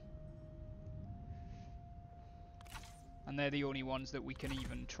that. And they're the only ones that we can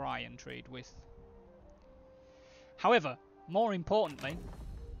even try and trade with. However, more importantly,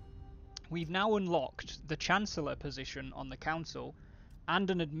 we've now unlocked the Chancellor position on the Council and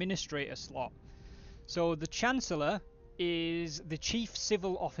an administrator slot. So the Chancellor is the Chief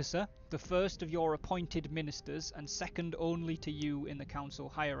Civil Officer, the first of your appointed ministers, and second only to you in the Council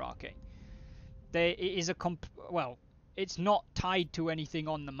hierarchy. It is well, it's not tied to anything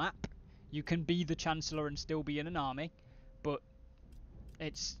on the map. You can be the Chancellor and still be in an army, but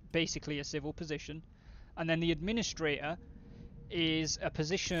it's basically a civil position. And then the Administrator is a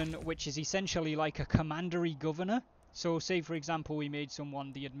position which is essentially like a commandery governor. So say for example we made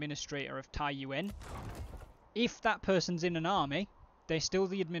someone the Administrator of Tai Yuan. If that person's in an army, they're still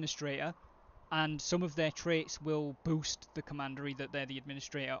the Administrator, and some of their traits will boost the commandery that they're the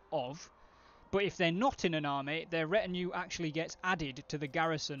Administrator of. But if they're not in an army, their retinue actually gets added to the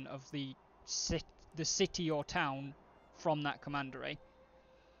garrison of the city or town from that commandery.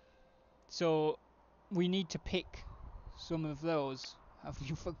 So we need to pick some of those. Have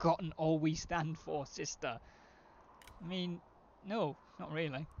you forgotten all we stand for, sister? I mean, no, not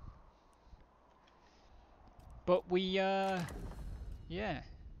really. But we, yeah.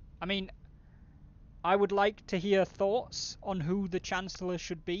 I mean, I would like to hear thoughts on who the Chancellor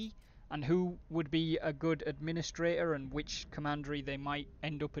should be, and who would be a good administrator, and which commandery they might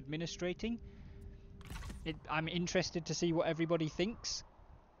end up administrating. I'm interested to see what everybody thinks.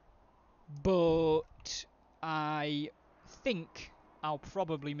 But I think I'll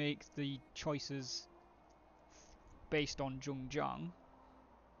probably make the choices based on Zhongjiang.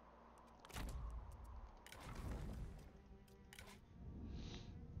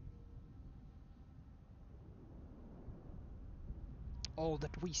 All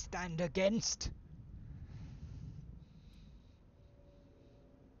that we stand against.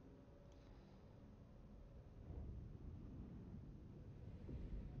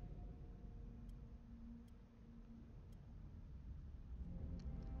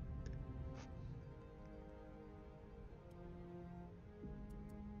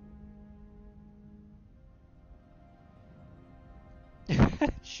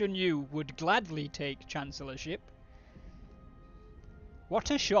 Shun Yu would gladly take Chancellorship.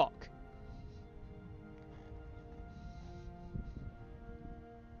 What a shock.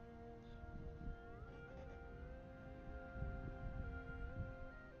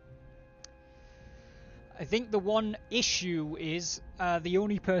 think the one issue is the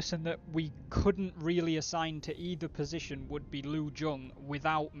only person that we couldn't really assign to either position would be Lu Jung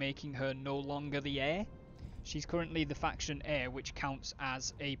without making her no longer the heir. She's currently the faction heir, which counts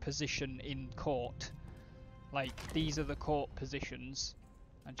as a position in court. Like, these are the court positions,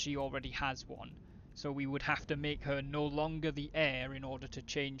 and she already has one. So we would have to make her no longer the heir in order to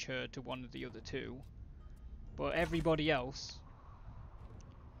change her to one of the other two. But everybody else...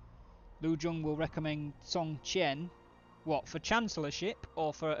 Lu Jung will recommend Song Qian, what, for chancellorship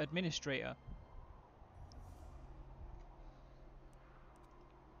or for administrator?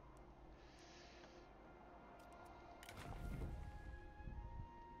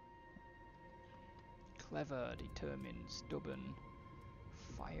 Clever, determined, stubborn,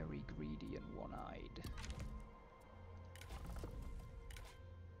 fiery, greedy, and one-eyed.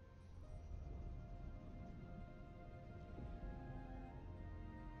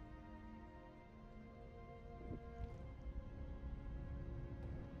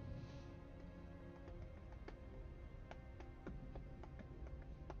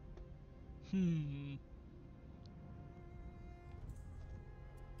 You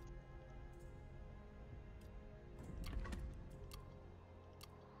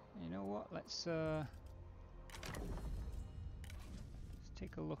know what? Let's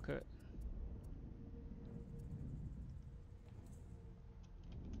take a look at...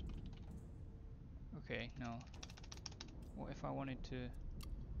 Okay, no. What if I wanted to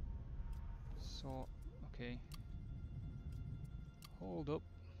sort... Okay. Hold up.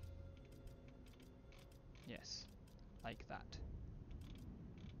 Yes, like that.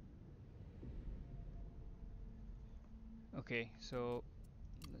 Okay, so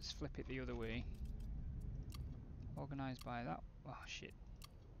let's flip it the other way. Organized by that. Oh shit.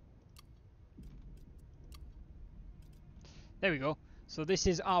 There we go. So this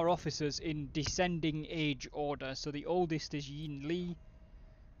is our officers in descending age order. So the oldest is Yin Li.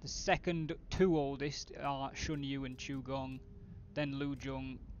 The second two oldest are Shun Yu and Chu Gong. Then Lu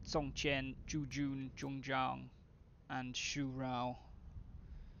Jung, Song Qian, Zhu Jun, Zhong Zhang, and Xu Rao.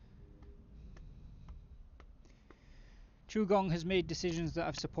 Chu Gong has made decisions that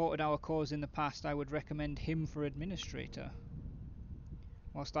have supported our cause in the past. I would recommend him for administrator.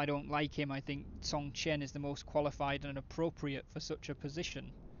 Whilst I don't like him, I think Song Qian is the most qualified and appropriate for such a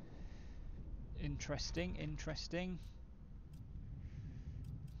position. Interesting, interesting.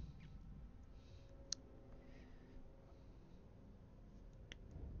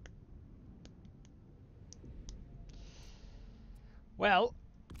 Well,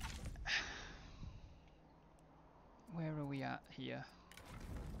 where are we at here?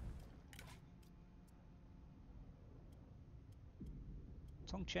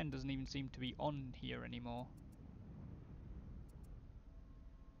 Song Chen doesn't even seem to be on here anymore.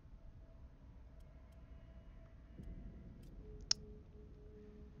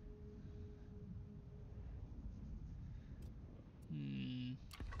 Hmm.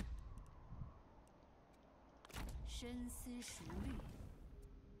 深思熟虑。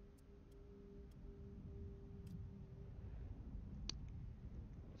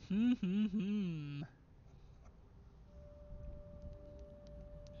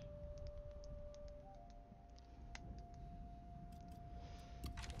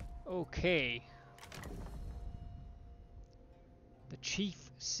 Okay. The Chief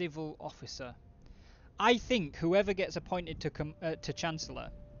Civil Officer. I think whoever gets appointed to Chancellor,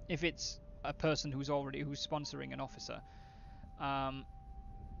 if it's a person who's sponsoring an officer,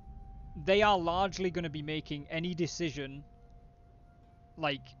 they are largely going to be making any decision,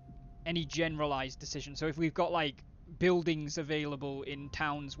 like any generalized decision. So if we've got like buildings available in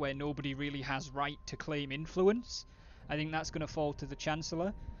towns where nobody really has right to claim influence, I think that's going to fall to the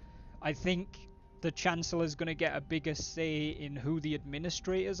Chancellor. I think the Chancellor's going to get a bigger say in who the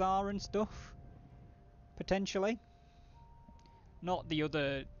administrators are and stuff, potentially. Not the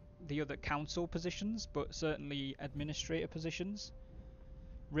other council positions, but certainly administrator positions.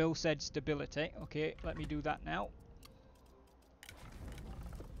 Rill said stability. Okay, let me do that now.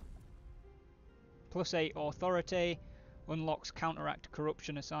 +8 authority, unlocks counteract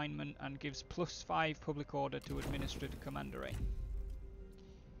corruption assignment, and gives +5 public order to administered commandery.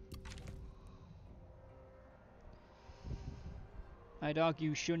 I'd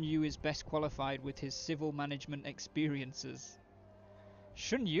argue Shun Yu is best qualified with his civil management experiences.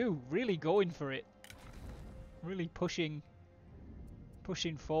 Shun Yu really going for it. Really pushing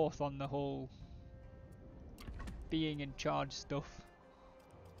forth on the whole being in charge stuff.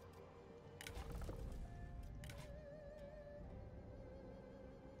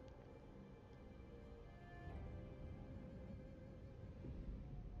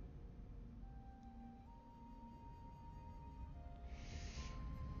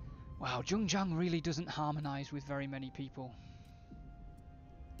 Wow, Zhengzhang really doesn't harmonise with very many people.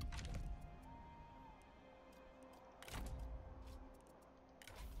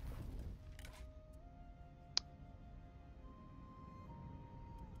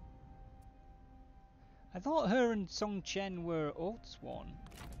 I thought her and Song Chen were oathsworn.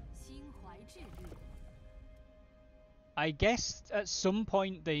 I guess at some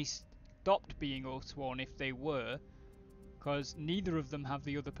point they stopped being oathsworn if they were, because neither of them have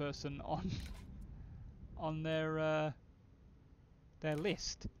the other person on their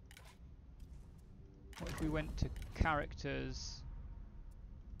list. What if we went to characters?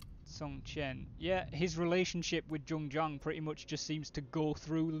 Song Chen. Yeah, his relationship with Zhengzhang pretty much just seems to go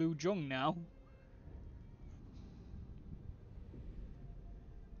through Lu Zhong now.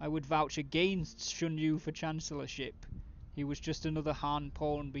 I would vouch against Shun Yu for chancellorship. He was just another Han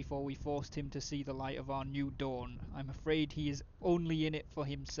pawn before we forced him to see the light of our new dawn. I'm afraid he is only in it for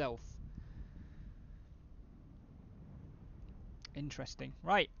himself. Interesting.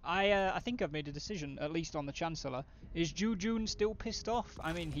 Right, I think I've made a decision, at least on the Chancellor. Is Zhu Jun still pissed off?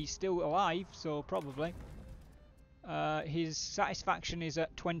 I mean, he's still alive, so probably. His satisfaction is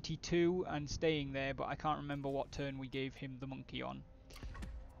at 22 and staying there, but I can't remember what turn we gave him the monkey on.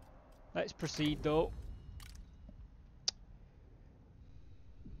 Let's proceed, though.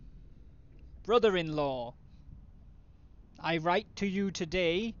 Brother-in-law, I write to you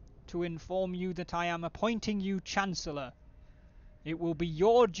today to inform you that I am appointing you Chancellor. It will be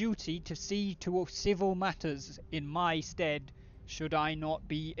your duty to see to civil matters in my stead, should I not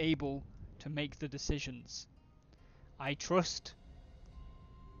be able to make the decisions. I trust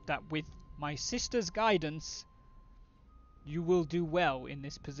that with my sister's guidance, you will do well in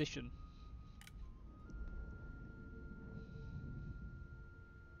this position.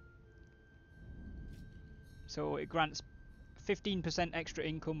 So it grants 15% extra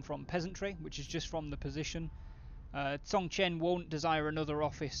income from peasantry, which is just from the position. Song Chen won't desire another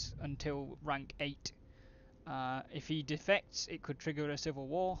office until rank 8. If he defects, it could trigger a civil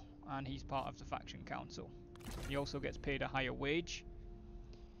war, and he's part of the faction council. He also gets paid a higher wage.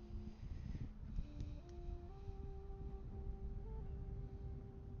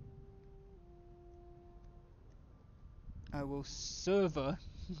 I will serve her.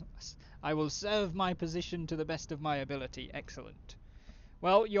 I will serve my position to the best of my ability. Excellent.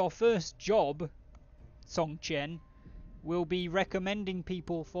 Well, your first job, Song Chen, will be recommending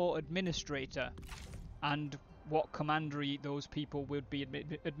people for administrator and what commandery those people would be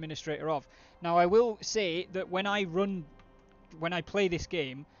administrator of. Now, I will say that when I play this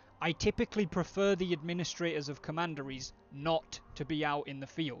game, I typically prefer the administrators of commanderies not to be out in the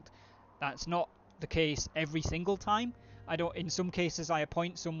field. That's not the case every single time. In some cases I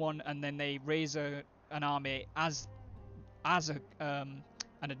appoint someone and then they raise an army as an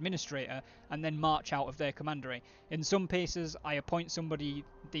administrator and then march out of their commandery. In some cases I appoint somebody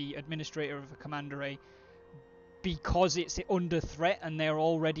the administrator of a commandery because it's under threat and they're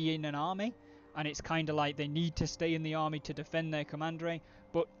already in an army, and it's kind of like they need to stay in the army to defend their commandery.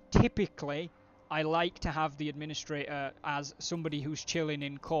 But typically I like to have the administrator as somebody who's chilling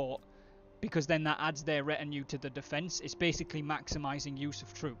in court, because then that adds their retinue to the defense. It's basically maximizing use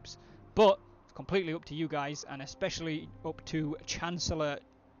of troops. But it's completely up to you guys, and especially up to Chancellor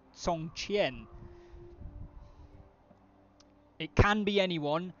Song Chen. It can be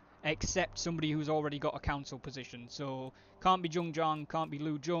anyone except somebody who's already got a council position. So can't be Zhengzhang, can't be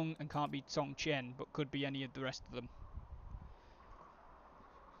Lu Zhong, and can't be Song Chen, but could be any of the rest of them.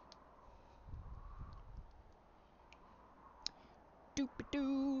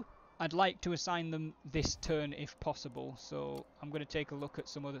 Doop-a-doo. I'd like to assign them this turn if possible, so I'm going to take a look at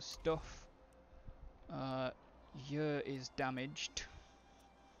some other stuff. Ye is damaged.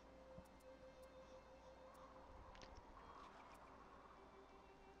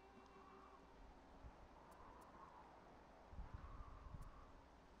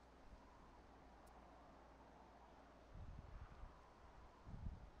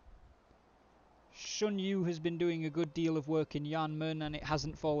 Shun Yu has been doing a good deal of work in Yanmen and it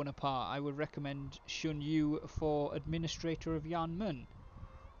hasn't fallen apart. I would recommend Shun Yu for administrator of Yanmen.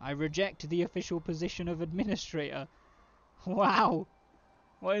 I reject the official position of administrator. Wow!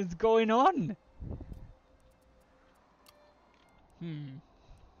 What is going on?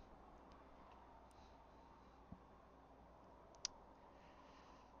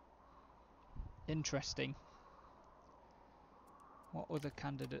 Interesting. What other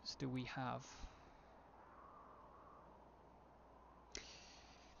candidates do we have?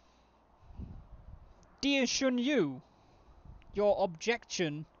 Dear Shun Yu, your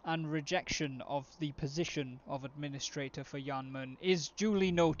objection and rejection of the position of administrator for Yanmen is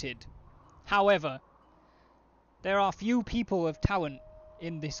duly noted. However, there are few people of talent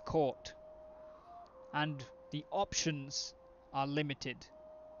in this court, and the options are limited.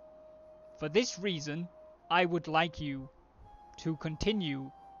 For this reason, I would like you to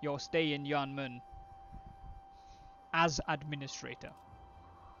continue your stay in Yanmen as administrator.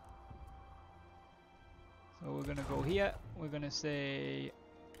 So we're going to go here, we're going to say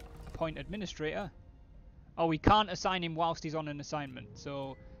appoint administrator. Oh, we can't assign him whilst he's on an assignment,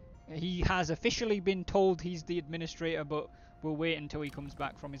 so he has officially been told he's the administrator, but we'll wait until he comes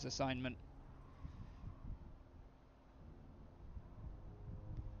back from his assignment.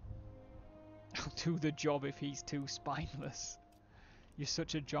 I'll do the job if he's too spineless. You're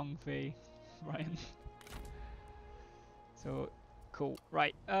such a Zhongfei, Ryan. So, cool.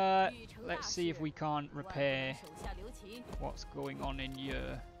 Right, let's see if we can't repair what's going on in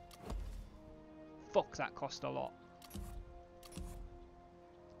your... Fuck, that cost a lot.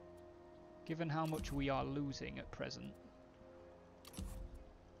 Given how much we are losing at present.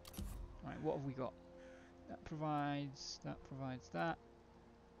 Right, what have we got? That provides that.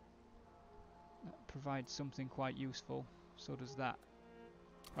 That provides something quite useful. So does that.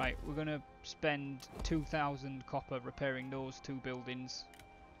 Right, we're going to spend 2,000 copper repairing those two buildings.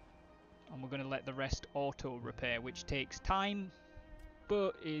 And we're going to let the rest auto repair, which takes time,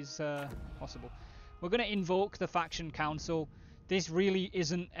 but is possible. We're going to invoke the faction council. This really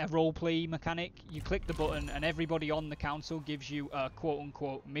isn't a roleplay mechanic. You click the button and everybody on the council gives you a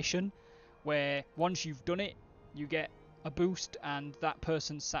quote-unquote mission, where once you've done it, you get a boost and that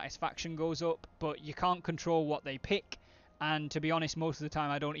person's satisfaction goes up, but you can't control what they pick. And to be honest, most of the time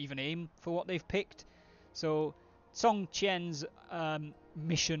I don't even aim for what they've picked. So Song Qian's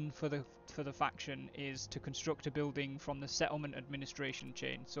mission for the faction is to construct a building from the settlement administration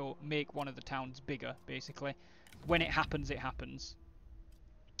chain. So make one of the towns bigger, basically. When it happens, it happens.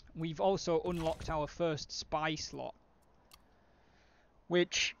 We've also unlocked our first spy slot,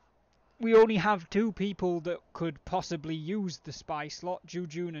 which we only have 2 people that could possibly use the spy slot,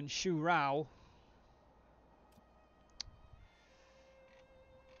 Jujun and Shu Rao.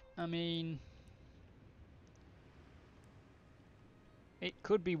 I mean, it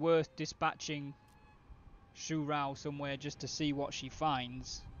could be worth dispatching Shu Rao somewhere just to see what she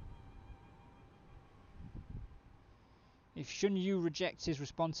finds. If Shun Yu rejects his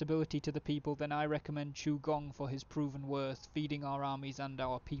responsibility to the people, then I recommend Chu Gong for his proven worth, feeding our armies and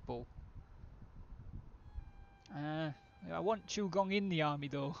our people. I want Chu Gong in the army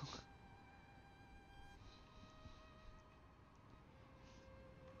though.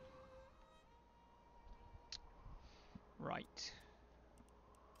 Right.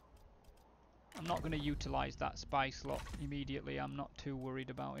 I'm not going to utilise that spy slot immediately. I'm not too worried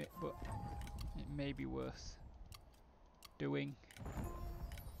about it, but it may be worth doing.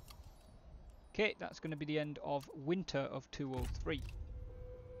 Okay, that's going to be the end of winter of 203.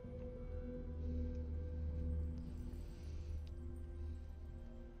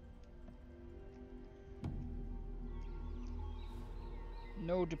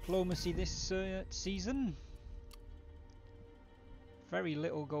 No diplomacy this season. Very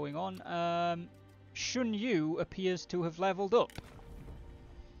little going on. Shun Yu appears to have leveled up.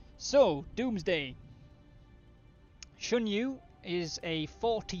 So, Doomsday. Shun Yu is a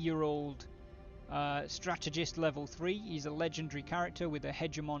 40-year-old strategist level 3. He's a legendary character with a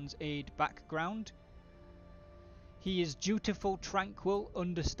Hegemon's Aid background. He is dutiful, tranquil,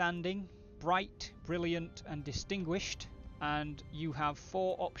 understanding, bright, brilliant, and distinguished. And you have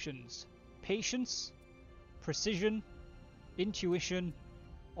 4 options: patience, precision, intuition,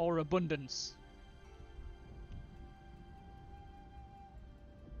 or abundance.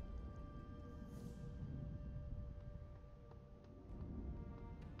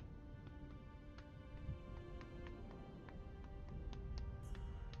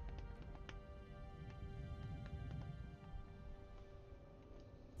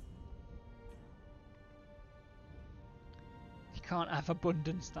 You can't have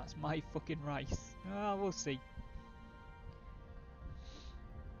abundance, that's my fucking rice. Ah, we'll see.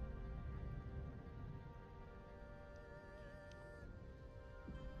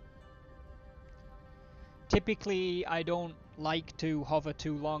 Typically, I don't like to hover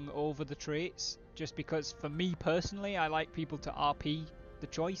too long over the traits, just because for me personally, I like people to RP the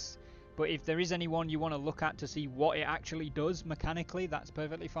choice. But if there is anyone you want to look at to see what it actually does mechanically, that's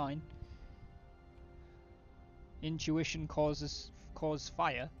perfectly fine. Intuition cause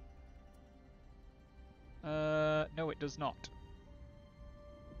fire. No, it does not.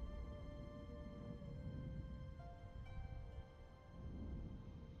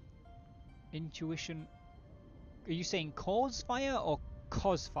 Intuition. Are you saying cause fire or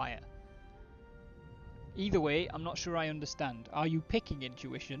cause fire? Either way, I'm not sure I understand. Are you picking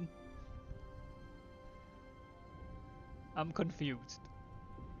intuition? I'm confused.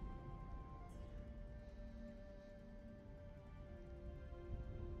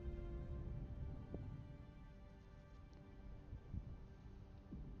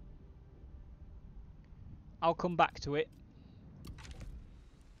 I'll come back to it.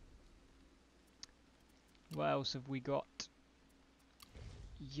 What else have we got?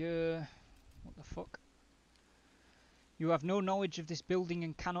 Yeah. What the fuck? You have no knowledge of this building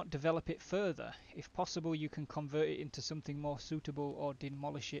and cannot develop it further. If possible, you can convert it into something more suitable or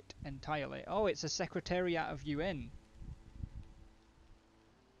demolish it entirely. Oh, it's a Secretariat of UN.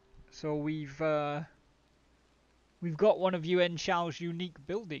 So we've got one of UN Shao's unique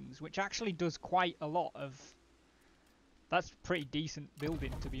buildings, which actually does quite a lot of... That's a pretty decent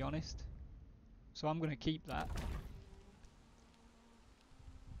building, to be honest. So I'm going to keep that.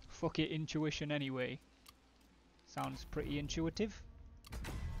 Fuck it, intuition anyway. Sounds pretty intuitive.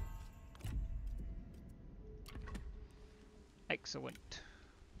 Excellent.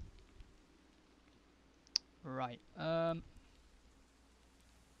 Right.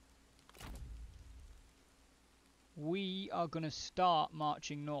 We are going to start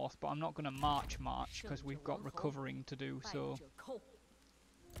marching north, but I'm not going to march because we've got recovering to do, so...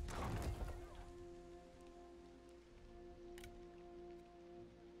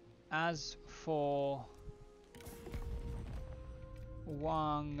 As for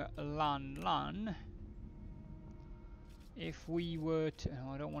Wang Lan Lan, if we were to...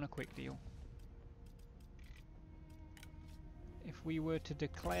 Oh, I don't want a quick deal. If we were to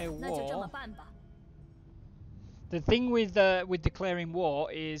declare war... The thing with declaring war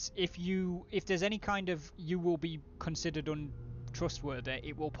is if there's any kind of you will be considered untrustworthy,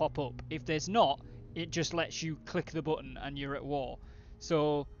 it will pop up. If there's not, it just lets you click the button and you're at war.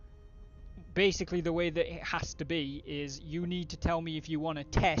 So basically the way that it has to be is you need to tell me if you want to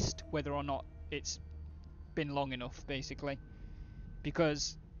test whether or not it's been long enough, basically.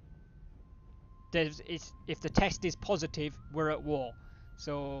 Because if the test is positive, we're at war.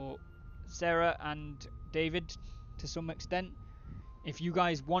 So Sarah and David, to some extent, if you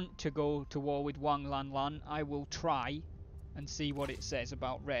guys want to go to war with Wang Lan Lan, I will try and see what it says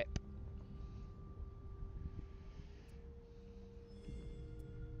about rep.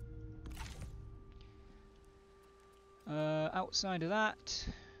 Outside of that,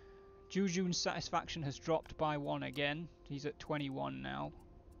 Jujun's satisfaction has dropped by 1 again. He's at 21 now.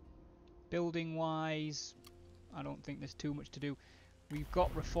 Building wise, I don't think there's too much to do. We've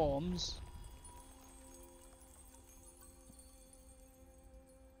got reforms.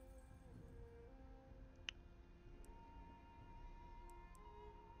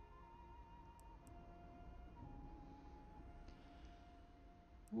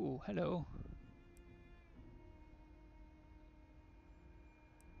 Ooh, hello.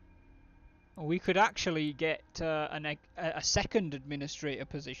 We could actually get a second administrator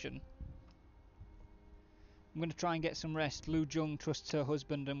position. I'm going to try and get some rest. Lu Jung trusts her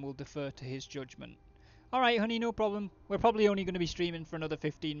husband and will defer to his judgment. Alright, honey, no problem. We're probably only going to be streaming for another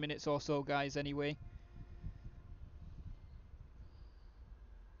 15 minutes or so, guys, anyway.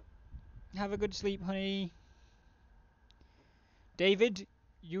 Have a good sleep, honey. David,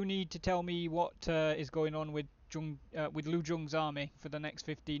 you need to tell me what is going on with Lu Jung's army for the next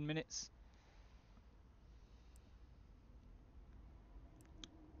 15 minutes.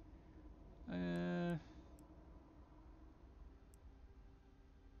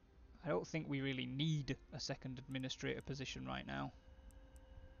 I don't think we really need a second administrator position right now.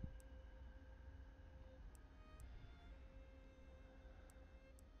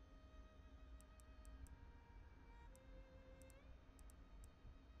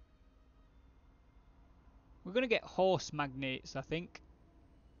 We're going to get horse magnates, I think.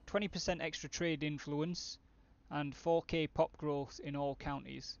 20% extra trade influence and 4k pop growth in all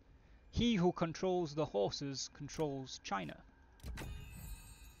counties. He who controls the horses controls China.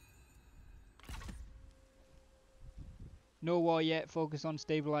 No war yet, focus on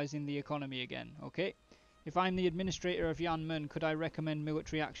stabilizing the economy again. Okay. If I'm the administrator of Yanmen, could I recommend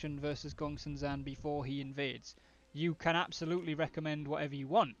military action versus Gongsun before he invades? You can absolutely recommend whatever you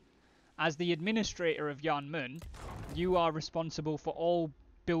want. As the administrator of Yanmen, you are responsible for all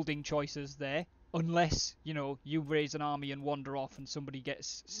building choices there, unless, you know, you raise an army and wander off and somebody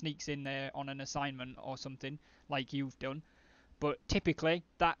sneaks in there on an assignment or something, like you've done. But typically,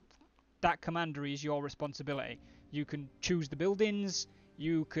 that commandery is your responsibility. You can choose the buildings,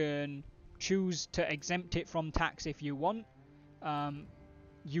 you can choose to exempt it from tax if you want,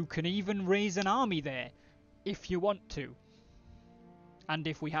 You can even raise an army there if you want to. And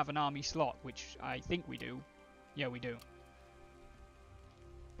if we have an army slot, which I think we do. Yeah, we do.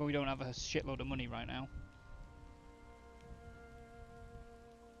 But we don't have a shitload of money right now.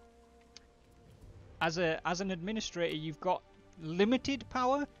 As an administrator, you've got limited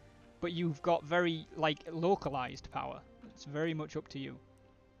power, but you've got very, like, localized power. It's very much up to you.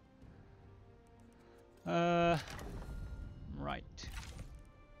 Right.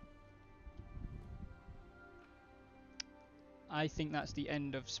 I think that's the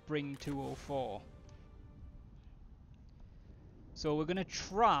end of Spring 204. So we're going to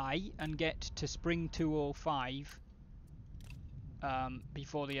try and get to Spring 205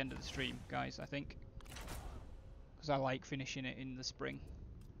 before the end of the stream, guys, I think. Because I like finishing it in the spring.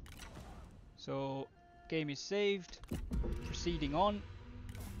 So, game is saved. Proceeding on.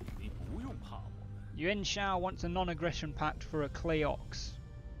 Yuan Shao wants a non-aggression pact for a clay ox.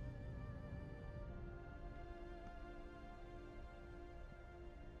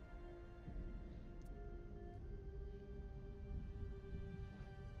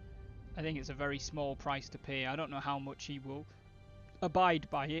 I think it's a very small price to pay. I don't know how much he will abide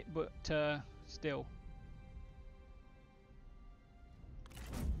by it, but still.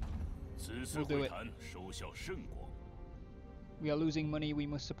 We'll do it. We are losing money. We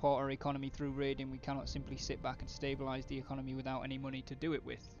must support our economy through raiding. We cannot simply sit back and stabilize the economy without any money to do it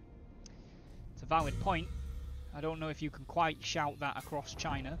with. It's a valid point. I don't know if you can quite shout that across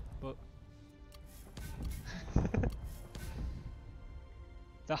China, but...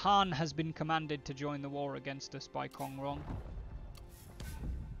 The Han has been commanded to join the war against us by Kong Rong.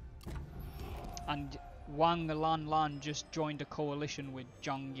 And Wang Lanlan just joined a coalition with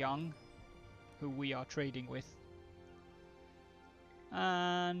Zhang Yang, who we are trading with.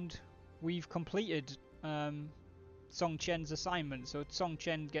 And we've completed Song Chen's assignment, so Song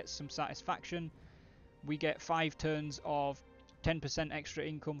Chen gets some satisfaction. We get 5 turns of 10% extra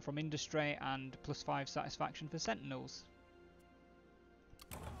income from industry and +5 satisfaction for sentinels.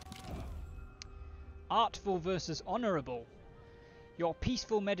 Artful versus honourable. Your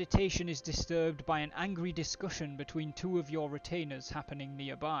peaceful meditation is disturbed by an angry discussion between 2 of your retainers happening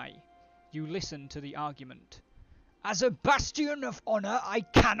nearby. You listen to the argument. As a bastion of honour, I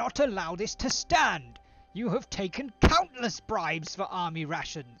cannot allow this to stand. You have taken countless bribes for army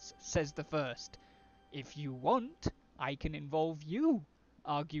rations, says the first. If you want, I can involve you,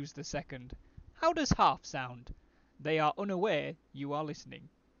 argues the second. How does half sound? They are unaware you are listening.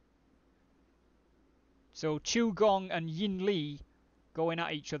 So Chu Gong and Yin Li going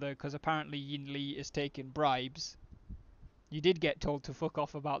at each other because apparently Yin Li is taking bribes. You did get told to fuck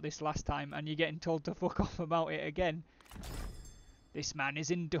off about this last time, and you're getting told to fuck off about it again. This man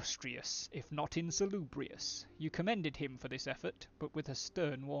is industrious, if not insalubrious. You commended him for this effort, but with a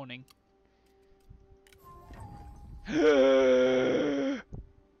stern warning.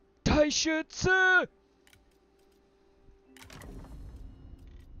 Taishutsu!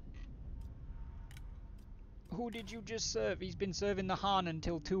 Who did you just serve? He's been serving the Han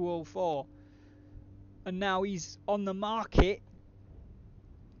until 204. And now he's on the market.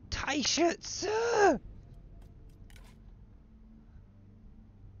 Taishutsu!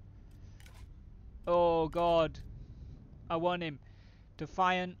 Oh god. I want him.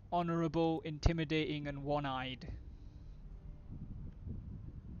 Defiant, honourable, intimidating and one-eyed.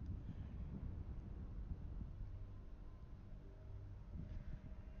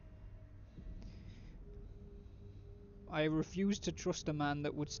 I refuse to trust a man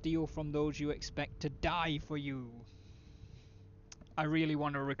that would steal from those you expect to die for you. I really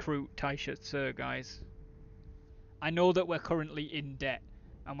want to recruit Taishutsu, guys. I know that we're currently in debt,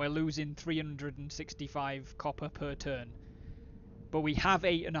 and we're losing 365 copper per turn. But we have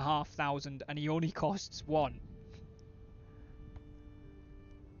 8,500, and he only costs 1.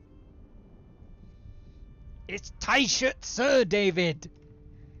 It's Taishutsu, David!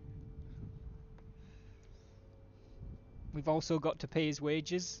 We've also got to pay his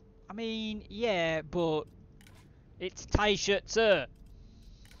wages. I mean, yeah, but it's Taishutsu.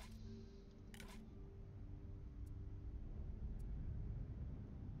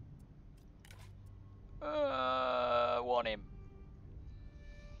 Want him.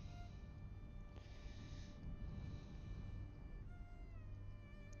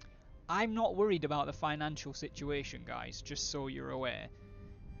 I'm not worried about the financial situation, guys, just so you're aware.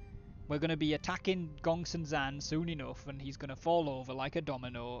 We're going to be attacking Gongsun Zan soon enough, and he's going to fall over like a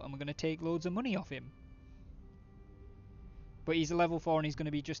domino, and we're going to take loads of money off him. But he's a level 4, and he's going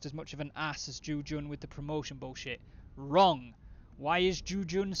to be just as much of an ass as Ju Jun with the promotion bullshit. Wrong! Why is Ju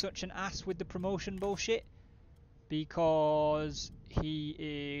Jun such an ass with the promotion bullshit? because he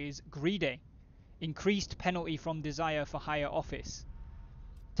is greedy. Increased penalty from desire for higher office.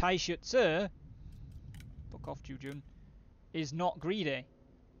 Taishutsu, fuck off Jujun, is not greedy.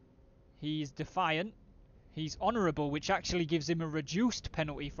 He's defiant. He's honourable, which actually gives him a reduced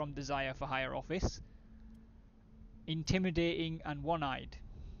penalty from desire for higher office. Intimidating and one-eyed.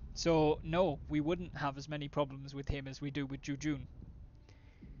 So, no, we wouldn't have as many problems with him as we do with Jujun.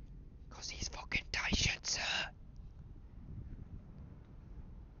 Because he's fucking Taishutsu.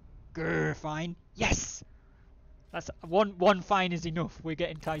 Grr, fine. Yes! That's one fine is enough. We're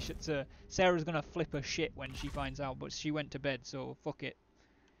getting Taishutsu. Sarah's gonna flip her shit when she finds out, but she went to bed, so fuck it.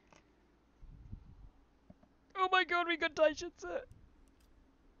 Oh my god, we got Taishutsu!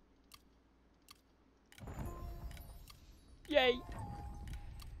 Yay!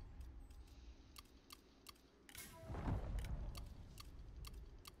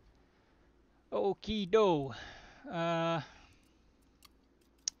 Okie do.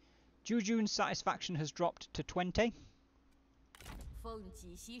 Jujun's satisfaction has dropped to 20.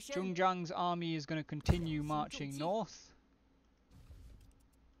 Zhengzhang's army is going to continue marching north.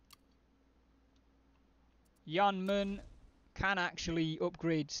 Yanmen can actually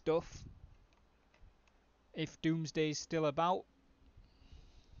upgrade stuff if Doomsday's still about.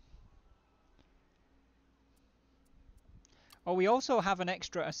 Oh, we also have an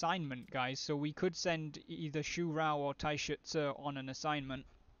extra assignment, guys, so we could send either Shu Rao or Taishutsu on an assignment.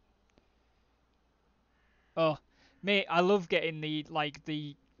 Oh, mate, I love getting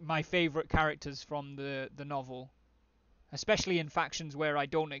my favourite characters from the novel. Especially in factions where I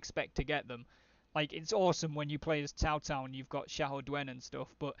don't expect to get them. Like, it's awesome when you play as Cao Cao and you've got Xiahou Duen and stuff,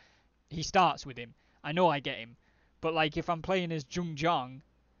 but he starts with him. I know I get him. But, like, if I'm playing as Zhengzhang,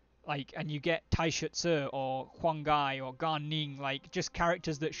 like, and you get Taishutsu or Huang Gai or Gan Ning, like, just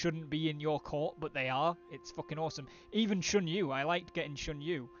characters that shouldn't be in your court, but they are, it's fucking awesome. Even Shun Yu, I liked getting Shun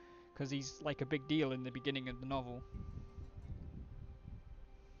Yu, because he's, like, a big deal in the beginning of the novel.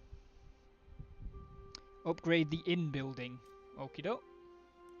 Upgrade the inn building. Okie doke.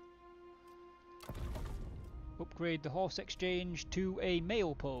 Upgrade the horse exchange to a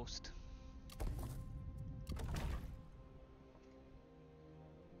mail post.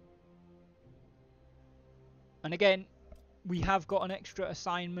 And again, we have got an extra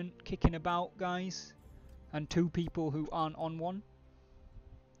assignment kicking about, guys. And 2 people who aren't on one.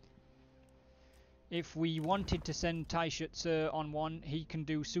 If we wanted to send Taishutsu on one, he can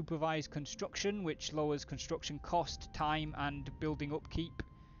do supervised construction, which lowers construction cost, time, and building upkeep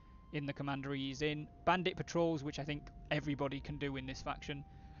in the commandery he's in. Bandit patrols, which I think everybody can do in this faction.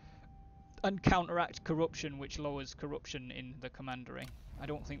 And counteract corruption, which lowers corruption in the commandery. I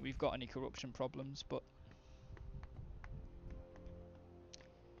don't think we've got any corruption problems, but...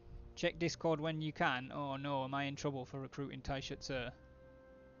 Check Discord when you can. Oh no, am I in trouble for recruiting Taishutsu?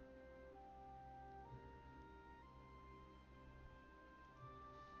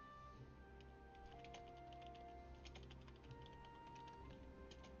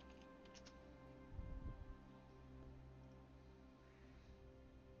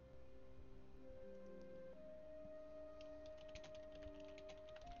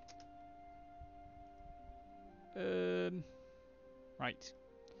 Right.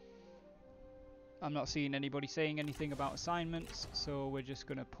 I'm not seeing anybody saying anything about assignments, so we're just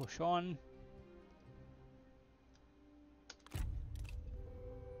going to push on.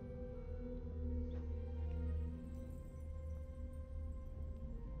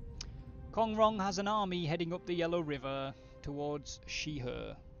 Kongrong has an army heading up the Yellow River towards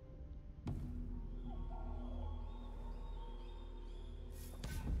Shihe.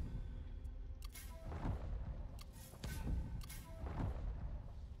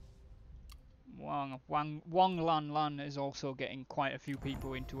 Wang Lan Lan is also getting quite a few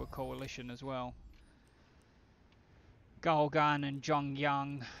people into a coalition as well. Gao Gan and Zhang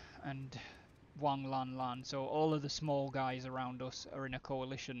Yang and Wang Lan Lan. So all of the small guys around us are in a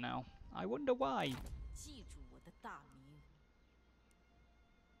coalition now. I wonder why. 记住我的大名，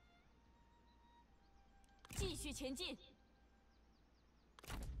继续前进。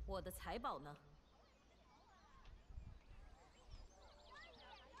我的财宝呢？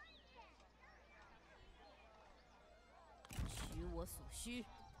取我所需。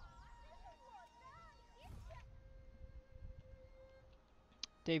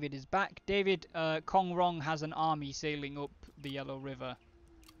 David is back. David, Kongrong has an army sailing up the Yellow River,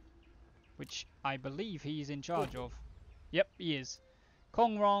 which I believe he's in charge of. Yep, he is.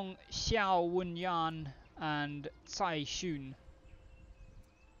 Kongrong, Xiao Wenyan, and Cai Xun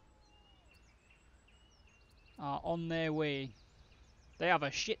are on their way. They have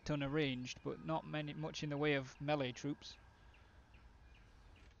a shit ton of ranged, but not much in the way of melee troops.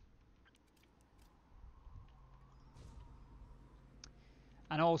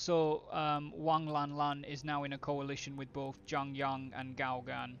 And also, Wang Lan Lan is now in a coalition with both Zhang Yang and Gao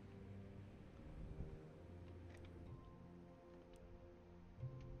Gan.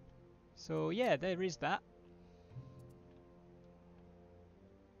 So yeah, there is that.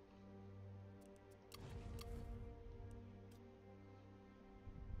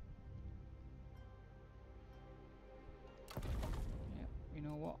 Yeah, you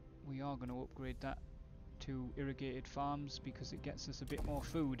know what? We are going to upgrade that to irrigated farms because it gets us a bit more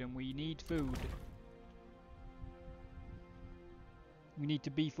food, and we need food. We need to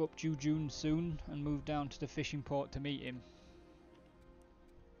beef up Jujun soon and move down to the fishing port to meet him.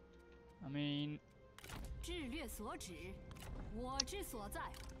 I mean,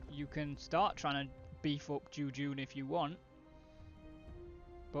 you can start trying to beef up Jujun if you want,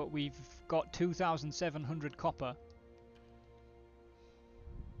 but we've got 2,700 copper.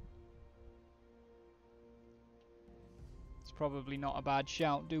 It's probably not a bad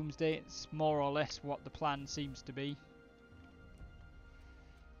shout, Doomsday. It's more or less what the plan seems to be.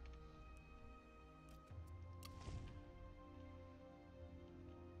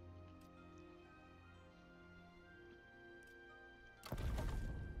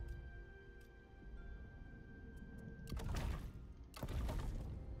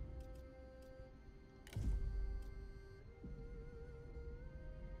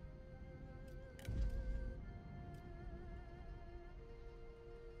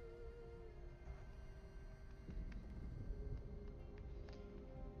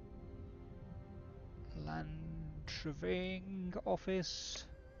 Land Surveying Office.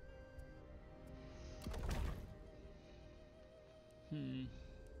 Let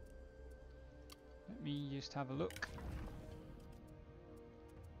me just have a look.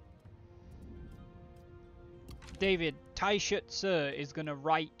 David, Taishet Sir is going to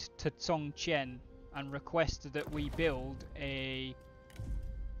write to Song Chen and request that we build a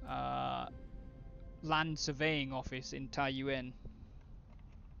land surveying office in Taiyuan.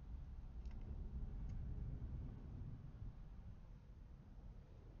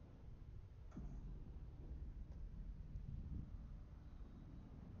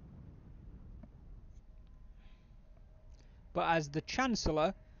 But as the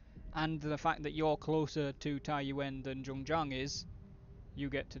Chancellor, and the fact that you're closer to Taiyuan than Zhongzhang is, you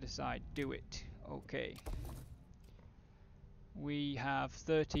get to decide. Do it. Okay. We have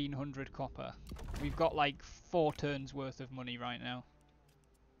 1,300 copper. We've got like 4 turns worth of money right now.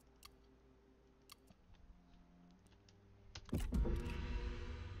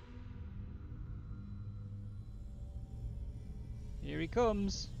 Here he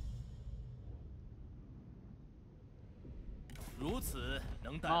comes.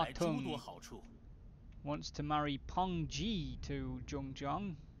 Ma Teng wants to marry Peng Ji to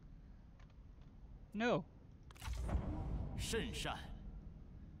Zhongzhang. No. 甚善。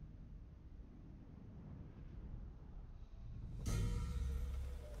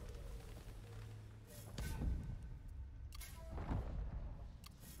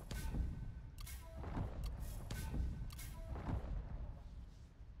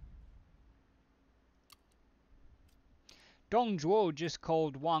Dong Zhuo just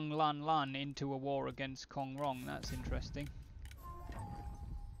called Wang Lan Lan into a war against Kong Rong. That's interesting.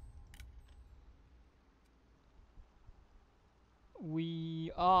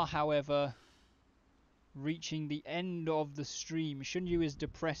 We are, however, reaching the end of the stream. Shunyu is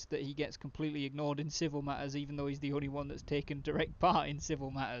depressed that he gets completely ignored in civil matters, even though he's the only one that's taken direct part in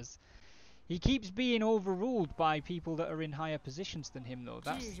civil matters. He keeps being overruled by people that are in higher positions than him, though.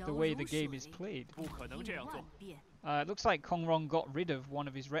 That's the way the game is played. It looks like Kong Rong got rid of one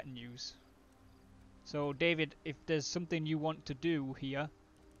of his retinues. So, David, if there's something you want to do here,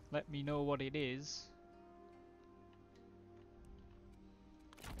 let me know what it is.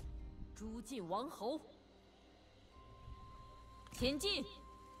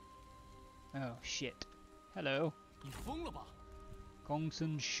 Oh, shit. Hello.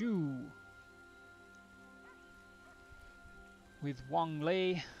 Gongsun Shu. With Wang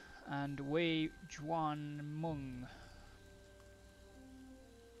Lei and Wei Juan Meng.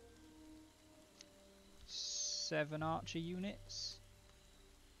 7 archer units.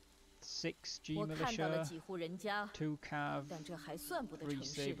 6 G militia. 2 cav. 3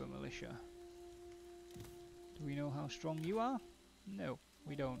 saber militia. Do we know how strong you are? No,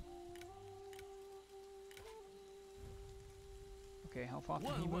 we don't. Okay, how far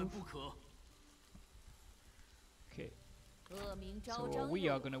can he move? Okay. So we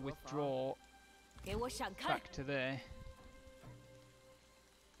are going to withdraw back to there.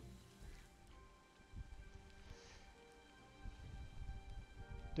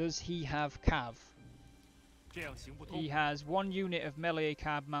 Does he have cav? He has 1 unit of melee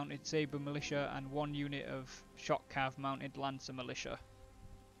cav mounted saber militia and 1 unit of shock cav mounted lancer militia.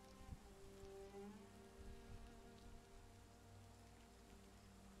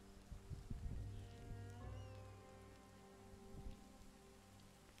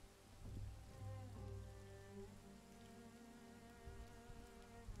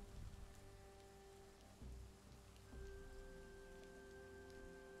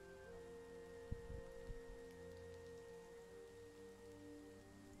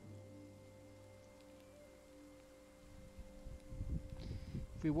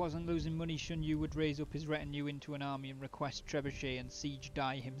 If he wasn't losing money, Shun Yu would raise up his retinue into an army and request Trebuchet and Siege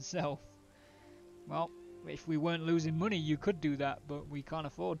Dai himself. Well, if we weren't losing money, you could do that, but we can't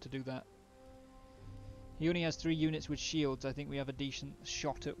afford to do that. He only has 3 units with shields. I think we have a decent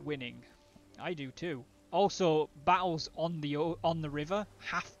shot at winning. I do too. Also, battles on the river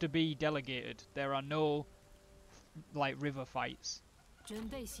have to be delegated. There are no like river fights. 准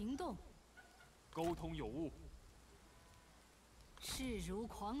备行动。沟通有误。 势如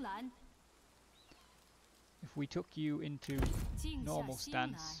狂澜。 If we took you into normal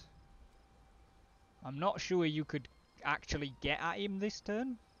stance, I'm not sure you could actually get at him this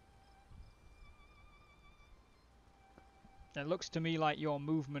turn. It looks to me like your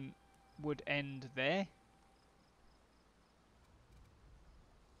movement would end there.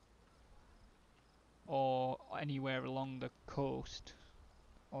 Or anywhere along the coast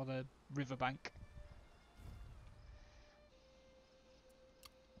or the riverbank.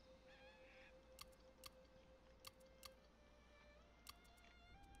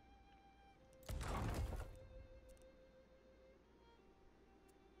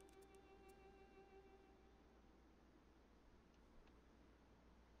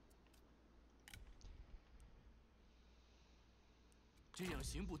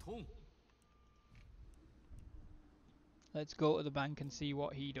 Let's go to the bank and see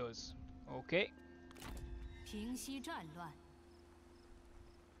what he does. Okay. 平息战乱。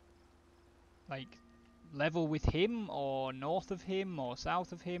 Like, level with him, or north of him, or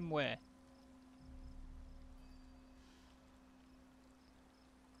south of him, where?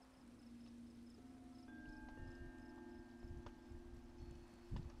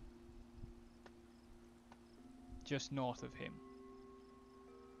 Just north of him.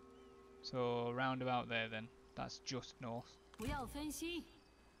 So, round about there then. That's just north. 不要分心。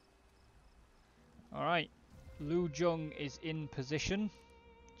 Alright. Lu Zheng is in position.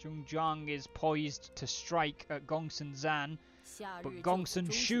 Zheng Jiang is poised to strike at Gongsun Zan, but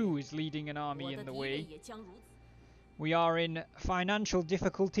Gongsun Shu is leading an army in the way. We are in financial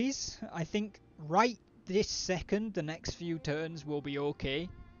difficulties. I think right this second, the next few turns will be okay.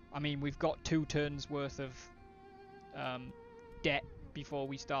 I mean, we've got 2 turns worth of debt before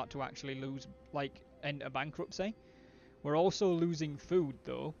we start to actually lose, like, enter bankruptcy. We're also losing food,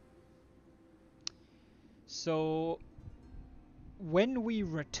 though. So, when we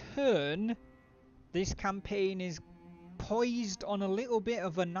return, this campaign is poised on a little bit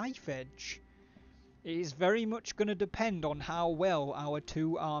of a knife edge. It is very much going to depend on how well our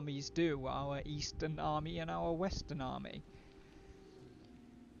 2 armies do, our Eastern Army and our Western Army.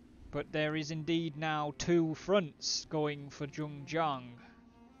 But there is indeed now 2 fronts going for Zhengjiang.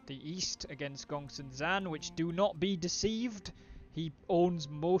 The East against Gongsun Zan, which, do not be deceived, he owns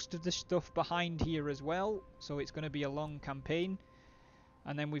most of the stuff behind here as well, so it's going to be a long campaign.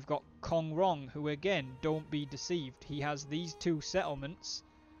 And then we've got Kong Rong, who again, don't be deceived, he has these 2 settlements,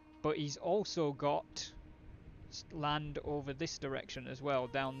 but he's also got land over this direction as well,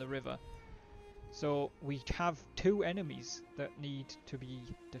 down the river. So we have 2 enemies that need to be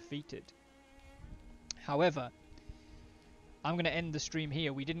defeated. However, I'm going to end the stream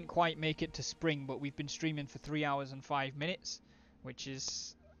here. We didn't quite make it to spring, but we've been streaming for 3 hours and 5 minutes, which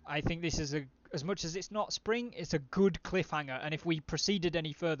is, I think this is as much as it's not spring, it's a good cliffhanger. And if we proceeded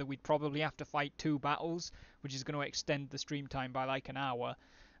any further, we'd probably have to fight 2 battles, which is going to extend the stream time by like an hour,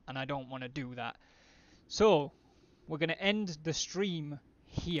 and I don't want to do that. So, we're going to end the stream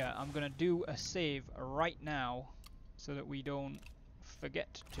here. I'm going to do a save right now so that we don't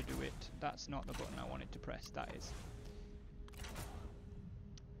forget to do it. That's not the button I wanted to press, that is.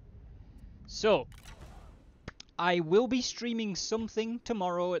 So, I will be streaming something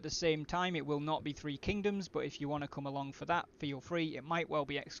tomorrow at the same time. It will not be 3 Kingdoms, but if you want to come along for that, feel free. It might well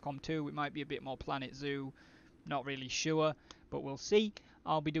be XCOM 2, it might be a bit more Planet Zoo, not really sure, but we'll see.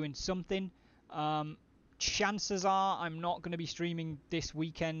 I'll be doing something. Chances are I'm not going to be streaming this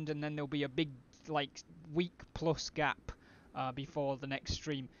weekend, and then there'll be a big, like, week plus gap before the next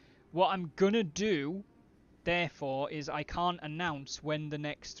stream. What I'm going to do therefore, is I can't announce when the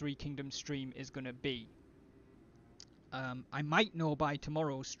next Three Kingdoms stream is going to be. I might know by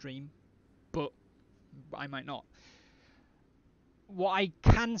tomorrow's stream, but I might not. What I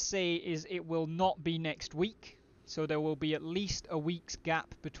can say is it will not be next week, so there will be at least a week's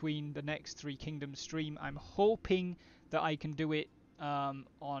gap between the next Three Kingdoms stream. I'm hoping that I can do it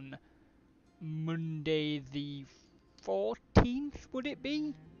on Monday the 14th, would it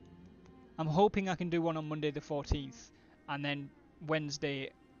be? I'm hoping I can do one on Monday the 14th, and then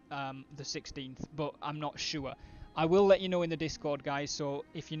Wednesday the 16th, but I'm not sure. I will let you know in the Discord, guys, so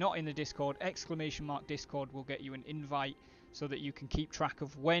if you're not in the Discord, !Discord will get you an invite so that you can keep track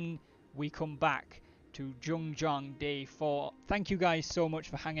of when we come back to Zhongjiang Day 4. Thank you guys so much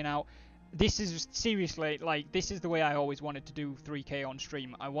for hanging out. This is seriously, like, this is the way I always wanted to do 3K on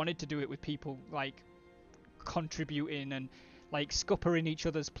stream. I wanted to do it with people, like, contributing and, like, scuppering each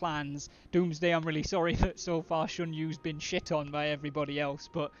other's plans. Doomsday, I'm really sorry that so far Shun Yu's been shit on by everybody else,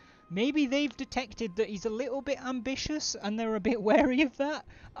 but maybe they've detected that he's a little bit ambitious and they're a bit wary of that.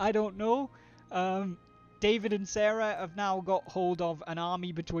 I don't know. David and Sarah have now got hold of an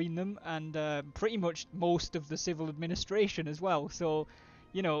army between them and pretty much most of the civil administration as well. So,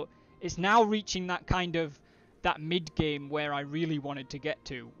 you know, it's now reaching that kind of, that mid-game where I really wanted to get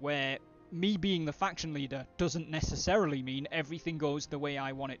to, where me being the faction leader doesn't necessarily mean everything goes the way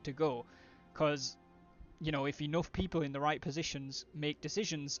I want it to go. Because, you know, if enough people in the right positions make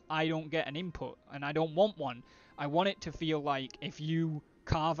decisions, I don't get an input, and I don't want one. I want it to feel like if you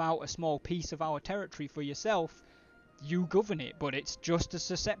carve out a small piece of our territory for yourself, you govern it, but it's just as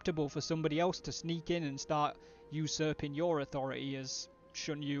susceptible for somebody else to sneak in and start usurping your authority as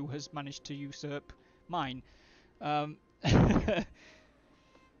Shun Yu has managed to usurp mine.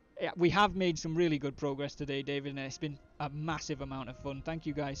 Yeah, we have made some really good progress today, David, and it's been a massive amount of fun. Thank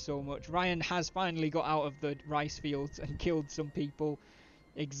you guys so much. Ryan has finally got out of the rice fields and killed some people.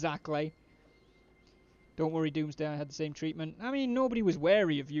 Exactly. Don't worry, Doomsday, I had the same treatment. I mean, nobody was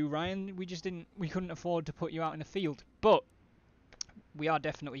wary of you, Ryan. We couldn't afford to put you out in the field. But we are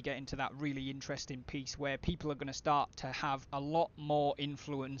definitely getting to that really interesting piece where people are going to start to have a lot more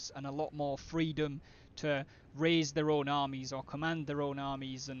influence and a lot more freedom to raise their own armies or command their own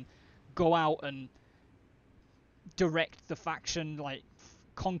armies and go out and direct the faction, like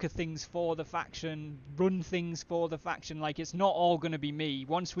conquer things for the faction, run things for the faction. Like, it's not all going to be me.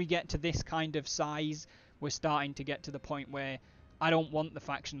 Once we get to this kind of size, we're starting to get to the point where I don't want the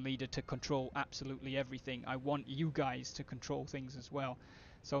faction leader to control absolutely everything. I want you guys to control things as well.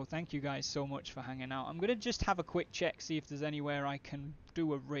 So thank you guys so much for hanging out. I'm going to just have a quick check, see if there's anywhere I can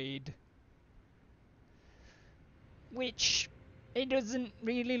do a raid. Which, it doesn't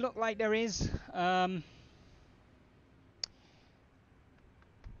really look like there is. I'm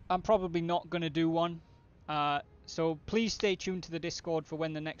probably not going to do one. So please stay tuned to the Discord for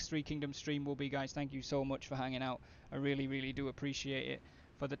when the next Three Kingdoms stream will be, guys. Thank you so much for hanging out. I really, really do appreciate it.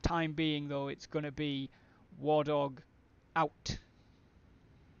 For the time being, though, it's going to be War Dog out.